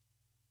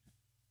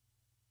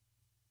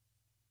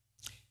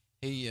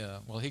 He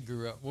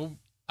grew up. Well,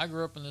 I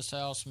grew up in this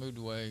house, moved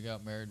away,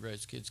 got married,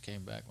 raised kids,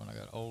 came back when I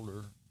got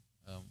older,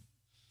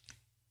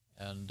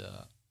 and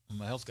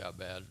my health got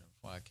bad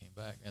when I came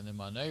back. And then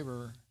my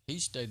neighbor, he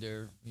stayed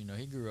there. He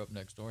grew up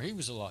next door. He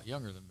was a lot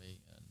younger than me,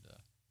 and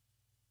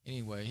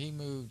anyway, he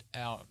moved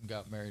out and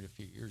got married a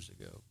few years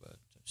ago. But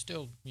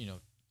still,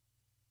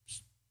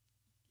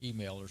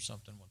 email or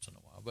something once in a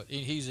while. But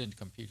he's into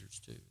computers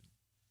too.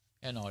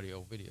 and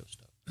audio, video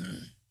stuff.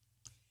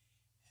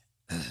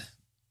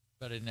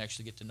 But I didn't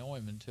actually get to know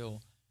him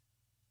until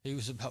he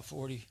was about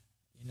 40.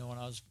 You know, when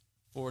I was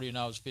 40 and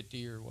I was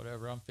 50 or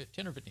whatever, I'm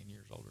 10 or 15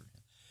 years older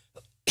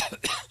than him.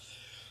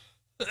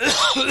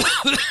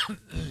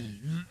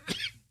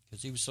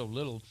 Because he was so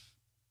little.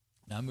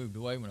 And I moved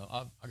away when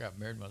I got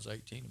married when I was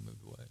 18 and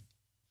moved away.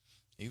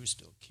 He was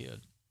still a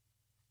kid.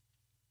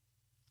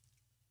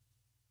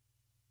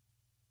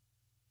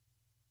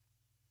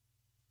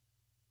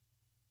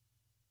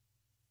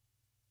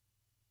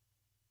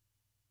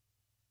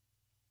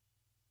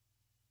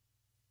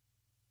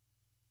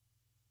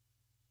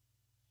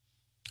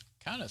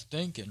 Kind of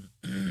thinking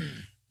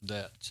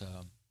that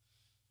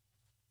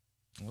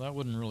well, that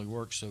wouldn't really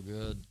work so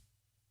good.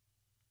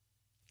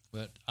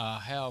 But I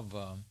have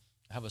a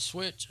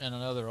switch and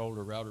another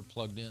older router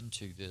plugged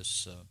into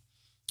this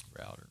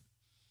router.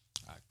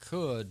 I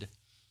could,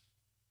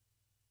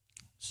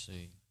 let's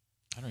see,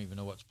 I don't even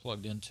know what's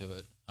plugged into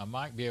it. I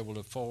might be able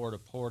to forward a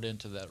port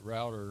into that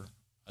router.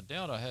 I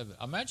doubt I have it.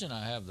 I imagine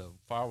I have the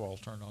firewall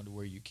turned on to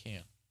where you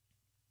can't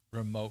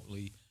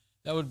remotely.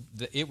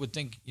 It would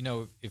think, you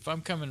know, if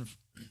I'm coming,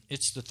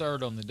 it's the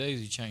third on the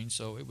daisy chain,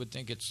 so it would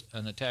think it's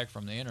an attack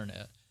from the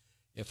internet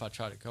if I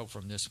try to go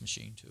from this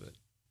machine to it,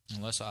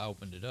 unless I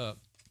opened it up.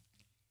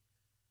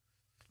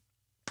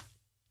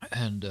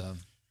 And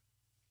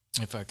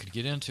if I could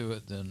get into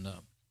it, then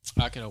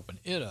I could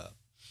open it up.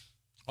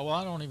 Oh, well,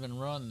 I don't even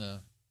run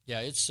the, yeah,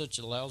 it's such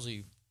a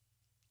lousy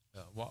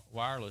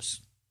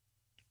wireless.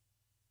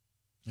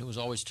 It was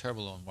always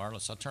terrible on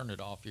wireless. I turned it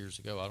off years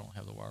ago. I don't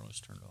have the wireless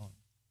turned on.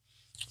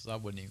 So I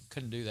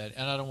couldn't do that.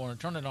 And I don't want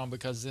to turn it on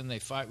because then they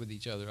fight with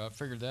each other. I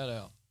figured that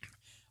out.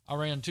 I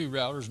ran two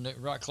routers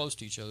right close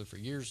to each other for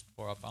years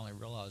before I finally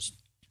realized.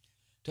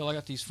 Till I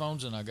got these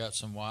phones and I got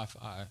some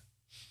Wi-Fi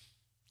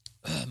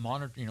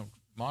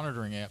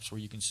monitoring apps where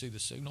you can see the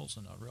signals,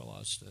 and I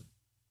realized that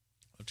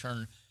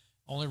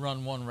only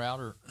run one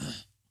router,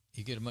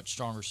 you get a much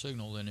stronger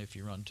signal than if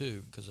you run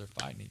two, because they're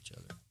fighting each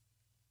other,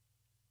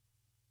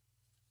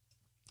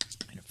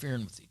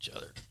 interfering with each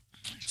other.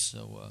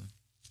 So,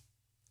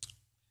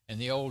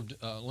 and the old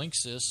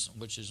Linksys,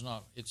 which is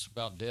not, it's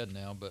about dead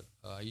now, but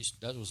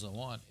that was the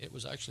one. It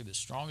was actually the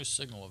strongest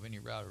signal of any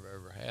router I've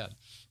ever had,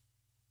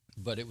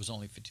 but it was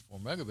only 54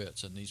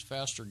 megabits, and these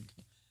faster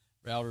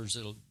routers,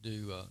 it'll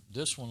do,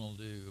 this one will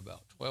do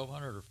about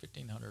 1200 or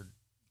 1500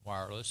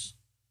 wireless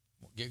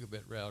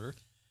gigabit router,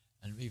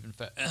 and even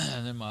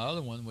and then my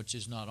other one, which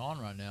is not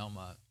on right now,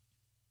 I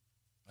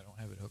don't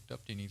have it hooked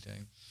up to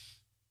anything.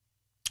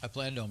 I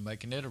planned on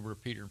making it a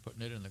repeater and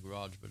putting it in the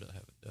garage, but I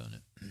haven't done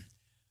it. I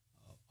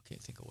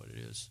can't think of what it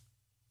is.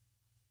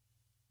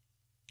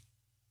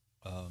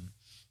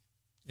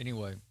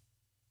 Anyway,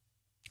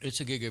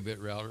 it's a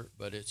gigabit router,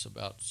 but it's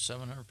about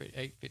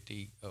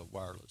 850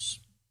 wireless.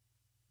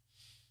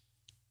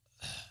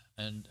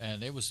 And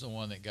it was the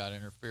one that got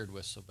interfered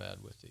with so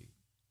bad with the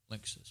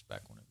Linksys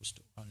back when it was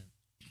still running.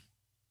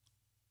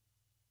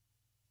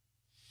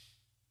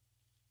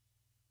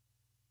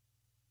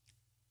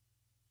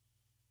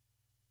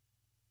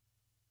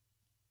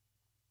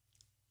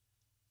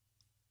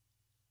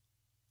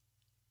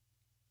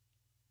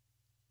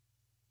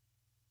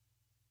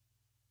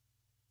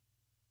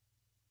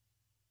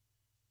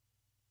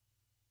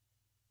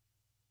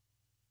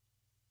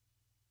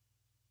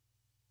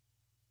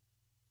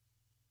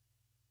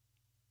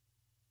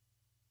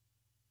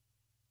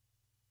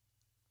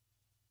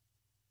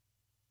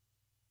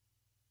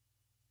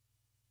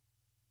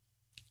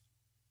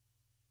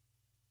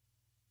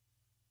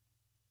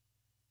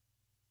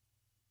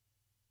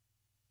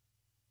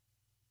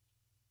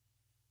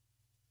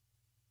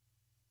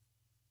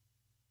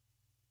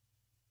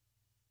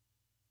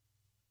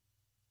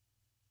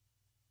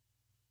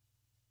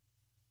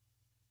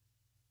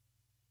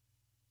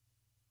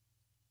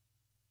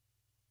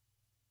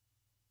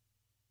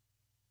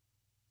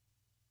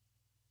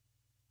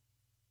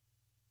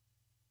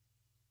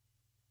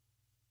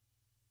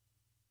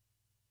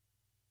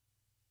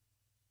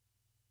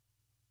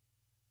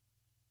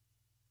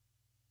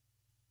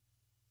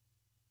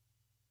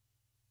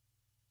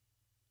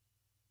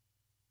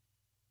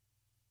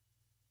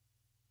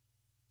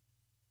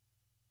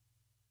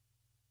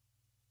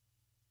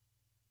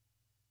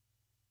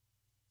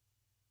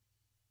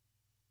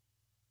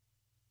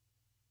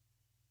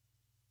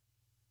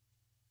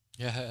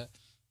 Yeah,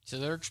 so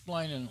they're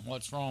explaining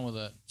what's wrong with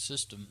that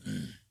system.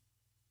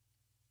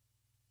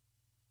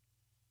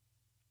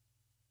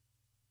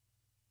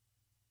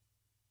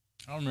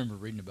 I remember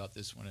reading about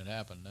this when it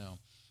happened now.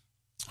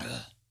 It's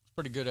a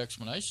pretty good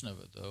explanation of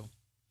it, though.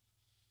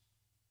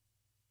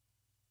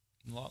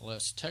 A lot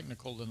less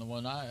technical than the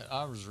one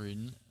I was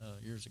reading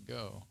years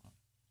ago.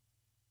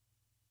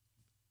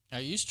 I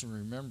used to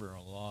remember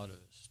a lot of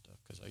stuff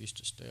because I used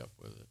to stay up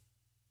with it.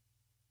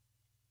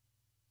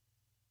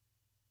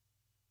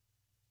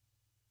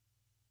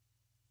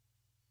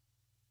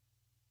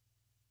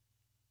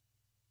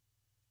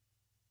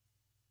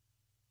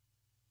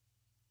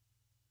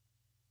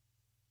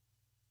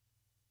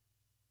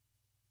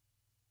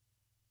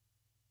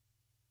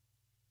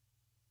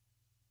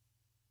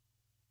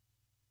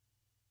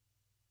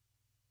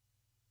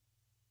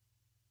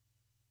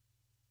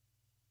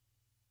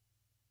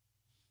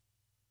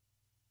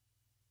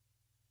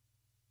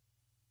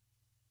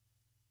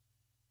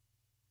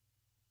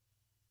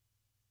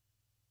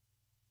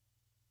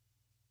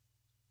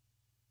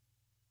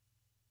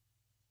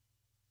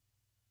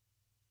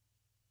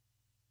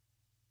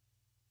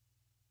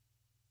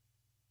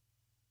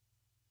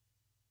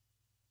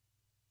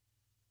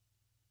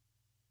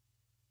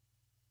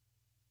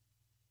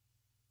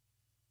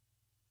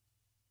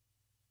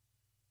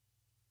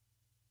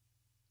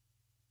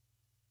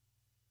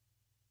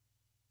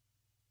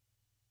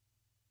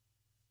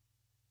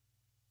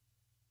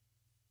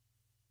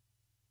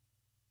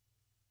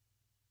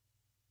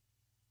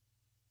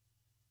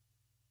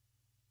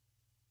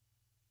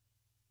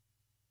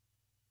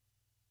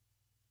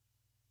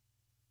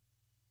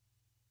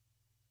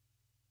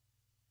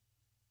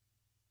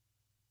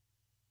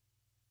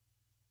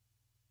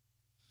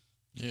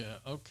 Yeah,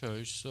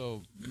 okay,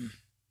 so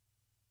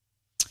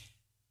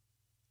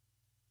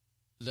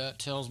that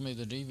tells me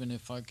that even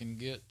if I can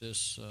get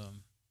this,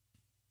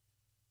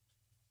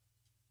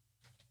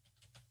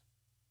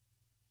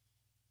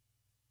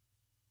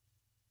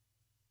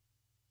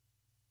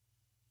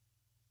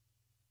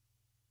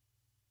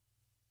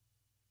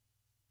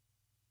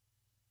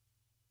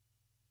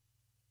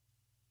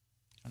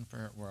 trying to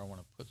figure out where I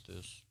want to put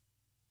this.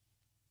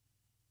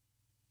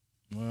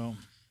 Well,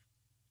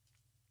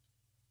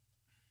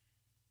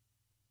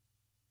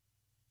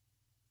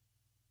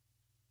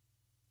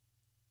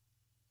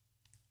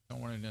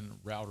 don't want it in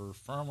router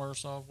firmware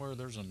software.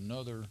 There's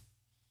another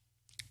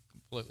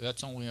complete,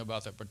 that's only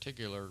about that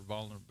particular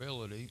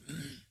vulnerability.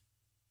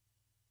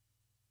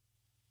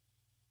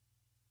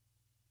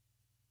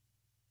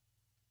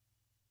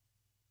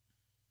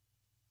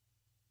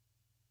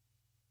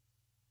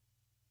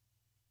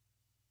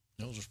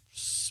 Those are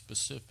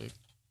specific.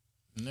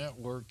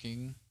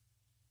 Networking,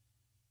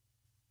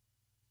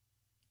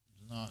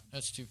 not,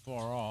 that's too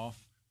far off.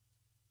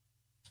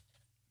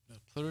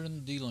 Put it in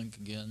the D-Link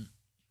again,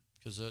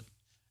 because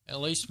at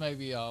least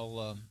maybe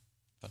I'll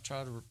if I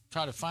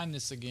try to find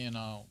this again,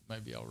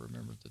 maybe I'll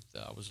remember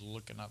that I was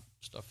looking up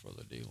stuff for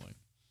the D-Link.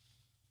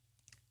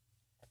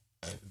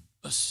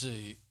 Let's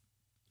see.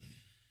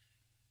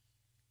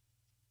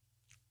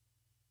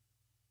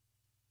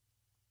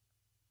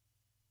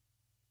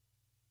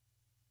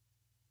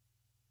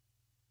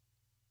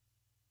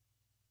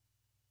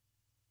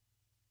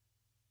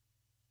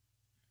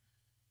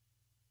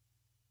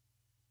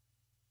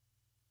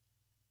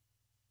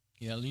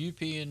 Yeah,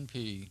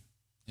 UPnP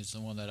is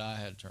the one that I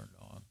had turned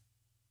on.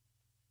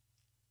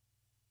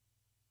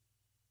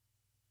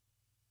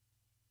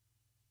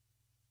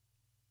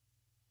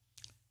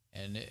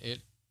 And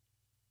it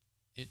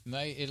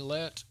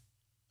let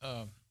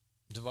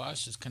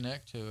devices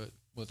connect to it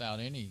without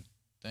anything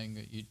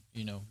that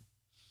you know,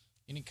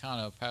 any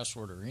kind of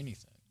password or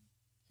anything.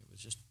 It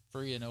was just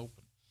free and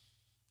open.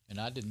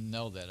 And I didn't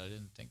know that. I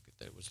didn't think that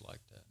it was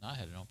like that. And I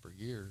had it on for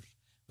years.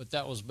 But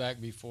that was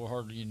back before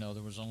hardly, you know,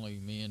 there was only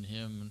me and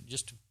him and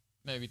just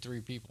maybe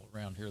 3 people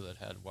around here that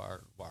had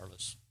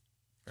wireless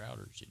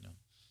routers, you know.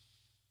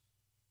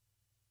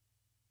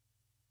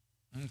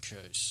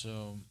 Okay,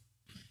 so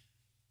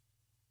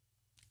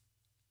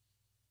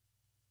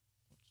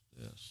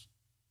what's this?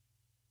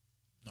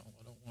 No,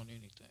 I don't want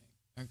anything.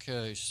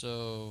 Okay,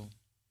 so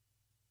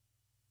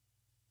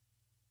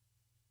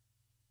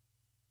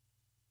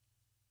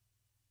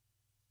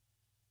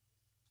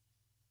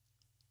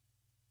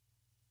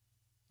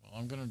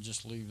I'm going to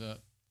just leave that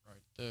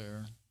right there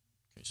in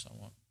case I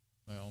want,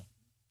 well,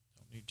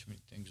 don't need too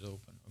many things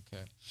open.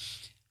 Okay.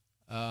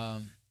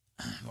 I've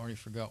already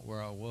forgot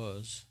where I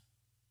was.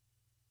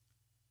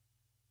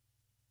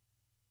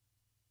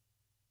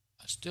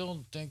 I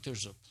still think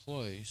there's a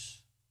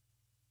place.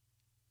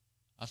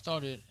 I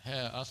thought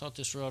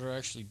this router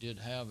actually did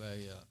have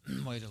a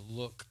way to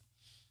look.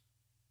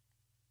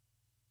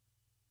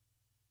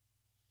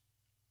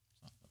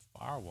 It's not the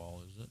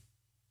firewall, is it?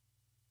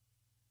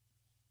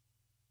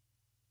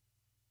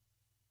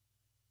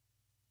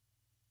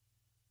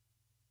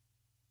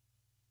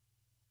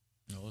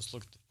 No, let's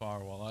look at the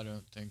firewall. I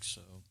don't think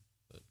so,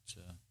 but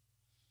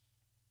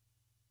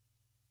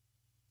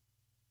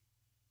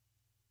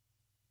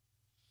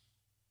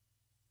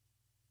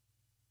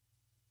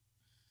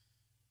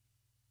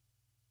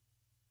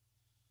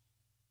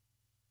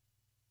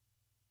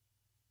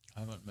I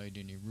haven't made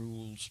any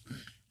rules.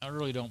 I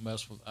really don't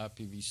mess with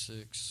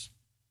IPv6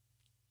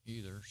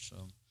 either,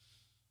 so.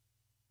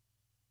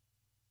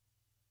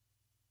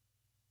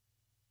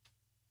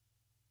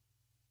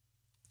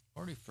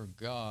 Already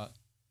forgot.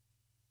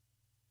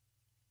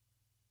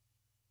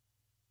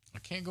 I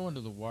can't go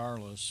into the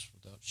wireless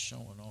without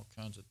showing all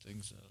kinds of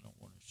things that I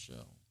don't want to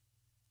show.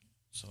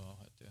 So I'll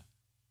have to.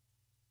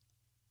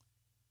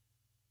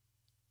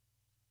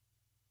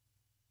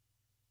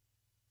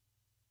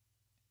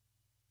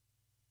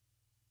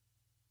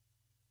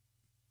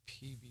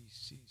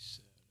 PBC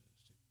status.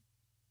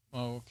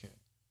 Oh, okay.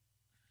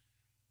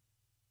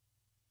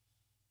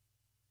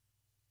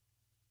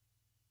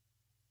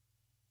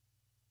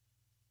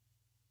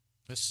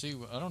 Let's see.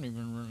 I don't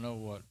even know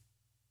what.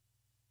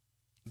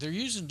 They're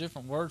using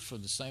different words for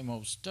the same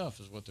old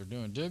stuff is what they're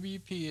doing.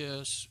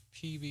 WPS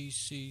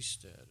PBC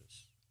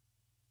status.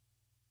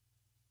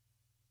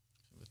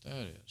 See what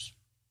that is.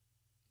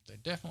 They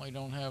definitely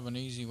don't have an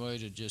easy way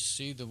to just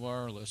see the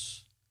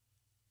wireless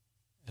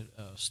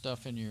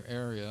stuff in your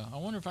area. I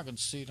wonder if I can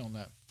see it on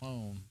that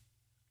phone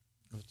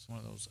with one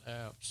of those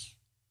apps.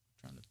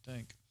 I'm trying to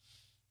think.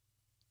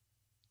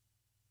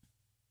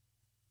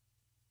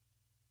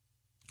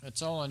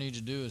 That's all I need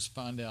to do is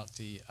find out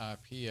the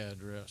IP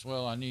address.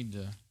 Well, I need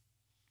to,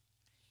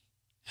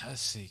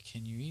 let's see,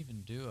 can you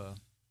even do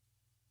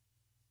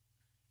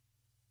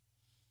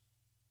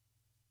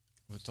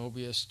with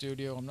OBS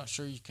Studio, I'm not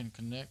sure you can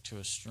connect to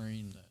a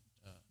stream that,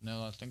 now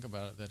that I think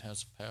about it, that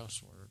has a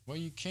password. Well,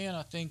 you can,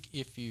 I think,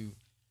 if you,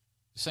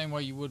 the same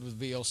way you would with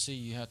VLC,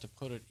 you have to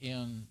put it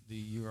in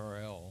the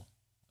URL,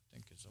 I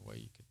think is a way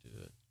you could do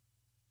it.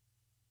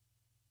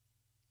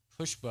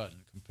 Push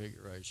button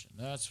configuration,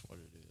 that's what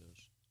it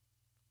is.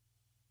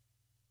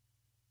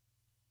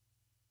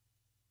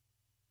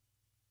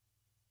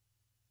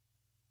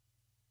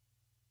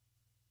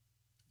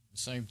 The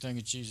same thing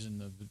it's using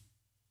the,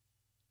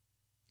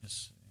 let's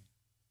see.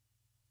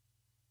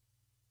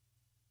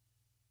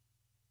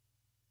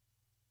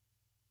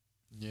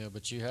 Yeah,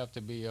 but you have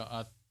to be,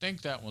 I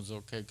think that one's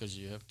okay because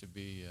you have to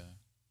be,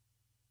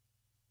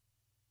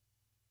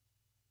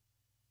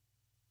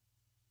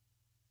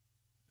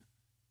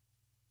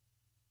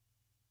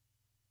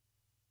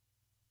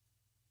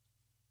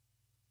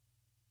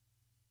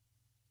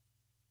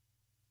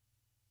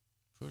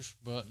 push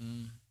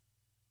button.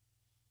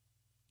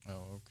 Oh,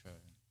 okay.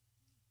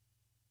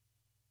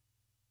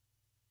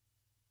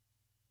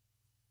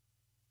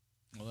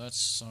 Well,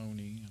 that's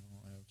Sony. I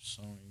don't have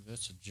Sony.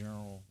 That's a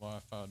general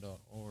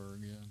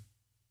Wifi.org. Yeah.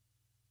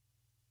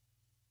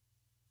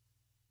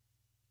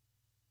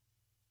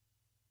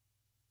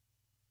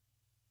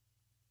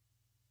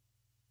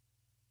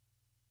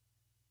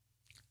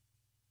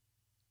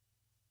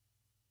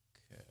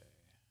 Okay.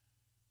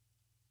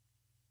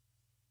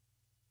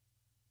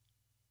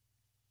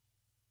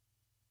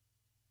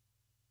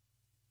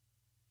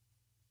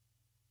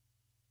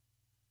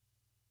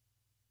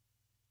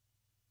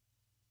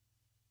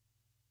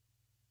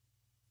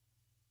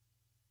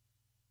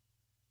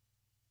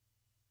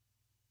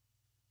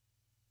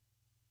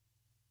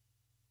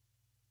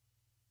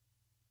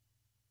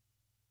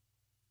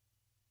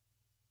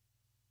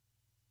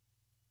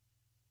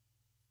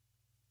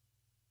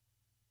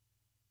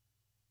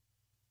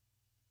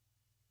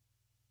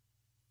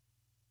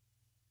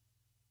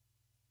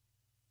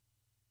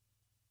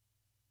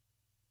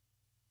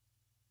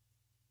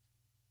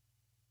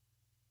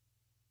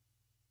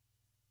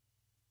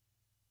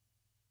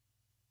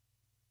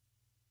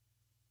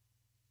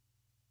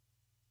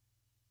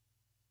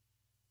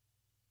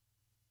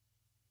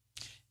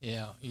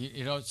 Yeah,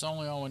 you know, it's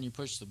only on when you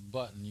push the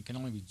button. You can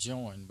only be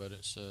joined, but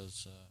it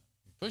says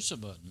you push the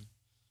button,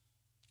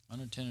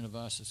 unattended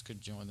devices could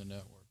join the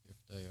network if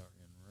they are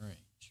in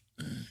range.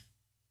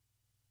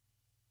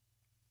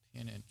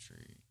 Pin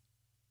entry.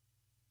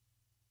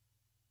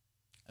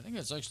 I think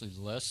that's actually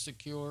less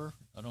secure.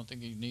 I don't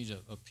think you need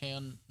a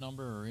PIN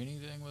number or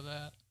anything with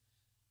that.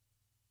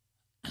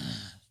 The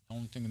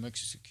only thing that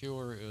makes it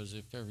secure is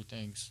if there's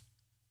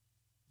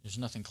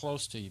nothing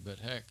close to you. But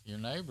heck, your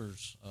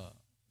neighbors,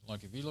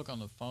 like if you look on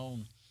the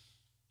phone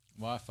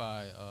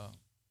Wi-Fi,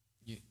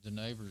 the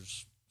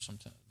neighbors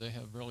sometimes they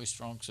have really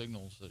strong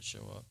signals that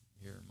show up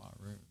here in my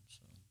room.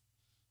 So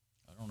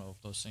I don't know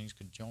if those things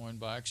could join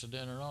by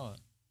accident or not.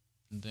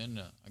 And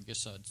then I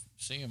guess I'd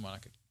see them. I'd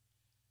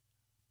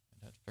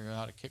have to figure out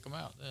how to kick them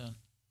out then.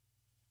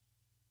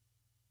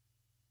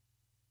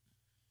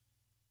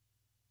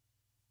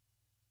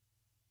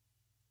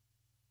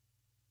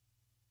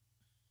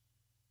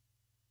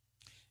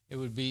 It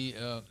would be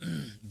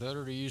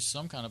better to use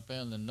some kind of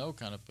pen than no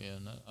kind of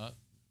pen.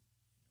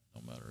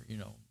 No matter, you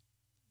know,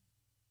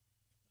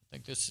 I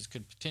think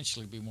could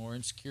potentially be more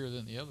insecure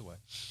than the other way.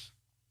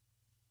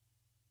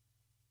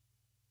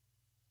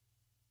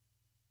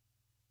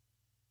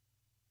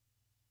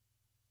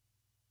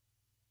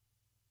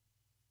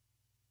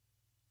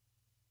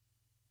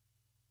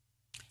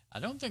 I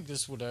don't think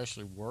this would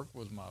actually work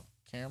with my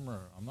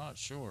camera. I'm not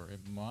sure.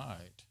 It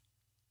might.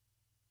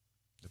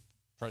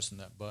 Pressing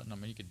that button. I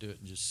mean, you could do it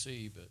and just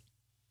see, but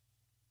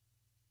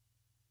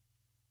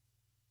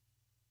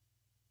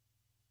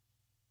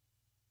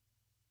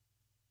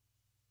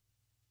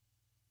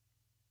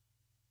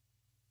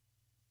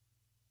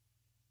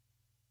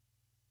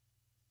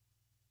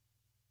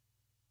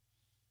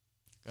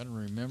got to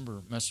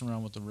remember messing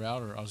around with the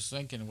router. I was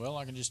thinking, well,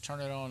 I can just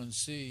turn it on and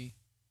see,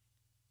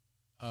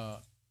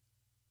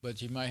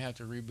 but you might have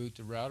to reboot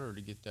the router to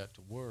get that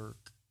to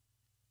work.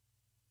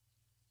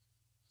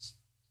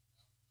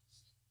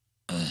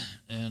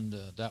 And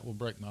that will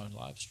break my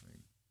live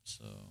stream.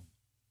 So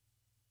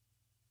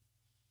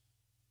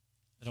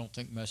I don't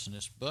think messing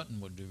this button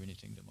would do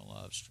anything to my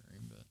live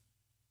stream, but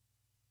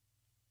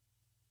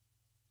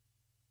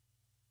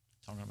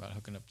talking about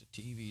hooking up the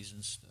TVs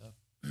and stuff.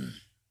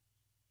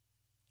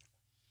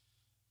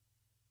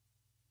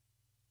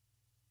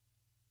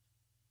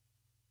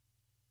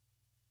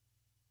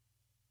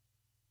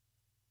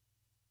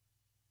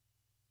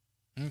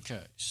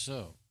 Okay,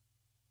 so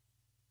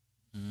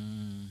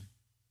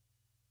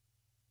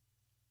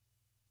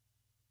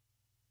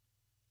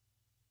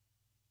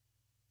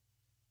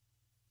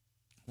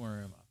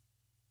where am I?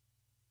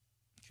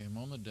 Okay, I'm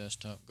on the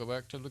desktop. Go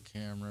back to the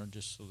camera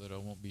just so that I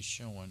won't be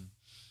showing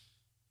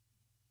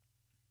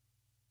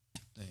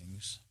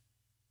things.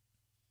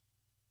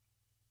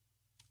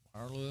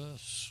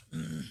 Wireless.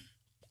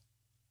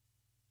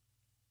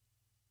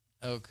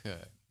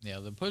 Okay. Yeah,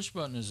 the push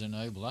button is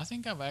enabled. I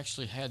think I've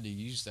actually had to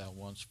use that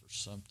once for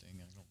something.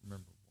 I don't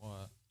remember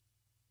what.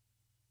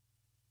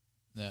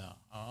 Now,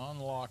 I'll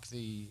unlock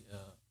the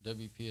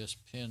WPS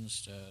pin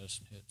status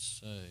and hit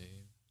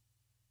save.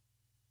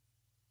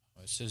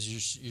 It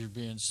says you're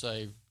being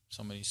saved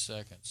so many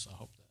seconds. I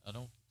hope that I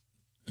don't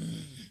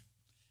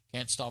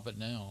can't stop it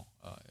now.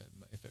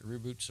 If it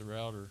reboots the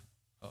router,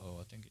 uh-oh,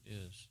 I think it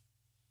is.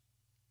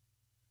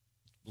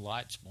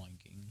 Lights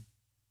blinking.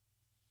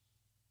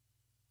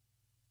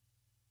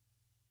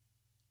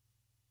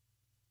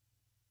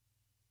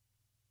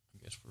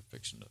 I guess we're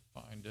fixing to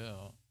find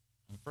out.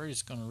 I'm afraid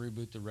it's going to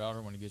reboot the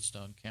router when it gets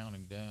done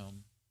counting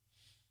down.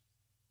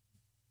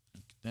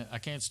 I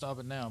can't stop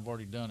it now. I've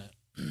already done it.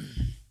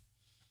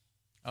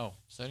 Oh,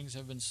 settings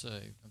have been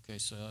saved. Okay,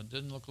 so it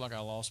didn't look like I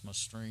lost my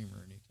stream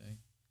or anything.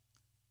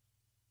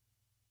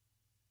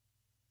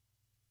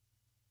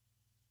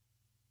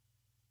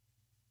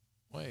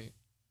 Wait.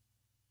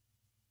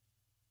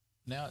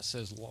 Now it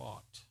says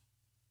locked.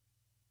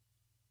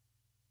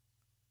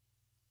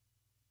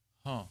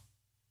 Huh.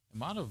 It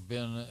might have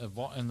been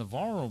in the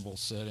vulnerable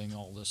setting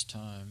all this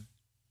time.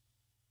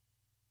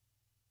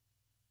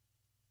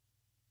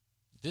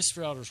 This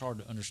router is hard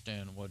to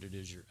understand what it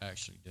is you're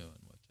actually doing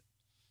with it.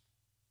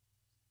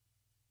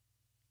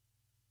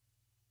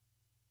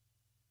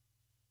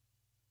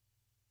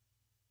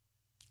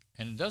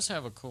 And it does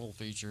have a cool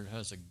feature. It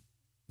has a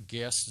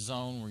guest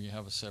zone where you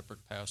have a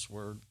separate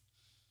password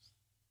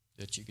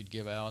that you could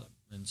give out,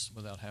 and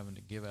without having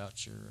to give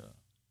out your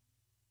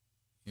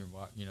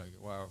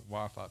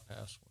Wi-Fi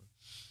password.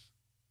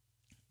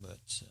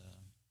 But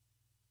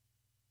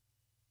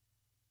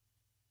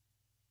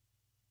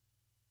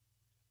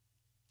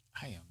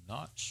I am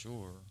not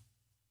sure.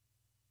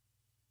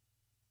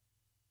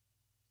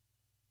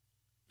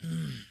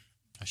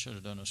 I should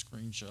have done a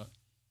screenshot.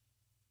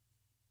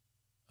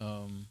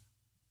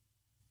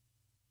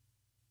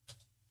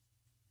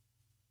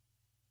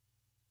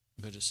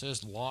 But it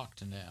says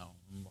locked now.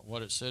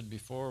 What it said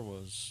before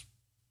was,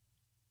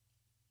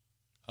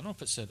 I don't know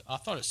if it said, I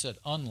thought it said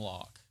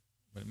unlock,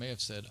 but it may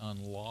have said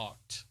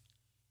unlocked.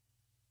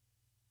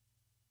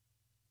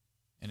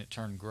 And it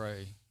turned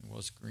gray. It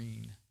was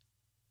green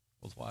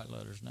with white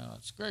letters. Now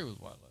it's gray with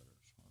white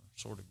letters, or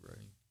sort of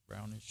gray,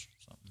 brownish or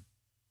something.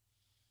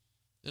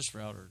 This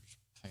router is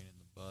a pain in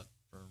the butt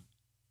for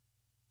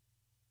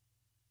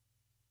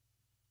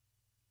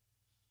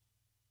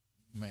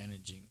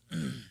managing.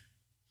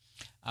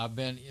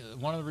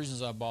 One of the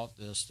reasons I bought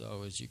this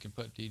though is you can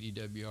put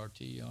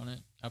DDWRT on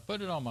it. I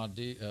put it on my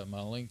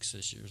my links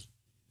this year.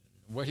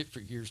 Waited for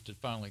years to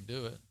finally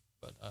do it,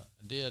 but I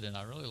did, and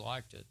I really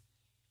liked it.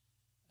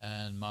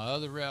 And my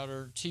other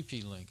router,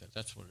 TP-Link,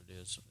 that's what it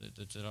is.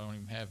 I don't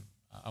even have.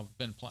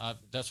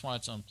 That's why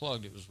it's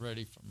unplugged. It was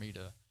ready for me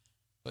to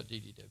put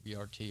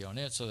DDWRT on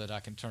it so that I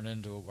can turn it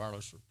into a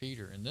wireless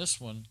repeater. And this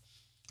one,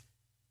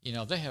 you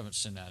know, they haven't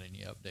sent out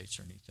any updates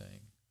or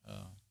anything.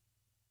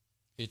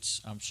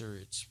 I'm sure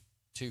it's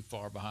too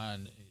far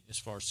behind as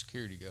far as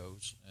security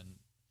goes, and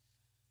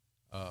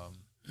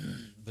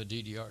the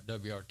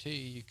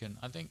DDWRT, you can.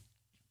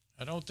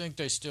 I don't think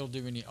they still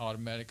do any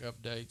automatic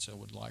updates. I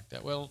would like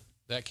that. Well,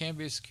 that can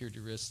be a security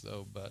risk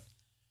though. But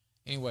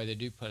anyway, they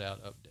do put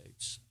out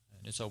updates,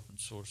 and it's open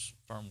source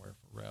firmware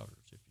for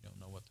routers. If you don't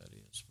know what that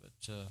is, but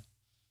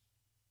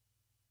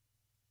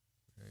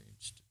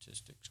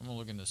statistics. I'm gonna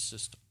look in the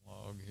system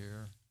log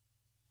here.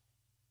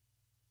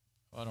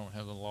 I don't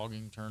have the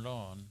logging turned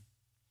on.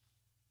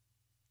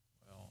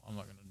 Well, I'm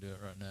not going to do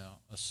it right now.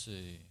 Let's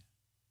see.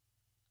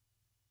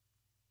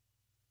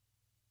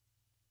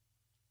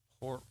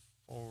 Port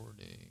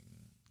forwarding.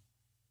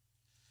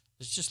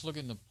 Let's just look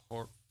in the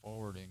port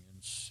forwarding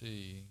and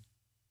see.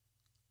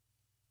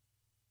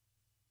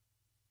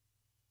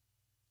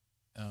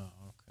 Oh,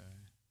 okay.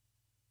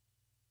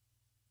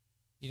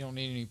 You don't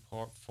need any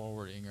port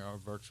forwarding or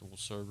virtual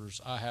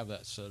servers. I have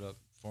that set up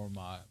for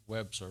my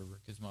web server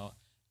because my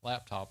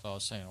laptop, I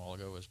was saying a while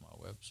ago, is my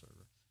web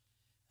server.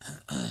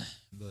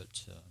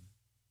 But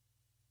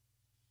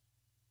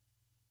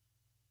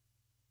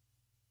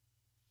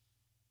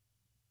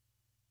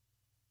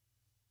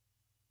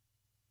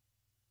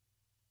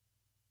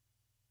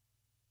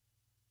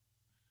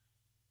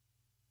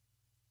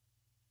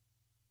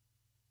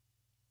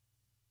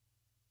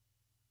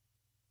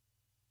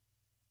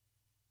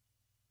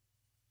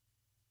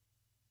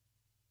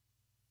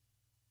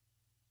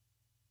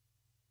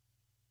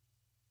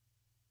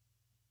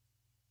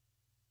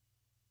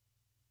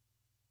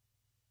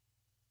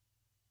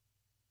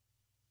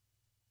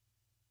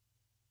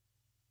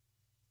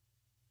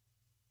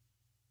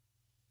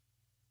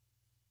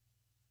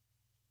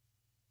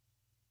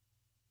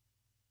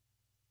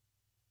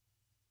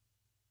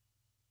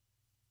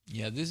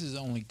yeah, this is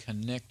only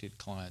connected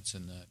clients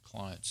in that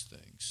clients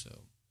thing, so.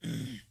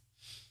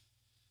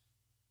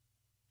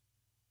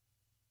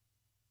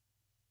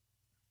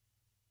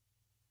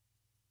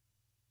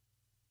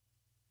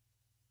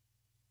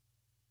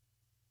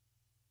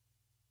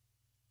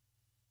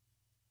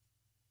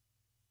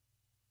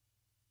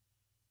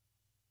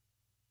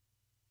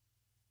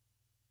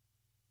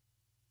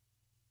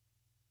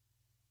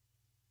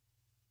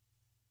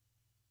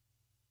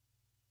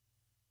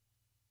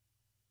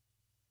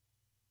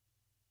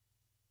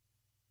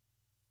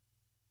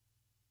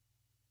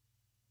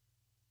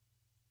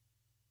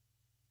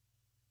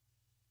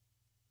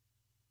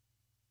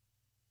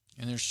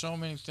 And there's so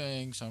many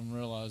things I'm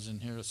realizing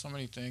here, so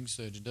many things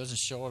that it doesn't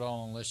show it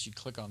all unless you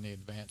click on the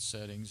advanced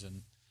settings.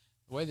 And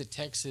the way the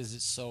text is,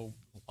 it's so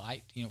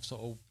light,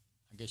 so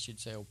I guess you'd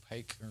say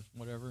opaque or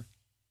whatever.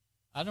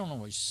 I don't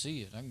always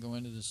see it. I can go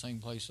into the same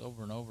place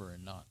over and over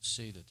and not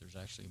see that there's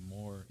actually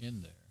more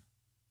in there.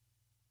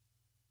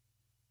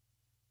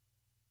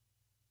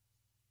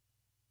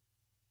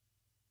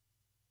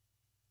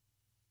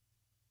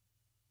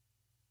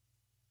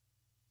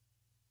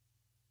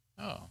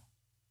 Oh.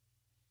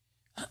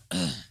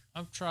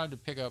 I've tried to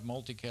pick up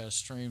multicast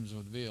streams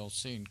with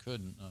VLC and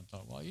couldn't. And I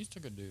thought, well, I used to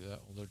could do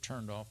that. Well, they're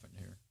turned off in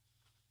here.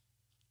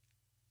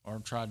 Or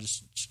tried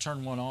to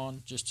turn one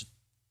on just to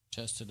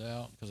test it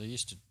out because I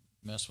used to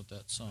mess with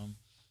that some.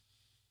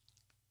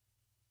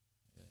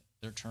 Yeah,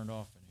 they're turned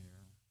off in here.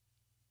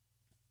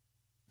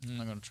 I'm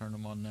not going to turn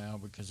them on now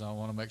because I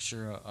want to make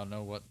sure I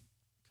know what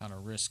kind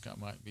of risk I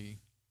might be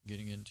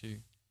getting into.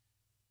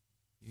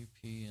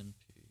 UPnP.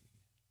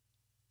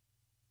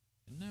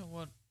 Isn't that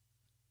what?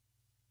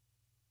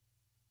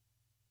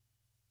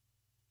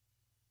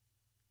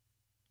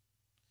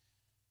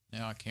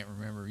 Now I can't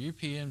remember.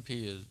 UPnP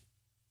is,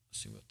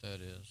 let's see what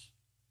that is.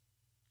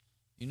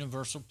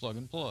 Universal plug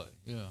and play,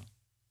 yeah.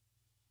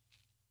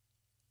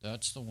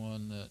 That's the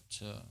one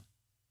that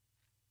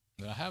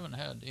I haven't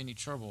had any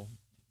trouble.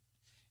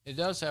 It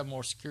does have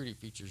more security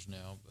features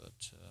now,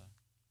 but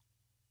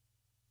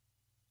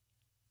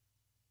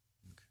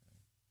okay.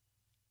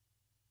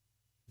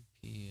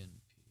 UPnP.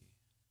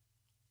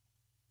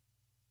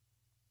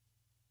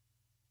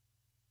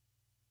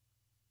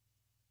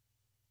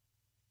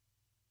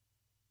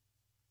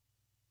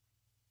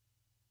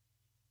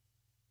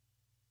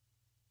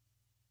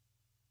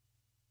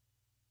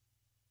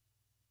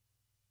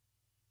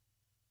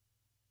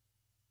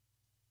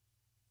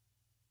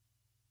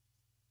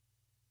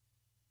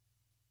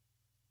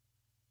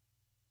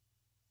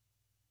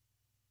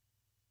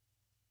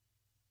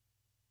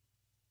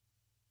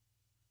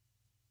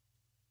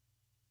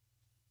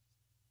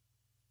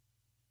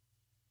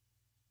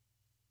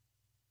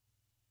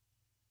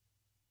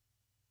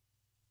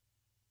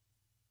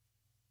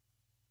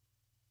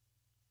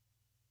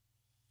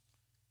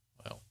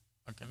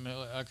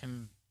 Well, I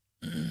can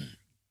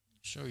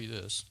show you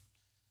this.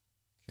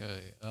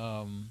 Okay.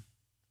 So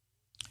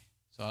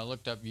I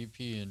looked up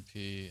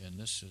UPnP, and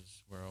this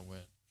is where I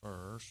went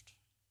first.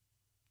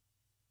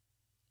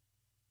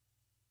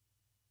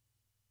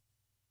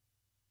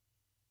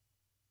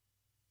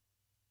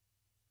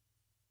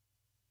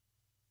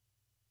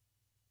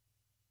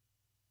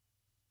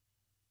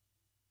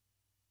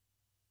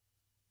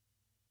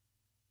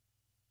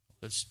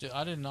 But still,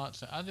 I didn't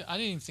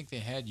even think they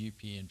had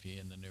UPnP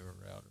in the newer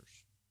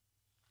routers.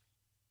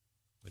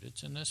 But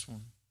it's in this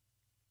one.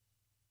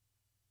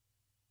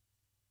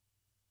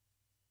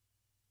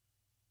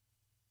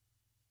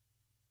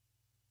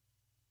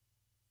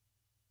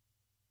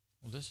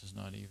 Well, this is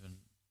not even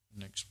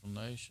an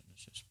explanation.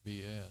 It's just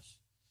BS.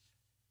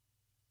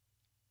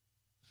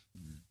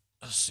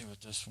 Let's see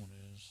what this one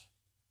is.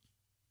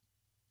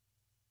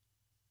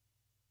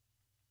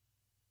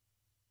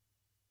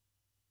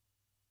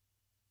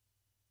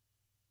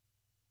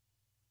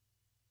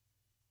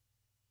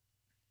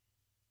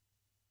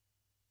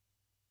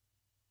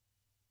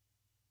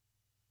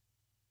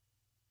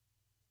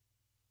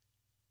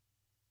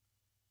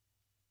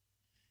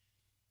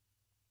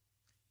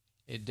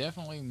 It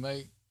definitely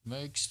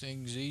makes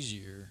things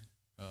easier,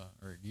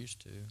 or it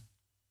used to.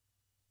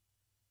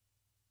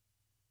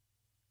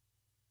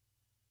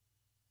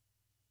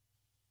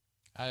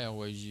 I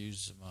always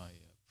use my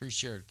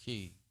pre-shared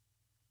key.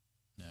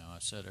 Now I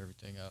set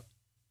everything up,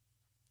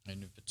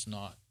 and if it's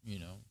not,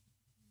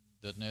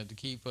 doesn't have the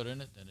key put in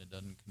it, then it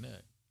doesn't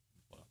connect.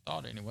 What I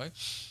thought anyway.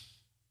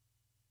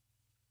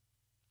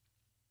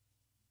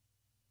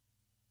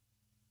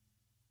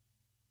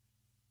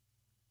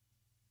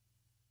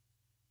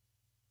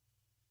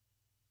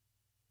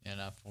 And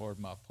I forward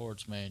my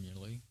ports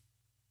manually.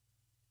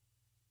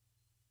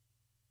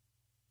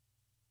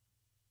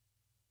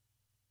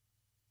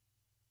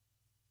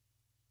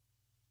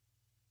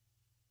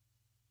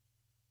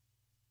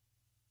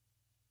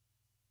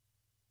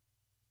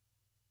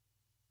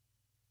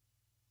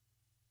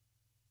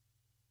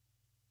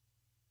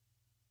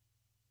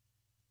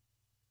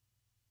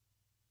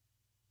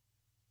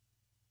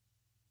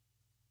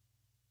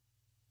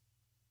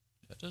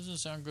 That doesn't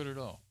sound good at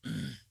all.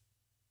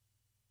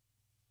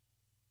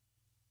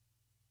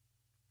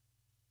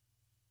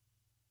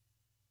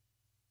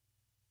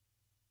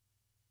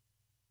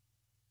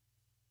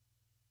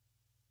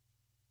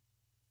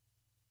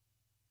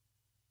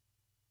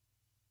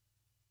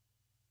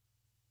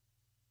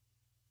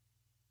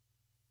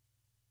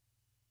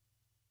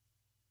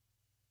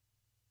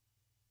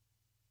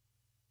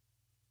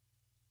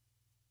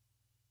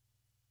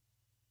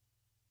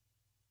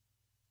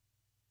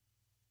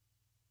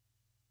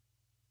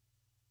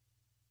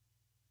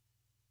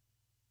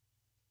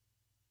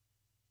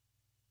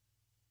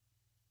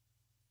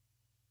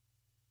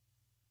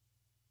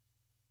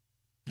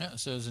 Yeah, it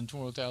says in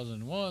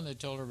 2001 they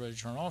told everybody to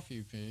turn off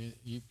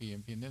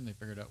UPnP, and then they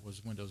figured out it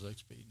was Windows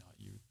XP, not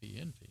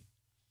UPnP.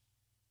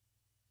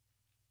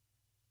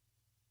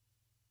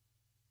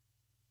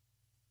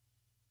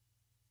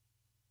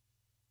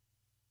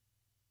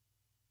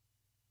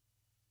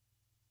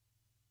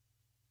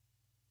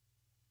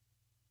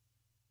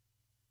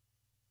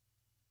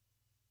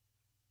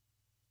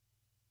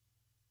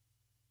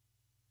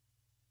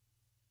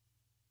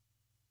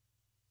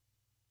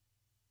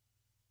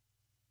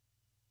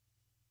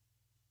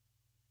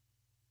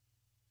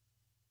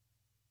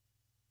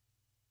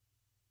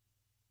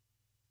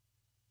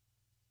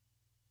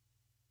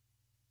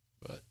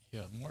 But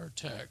yeah, more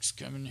attacks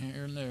coming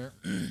here and there.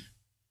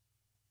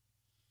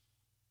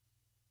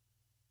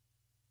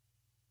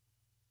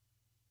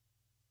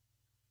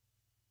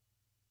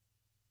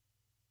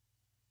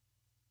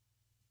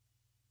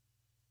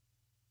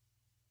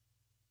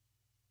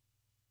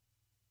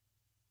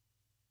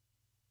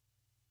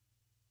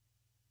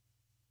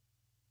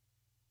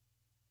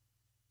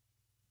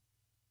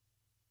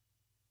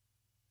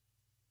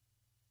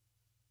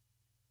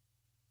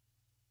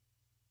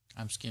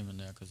 I'm skimming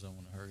now because I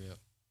want to hurry up.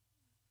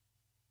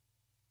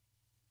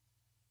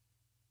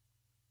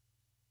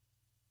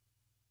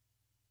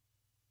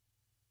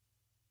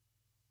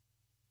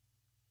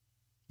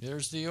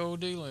 There's the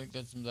OD link.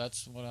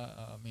 That's what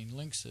I mean.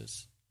 Links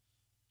is.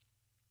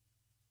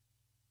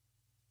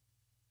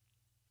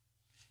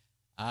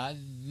 I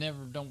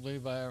never don't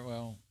believe I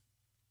well,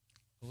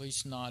 at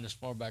least not as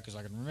far back as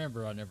I can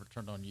remember. I never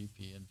turned on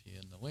UPnP,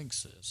 and the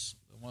Linksys,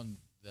 the one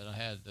that I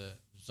had, the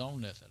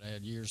ZoneNet that I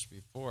had years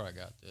before I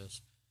got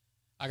this.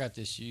 I got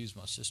this used.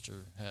 My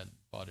sister had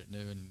bought it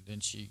new, and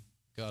then she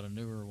got a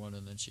newer one,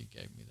 and then she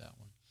gave me that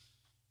one.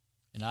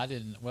 And I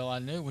didn't. Well, I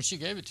knew when she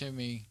gave it to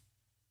me,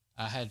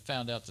 I had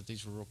found out that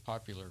these were real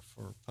popular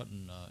for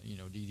putting,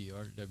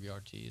 DDR,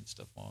 WRT, and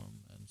stuff on them,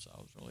 and so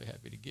I was really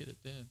happy to get it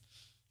then.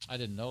 I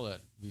didn't know that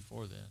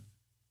before then.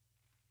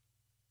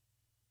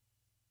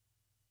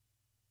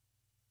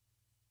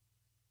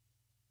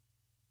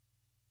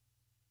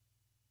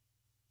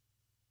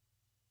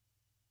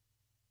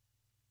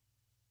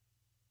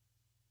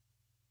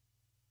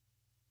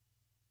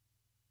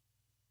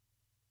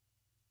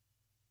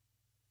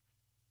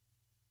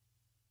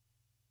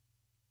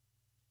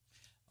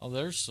 Oh,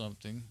 there's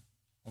something.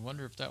 I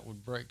wonder if that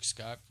would break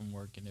Skype from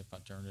working if I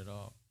turn it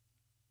off.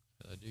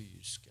 I do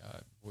use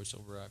Skype, voice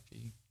over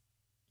IP.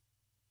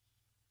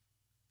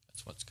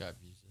 That's what Skype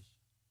uses.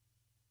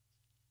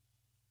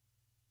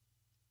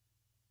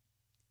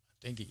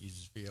 I think it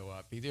uses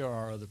VoIP. There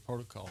are other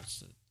protocols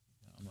that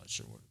I'm not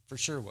sure what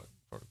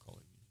protocol it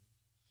uses.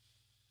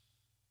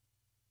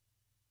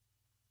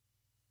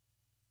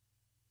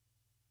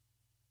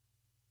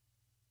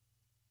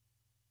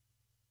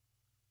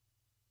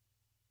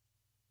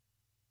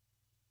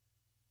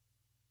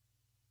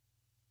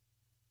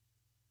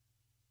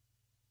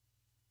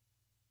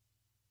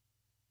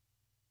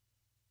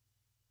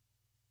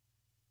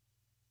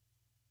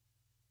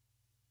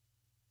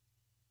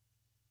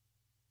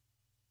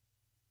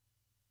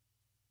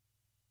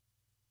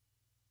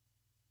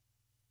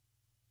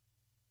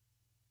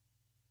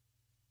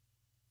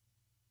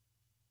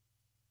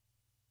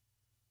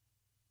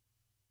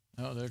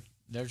 Oh,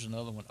 there's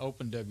another one.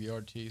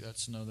 OpenWRT.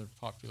 That's another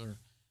popular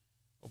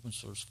open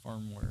source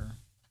firmware.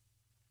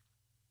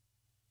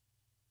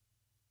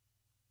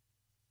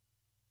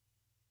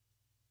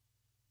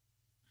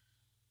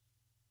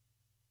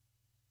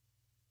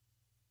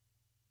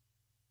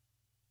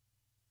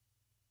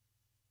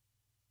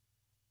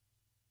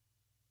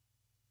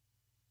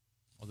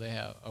 Well, they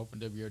have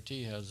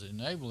OpenWRT has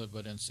enabled it,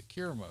 but in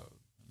secure mode.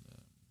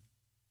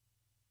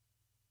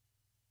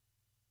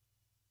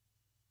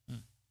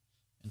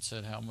 And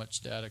said how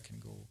much data can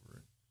go over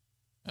it.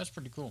 That's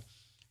pretty cool.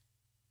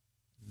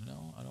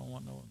 No, I don't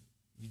want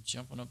you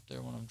jumping up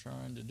there when I'm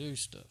trying to do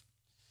stuff.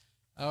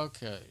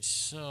 Okay,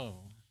 so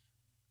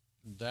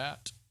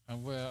that,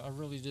 well, I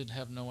really did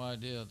have no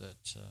idea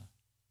that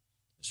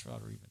this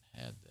router even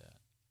had that.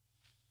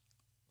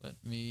 Let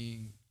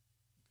me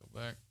go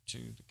back to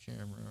the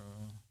camera.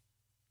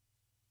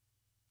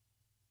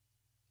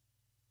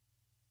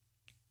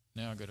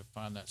 Now I got to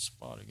find that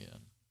spot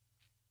again.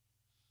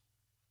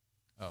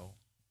 Oh.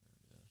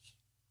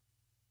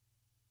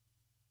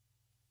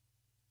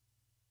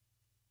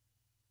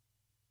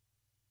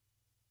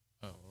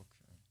 Oh,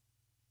 okay.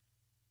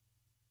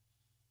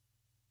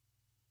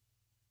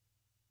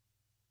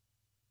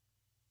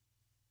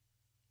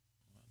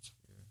 That's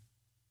weird.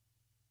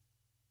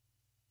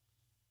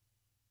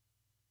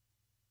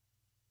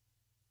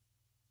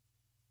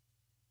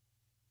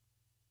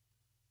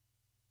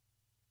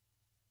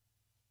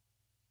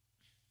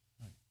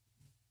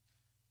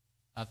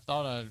 I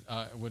thought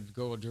I would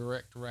go a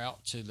direct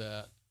route to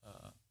that,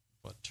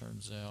 but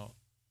turns out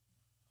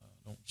I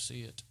don't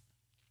see it.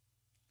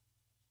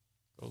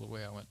 Go the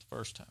way I went the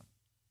first time.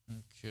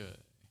 Okay.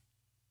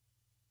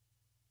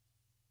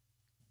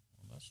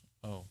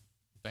 Well,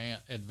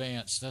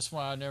 advanced. That's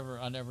why I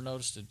never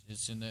noticed it.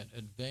 It's in that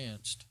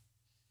advanced.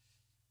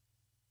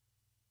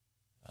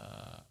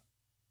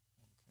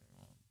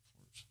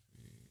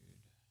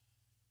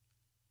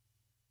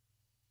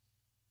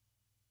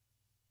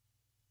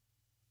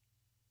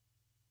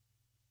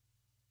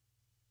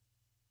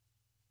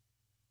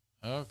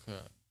 Okay.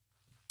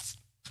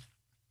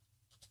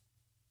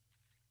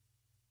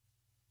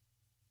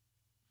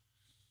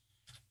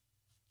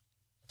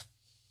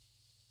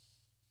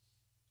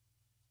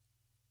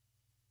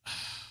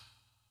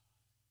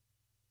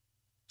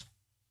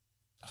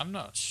 I'm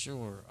not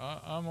sure.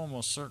 I'm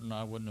almost certain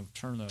I wouldn't have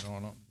turned that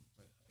on.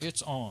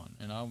 It's on,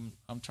 and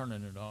I'm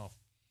turning it off.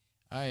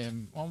 I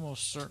am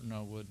almost certain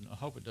I wouldn't. I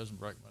hope it doesn't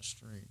break my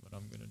stream, but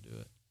I'm going to do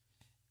it.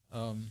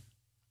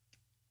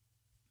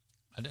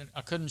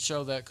 I couldn't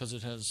show that because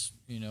it has,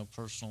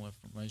 personal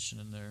information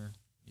in there.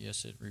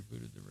 Yes, it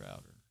rebooted the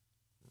router.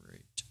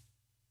 Great.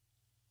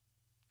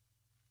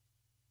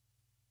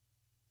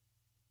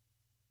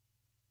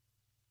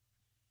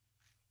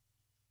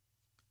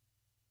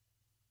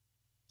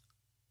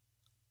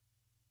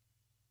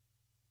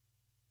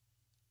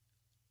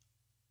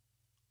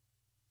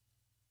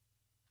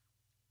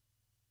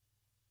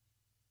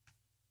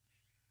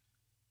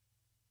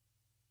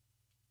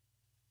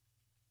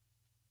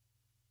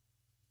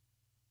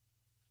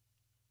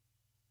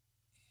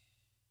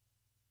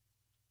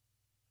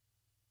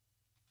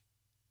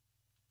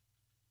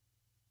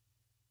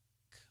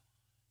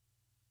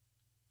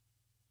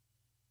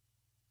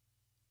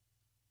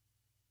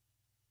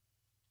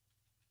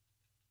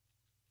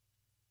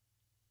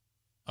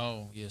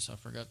 Oh, yes, I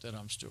forgot that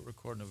I'm still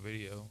recording a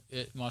video.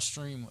 My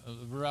stream,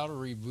 the router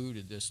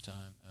rebooted this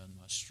time, and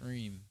my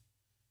stream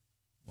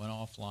went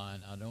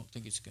offline. I don't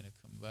think it's going to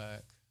come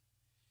back.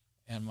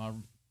 And my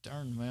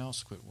darn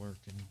mouse quit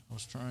working. I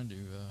was trying to,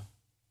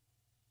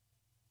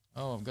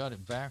 oh, I've got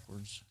it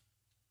backwards.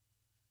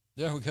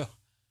 There we go.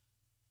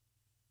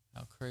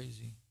 How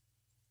crazy.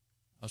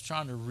 I was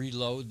trying to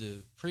reload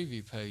the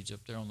preview page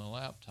up there on the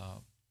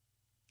laptop,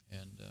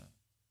 and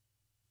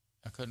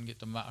I couldn't get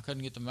the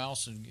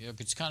mouse, and I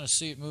could kind of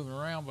see it moving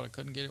around, but I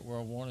couldn't get it where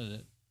I wanted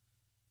it.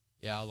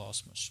 Yeah, I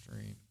lost my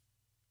stream.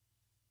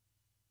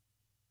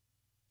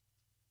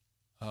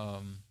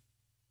 But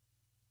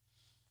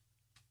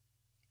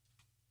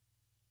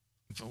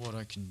what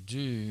I can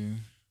do,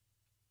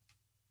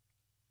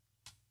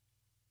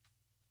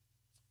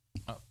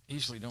 I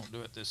usually don't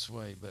do it this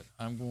way, but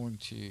I'm going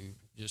to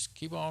just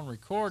keep on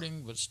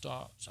recording, but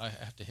stop. I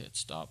have to hit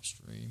stop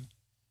stream,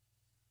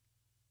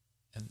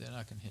 and then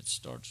I can hit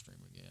start stream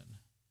again.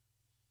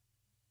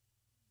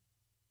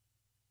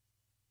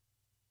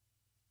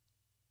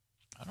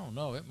 I don't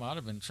know. It might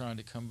have been trying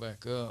to come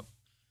back up.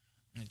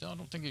 I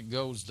don't think it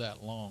goes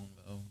that long,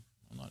 though.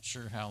 I'm not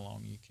sure how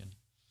long you can.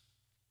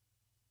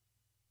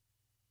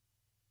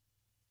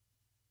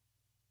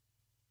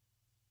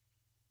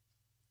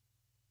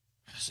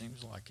 It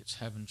seems like it's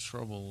having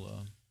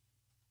trouble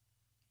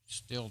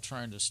still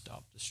trying to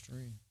stop the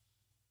stream.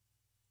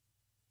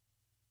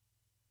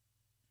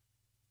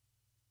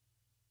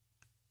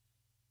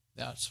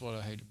 That's what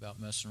I hate about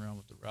messing around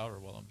with the router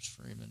while I'm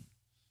streaming.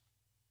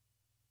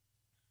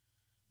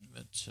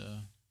 But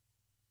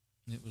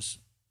it was,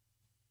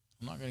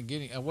 I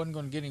wasn't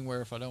going to get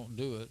anywhere if I don't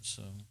do it,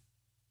 so.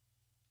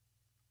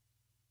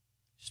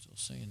 Still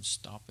saying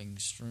stopping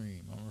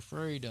stream. I'm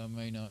afraid I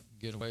may not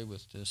get away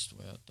with this the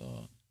way I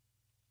thought.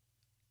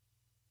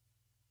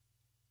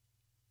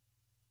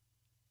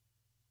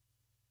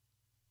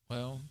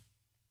 Well,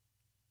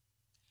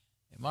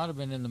 it might have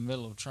been in the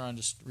middle of trying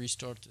to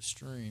restart the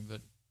stream,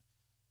 but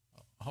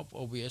I hope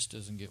OBS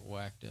doesn't get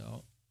whacked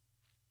out.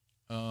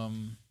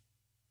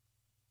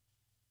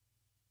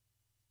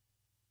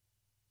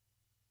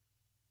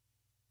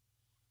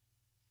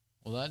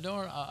 Well, that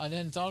darn, I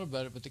hadn't thought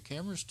about it, but the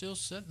camera's still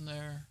sitting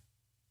there,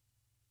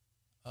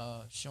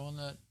 showing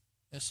that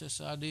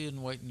SSID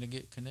and waiting to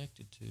get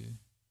connected to.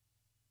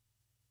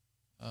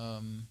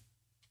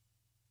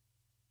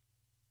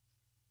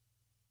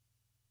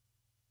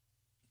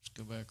 Let's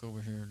go back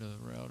over here to the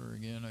router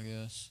again, I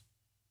guess.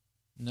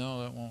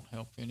 No, that won't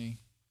help any.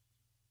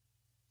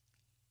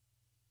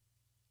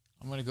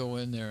 I'm going to go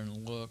in there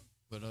and look,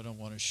 but I don't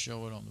want to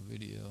show it on the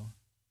video.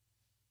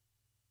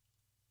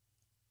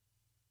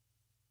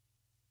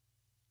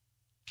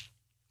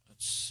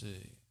 Let's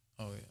see.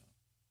 Oh, yeah.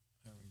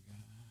 There we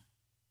go.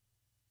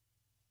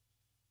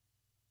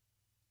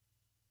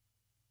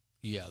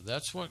 Yeah,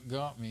 that's what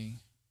got me.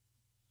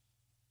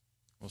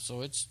 Well,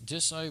 so it's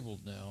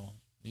disabled now.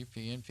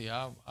 UPnP,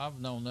 I've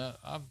known that.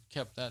 I've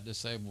kept that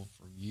disabled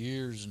for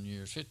years and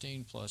years,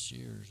 15 plus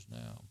years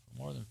now,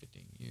 more than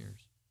 15 years,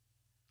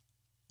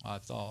 I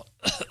thought.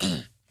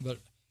 But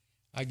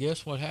I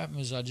guess what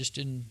happened is I just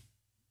didn't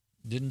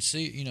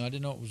see it. I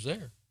didn't know it was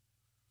there.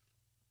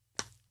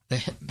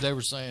 They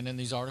were saying in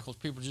these articles,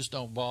 people just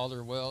don't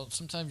bother. Well,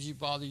 sometimes you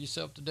bother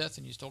yourself to death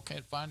and you still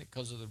can't find it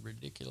because of the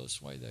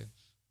ridiculous way they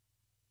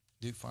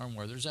do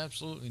firmware. There's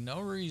absolutely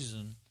no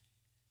reason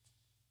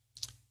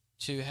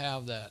to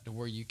have that to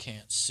where you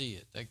can't see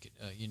it. They could,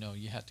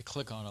 you have to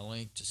click on a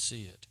link to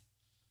see it.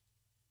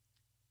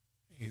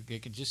 You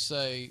could just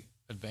say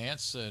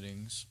advanced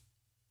settings.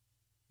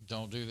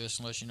 Don't do this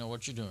unless you know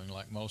what you're doing,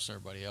 like most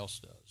everybody else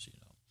does,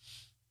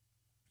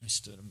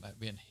 instead of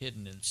being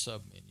hidden in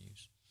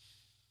submenus.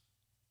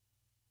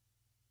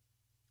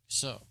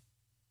 So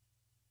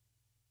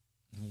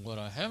What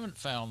I haven't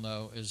found,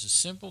 though, is a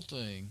simple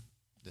thing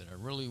that I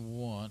really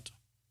want.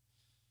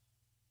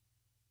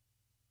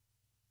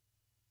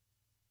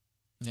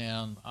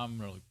 Now,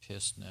 I'm really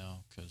pissed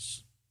now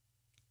because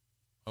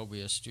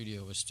OBS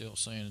Studio is still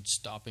saying it's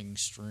stopping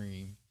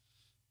stream.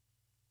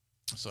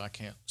 So I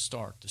can't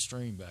start the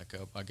stream back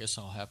up. I guess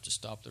I'll have to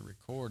stop the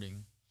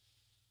recording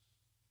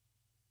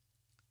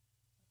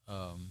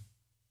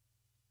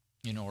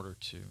in order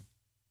to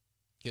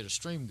get a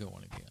stream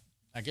going again.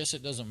 I guess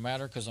it doesn't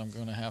matter because I'm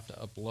going to have to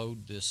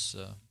upload this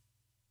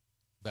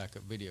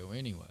backup video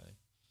anyway.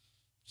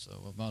 So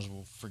I might as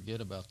well forget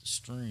about the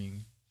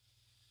stream.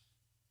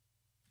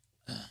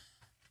 But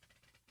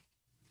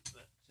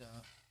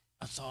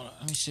I thought,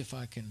 let me see if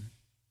I can,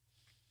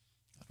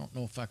 I don't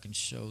know if I can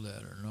show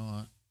that or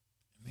not.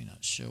 It may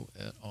not show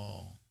at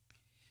all.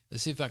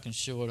 Let's see if I can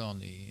show it on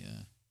the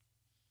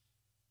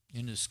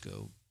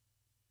endoscope.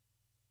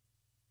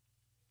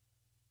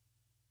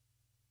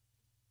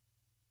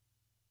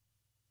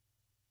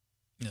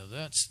 Now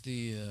that's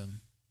the,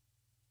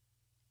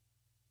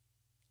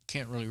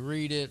 can't really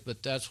read it,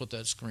 but that's what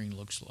that screen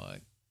looks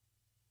like.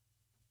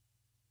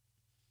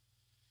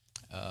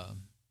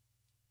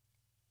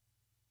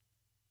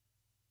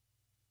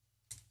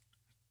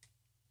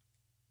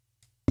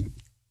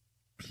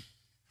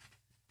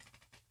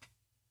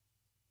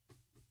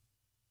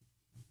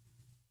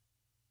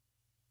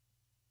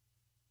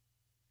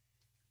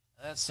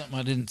 That's something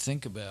I didn't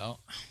think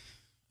about.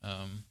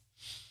 I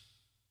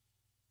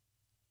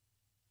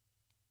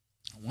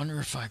wonder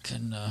if I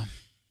can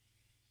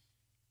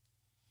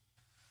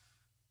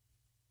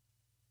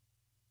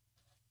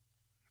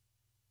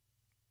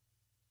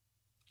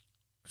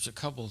there's a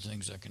couple of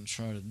things I can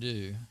try to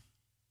do.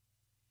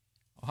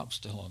 Oh, I'm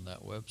still on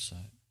that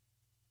website.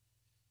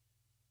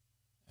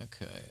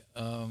 Okay.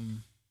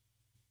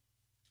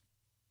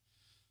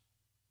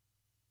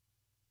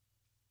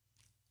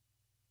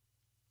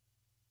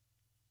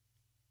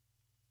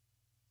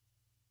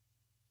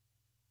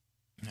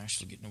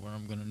 Actually getting to where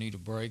I'm going to need a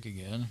break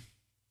again.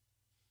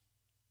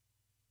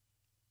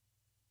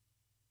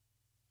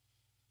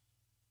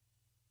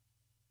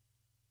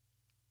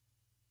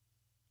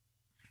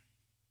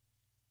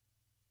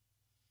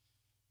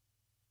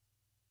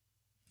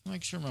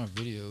 Make sure my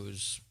video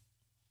is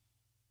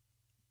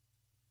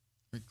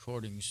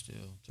recording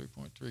still.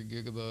 3.3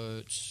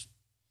 gigabytes.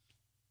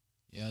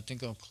 Yeah, I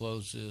think I'll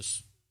close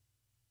this.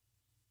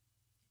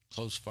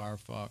 Close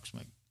Firefox.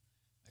 Make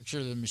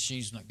sure the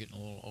machine's not getting a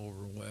little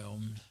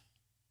overwhelmed.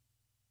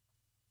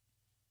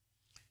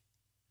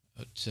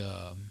 But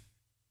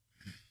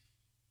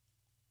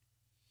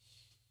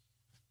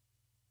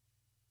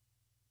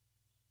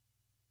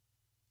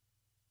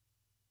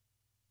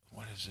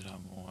what is it I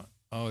want?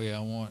 Oh yeah,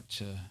 I want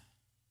to.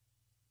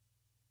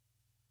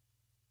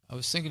 I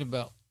was thinking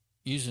about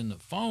using the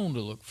phone to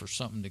look for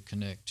something to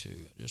connect to.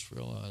 I just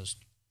realized.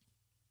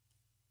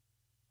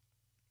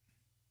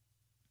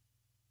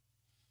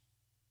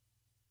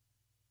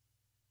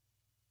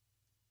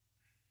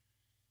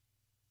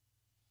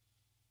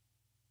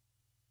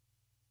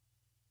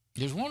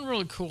 There's one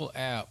really cool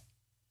app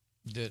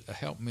that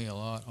helped me a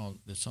lot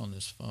that's on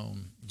this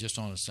phone, just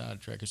on a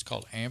sidetrack. It's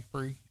called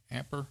Ampere,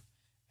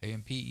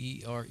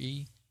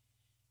 A-M-P-E-R-E,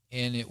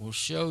 and it will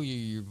show you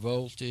your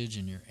voltage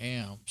and your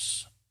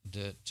amps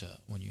that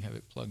when you have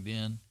it plugged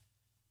in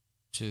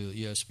to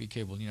the USB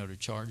cable, to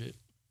charge it,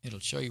 it'll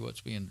show you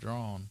what's being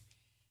drawn.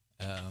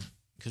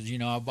 Because,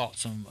 I bought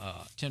some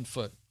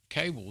 10-foot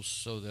cables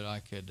so that I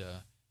could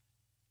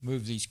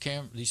move these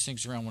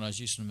things around when I was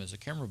using them as a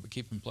camera, but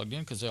keep them plugged in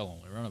because they'll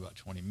only run about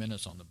 20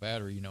 minutes on the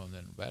battery, and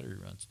then the battery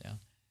runs down.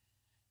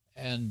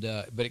 And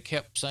but it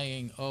kept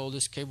saying, "Oh,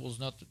 this cable's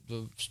not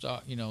the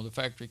stock, the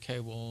factory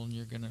cable, and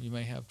you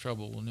may have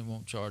trouble, and it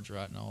won't charge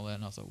right, and all that."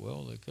 And I thought,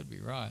 well, they could be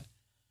right.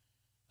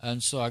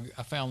 And so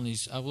I found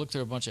these. I looked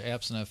at a bunch of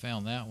apps, and I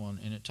found that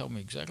one, and it told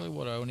me exactly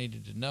what I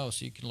needed to know.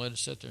 So you can let it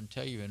sit there and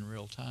tell you in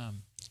real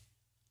time,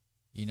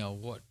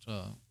 what,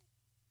 how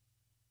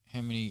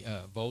many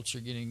volts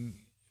you're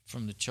getting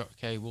from the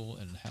cable,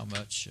 and how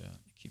much it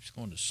keeps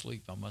going to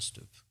sleep. I must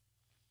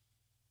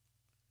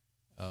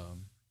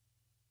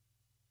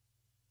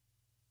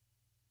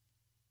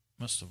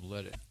have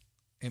let it.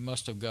 It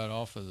must have got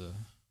off of the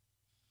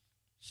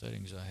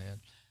settings I had.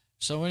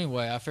 So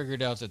anyway, I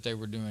figured out that they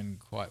were doing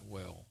quite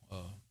well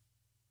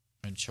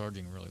and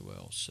charging really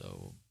well.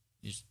 So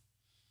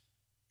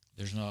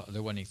there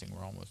wasn't anything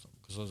wrong with them,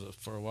 because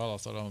for a while I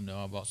thought, oh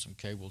no, I bought some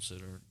cables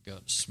that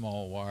got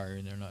small wire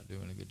and they're not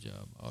doing a good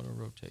job. Auto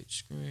rotate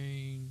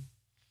screen.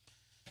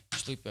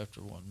 Sleep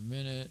after 1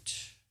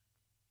 minute.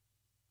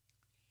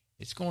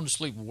 It's going to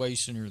sleep way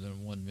sooner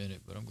than 1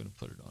 minute, but I'm going to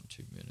put it on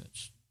 2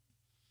 minutes.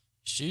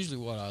 It's usually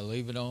what I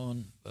leave it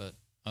on, but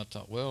I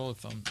thought, well,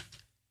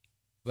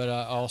 but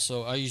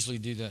I usually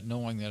do that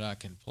knowing that I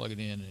can plug it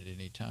in at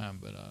any time,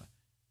 but I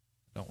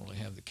don't really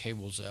have the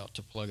cables out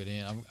to plug it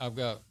in. I've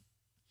got,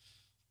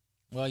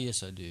 well,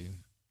 yes, I do,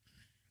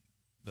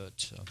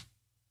 but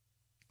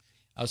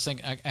I was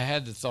thinking, I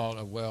had the thought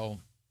of,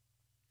 well,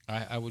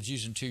 I was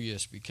using 2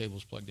 USB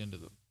cables plugged into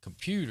the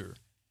computer,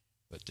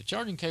 But the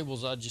charging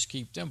cables, I just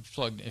keep them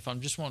plugged. If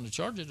I'm just wanting to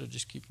charge it, I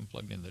just keep them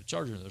plugged into the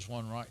charger. There's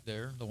one right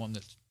there, the one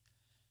that's,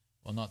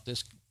 well, not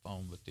this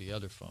phone, but the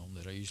other phone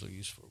that I usually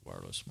use for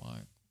wireless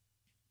mic.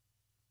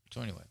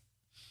 So anyway,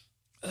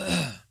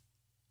 let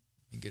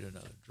me get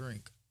another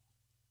drink.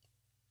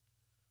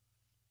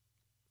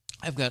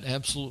 I've got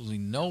absolutely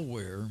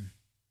nowhere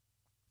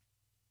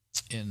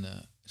in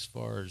as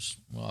far as,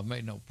 well, I've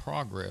made no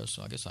progress.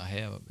 So I guess I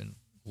have. I've been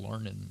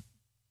learning,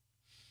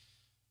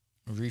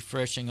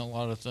 refreshing a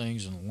lot of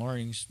things and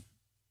learning. I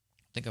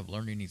think I've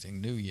learned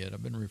anything new yet.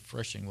 I've been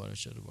refreshing what I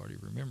should have already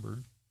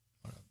remembered.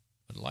 What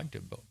I'd like to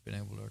have been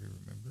able to already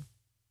remember.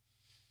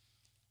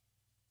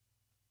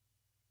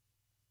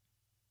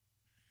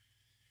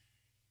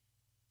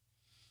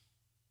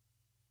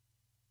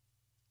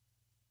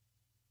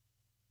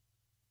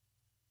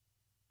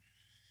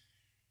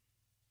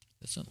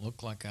 Doesn't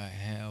look like I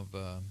have.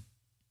 What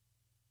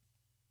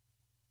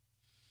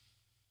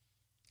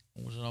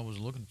was it I was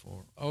looking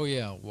for? Oh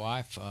yeah,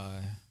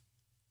 Wi-Fi.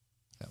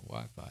 That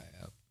Wi-Fi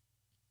app.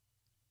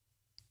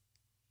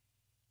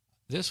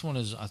 This one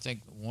is, I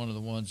think, one of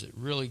the ones that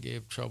really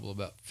gave trouble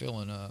about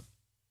filling up.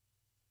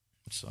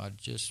 So I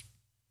just,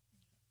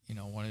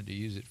 wanted to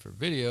use it for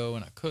video,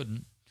 and I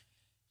couldn't.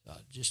 So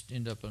I just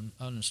ended up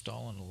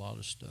uninstalling a lot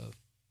of stuff.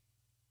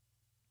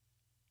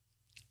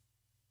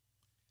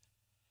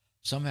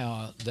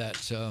 Somehow that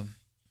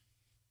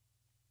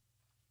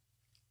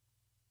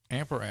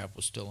Amper app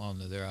was still on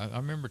there. I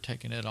remember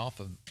taking it off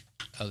of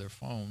other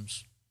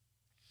phones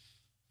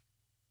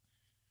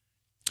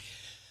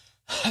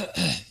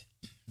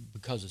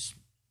because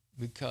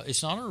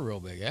it's not a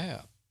real big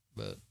app,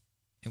 but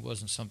it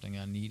wasn't something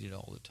I needed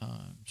all the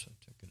time, so I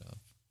took it off.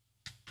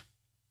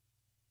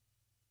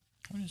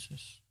 What is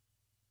this?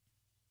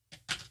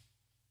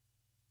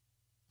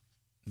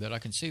 But I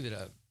can see that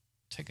I've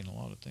taken a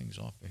lot of things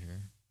off of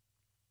here.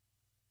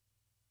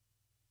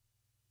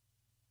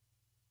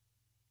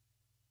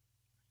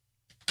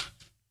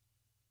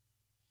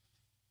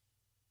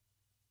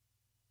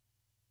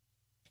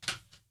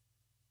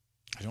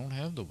 I don't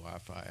have the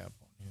Wi-Fi app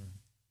on here.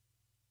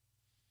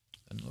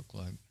 Doesn't look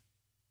like.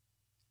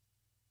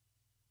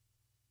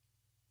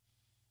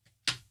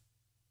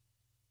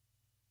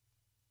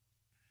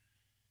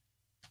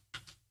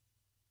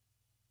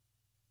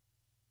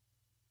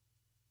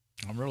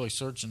 I'm really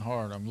searching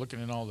hard. I'm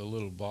looking at all the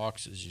little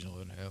boxes,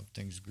 that have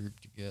things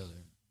grouped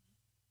together.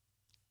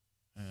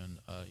 And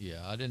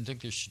yeah, I didn't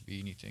think there should be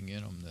anything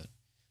in them that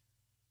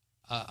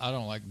I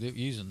don't like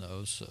using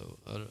those. So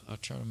I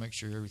try to make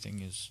sure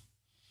everything is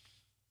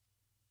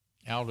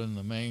out in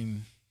the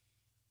main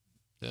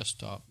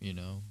desktop. You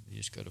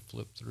just got to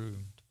flip through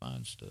to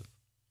find stuff.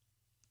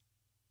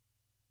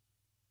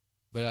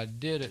 But I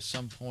did at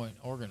some point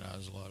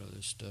organize a lot of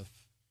this stuff.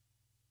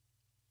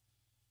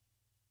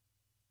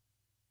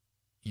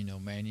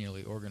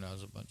 Manually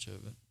organize a bunch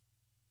of it.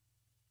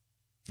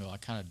 Well, I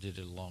kind of did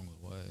it along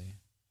the way.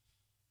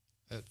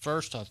 At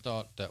first, I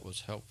thought that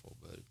was helpful,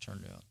 but it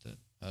turned out that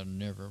I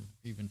never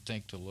even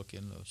think to look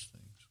in those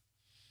things.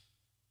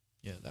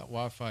 Yeah, that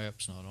Wi-Fi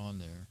app's not on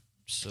there.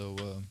 So,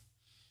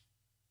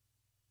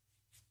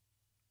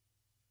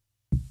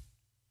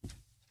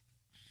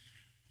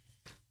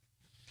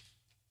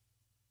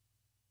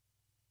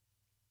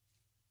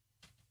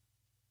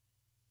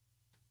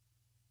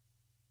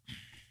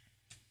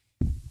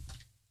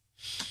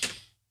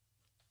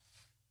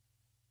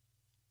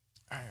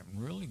 I am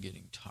really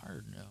getting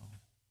tired now.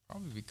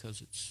 Probably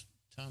because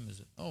time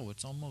is it? Oh,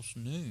 it's almost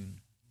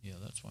noon. Yeah,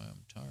 that's why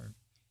I'm tired.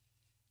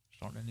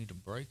 Starting to need a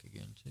break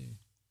again too.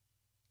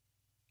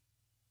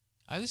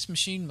 This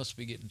machine must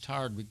be getting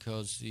tired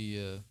because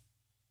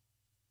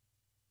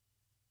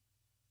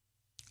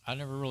I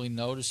never really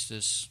noticed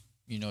this.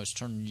 It's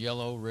turning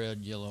yellow,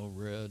 red, yellow,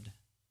 red.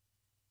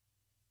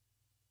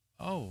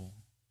 Oh,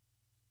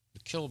 the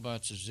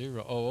kilobytes is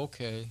 0. Oh,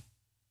 okay.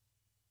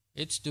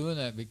 It's doing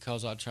that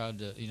because I tried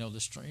to, the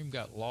stream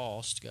got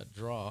lost, got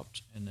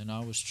dropped, and then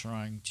I was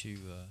trying to,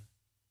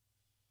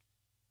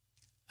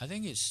 I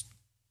think it's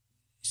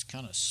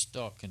kind of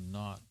stuck and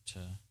not,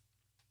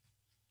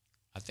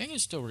 I think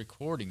it's still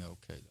recording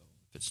okay, though.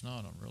 If it's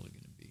not, I'm really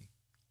going to be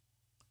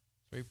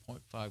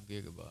 3.5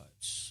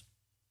 gigabytes.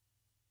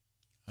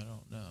 I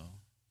don't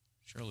know.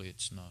 Surely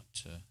it's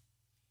not, it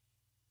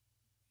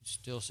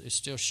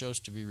still shows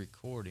to be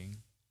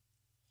recording.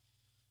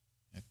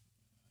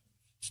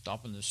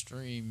 Stopping the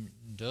stream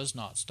does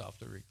not stop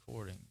the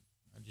recording.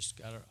 I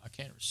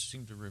can't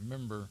seem to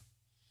remember.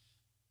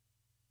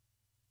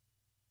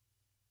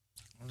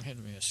 I'm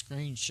handing me a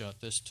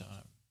screenshot this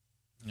time.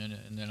 And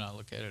then I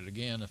look at it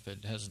again. If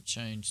it hasn't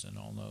changed, then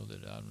I'll know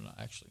that I'm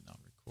actually not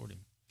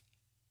recording.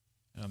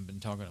 And I've been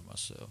talking to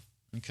myself.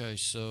 Okay,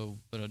 so,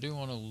 but I do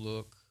want to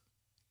look.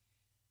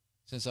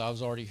 Since I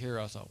was already here,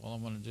 I thought, well,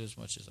 I'm going to do as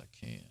much as I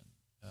can.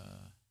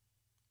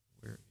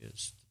 Where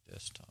is the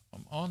desktop?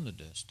 I'm on the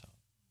desktop.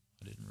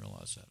 I didn't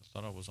realize that. I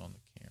thought I was on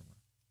the camera.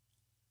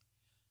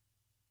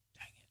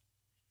 Dang it.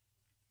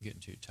 I'm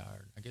getting too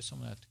tired. I guess I'm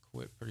going to have to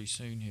quit pretty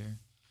soon here.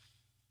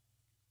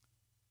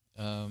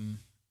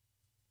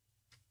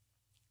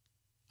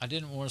 I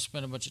didn't want to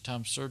spend a bunch of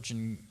time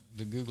searching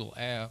the Google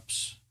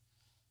apps,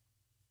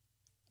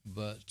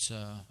 but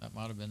that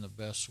might have been the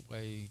best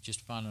way,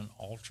 just find an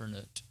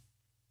alternate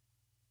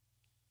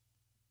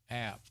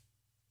app.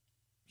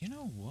 You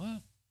know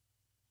what?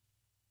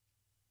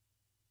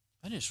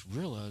 I just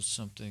realized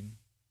something.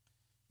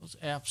 Those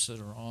apps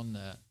that are on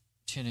that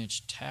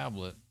 10-inch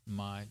tablet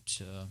might,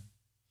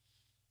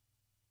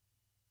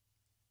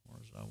 where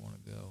does I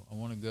want to go? I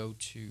want to go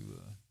to,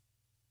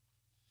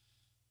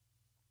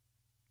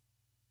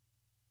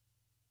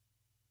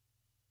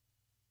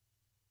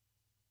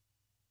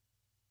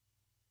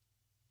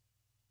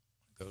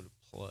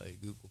 Play,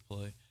 Google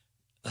Play.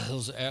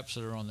 Those apps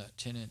that are on that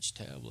 10-inch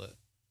tablet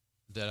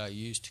that I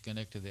use to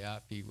connect to the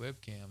IP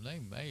webcam, they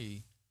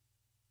may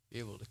be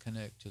able to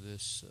connect to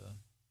this.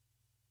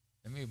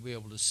 They may be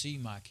able to see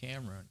my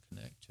camera and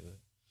connect to it.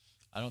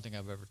 I don't think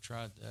I've ever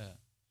tried that.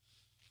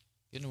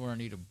 Getting to where I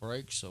need a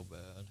break so bad,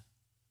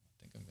 I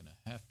think I'm going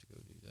to have to go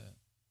do that.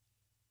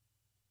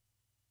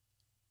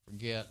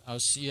 Forget.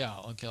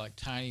 Okay, like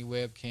tiny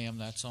webcam,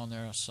 that's on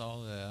there. I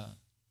saw that.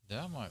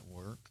 That might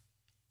work.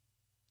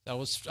 I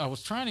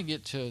was trying to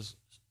get to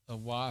a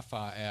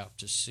Wi-Fi app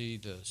to see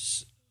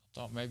this. I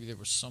thought maybe there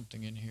was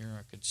something in here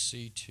I could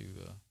see to.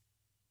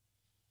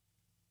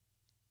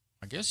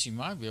 I guess you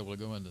might be able to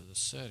go into the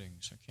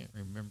settings. I can't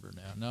remember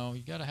now. No,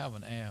 you got to have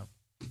an app.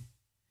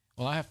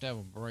 Well, I have to have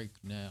a break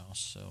now,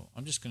 so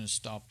I'm just going to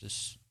stop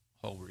this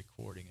whole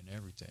recording and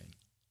everything.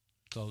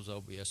 Close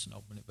OBS and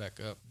open it back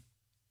up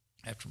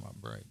after my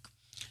break.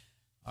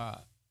 All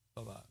right.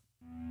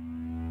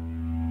 Bye-bye.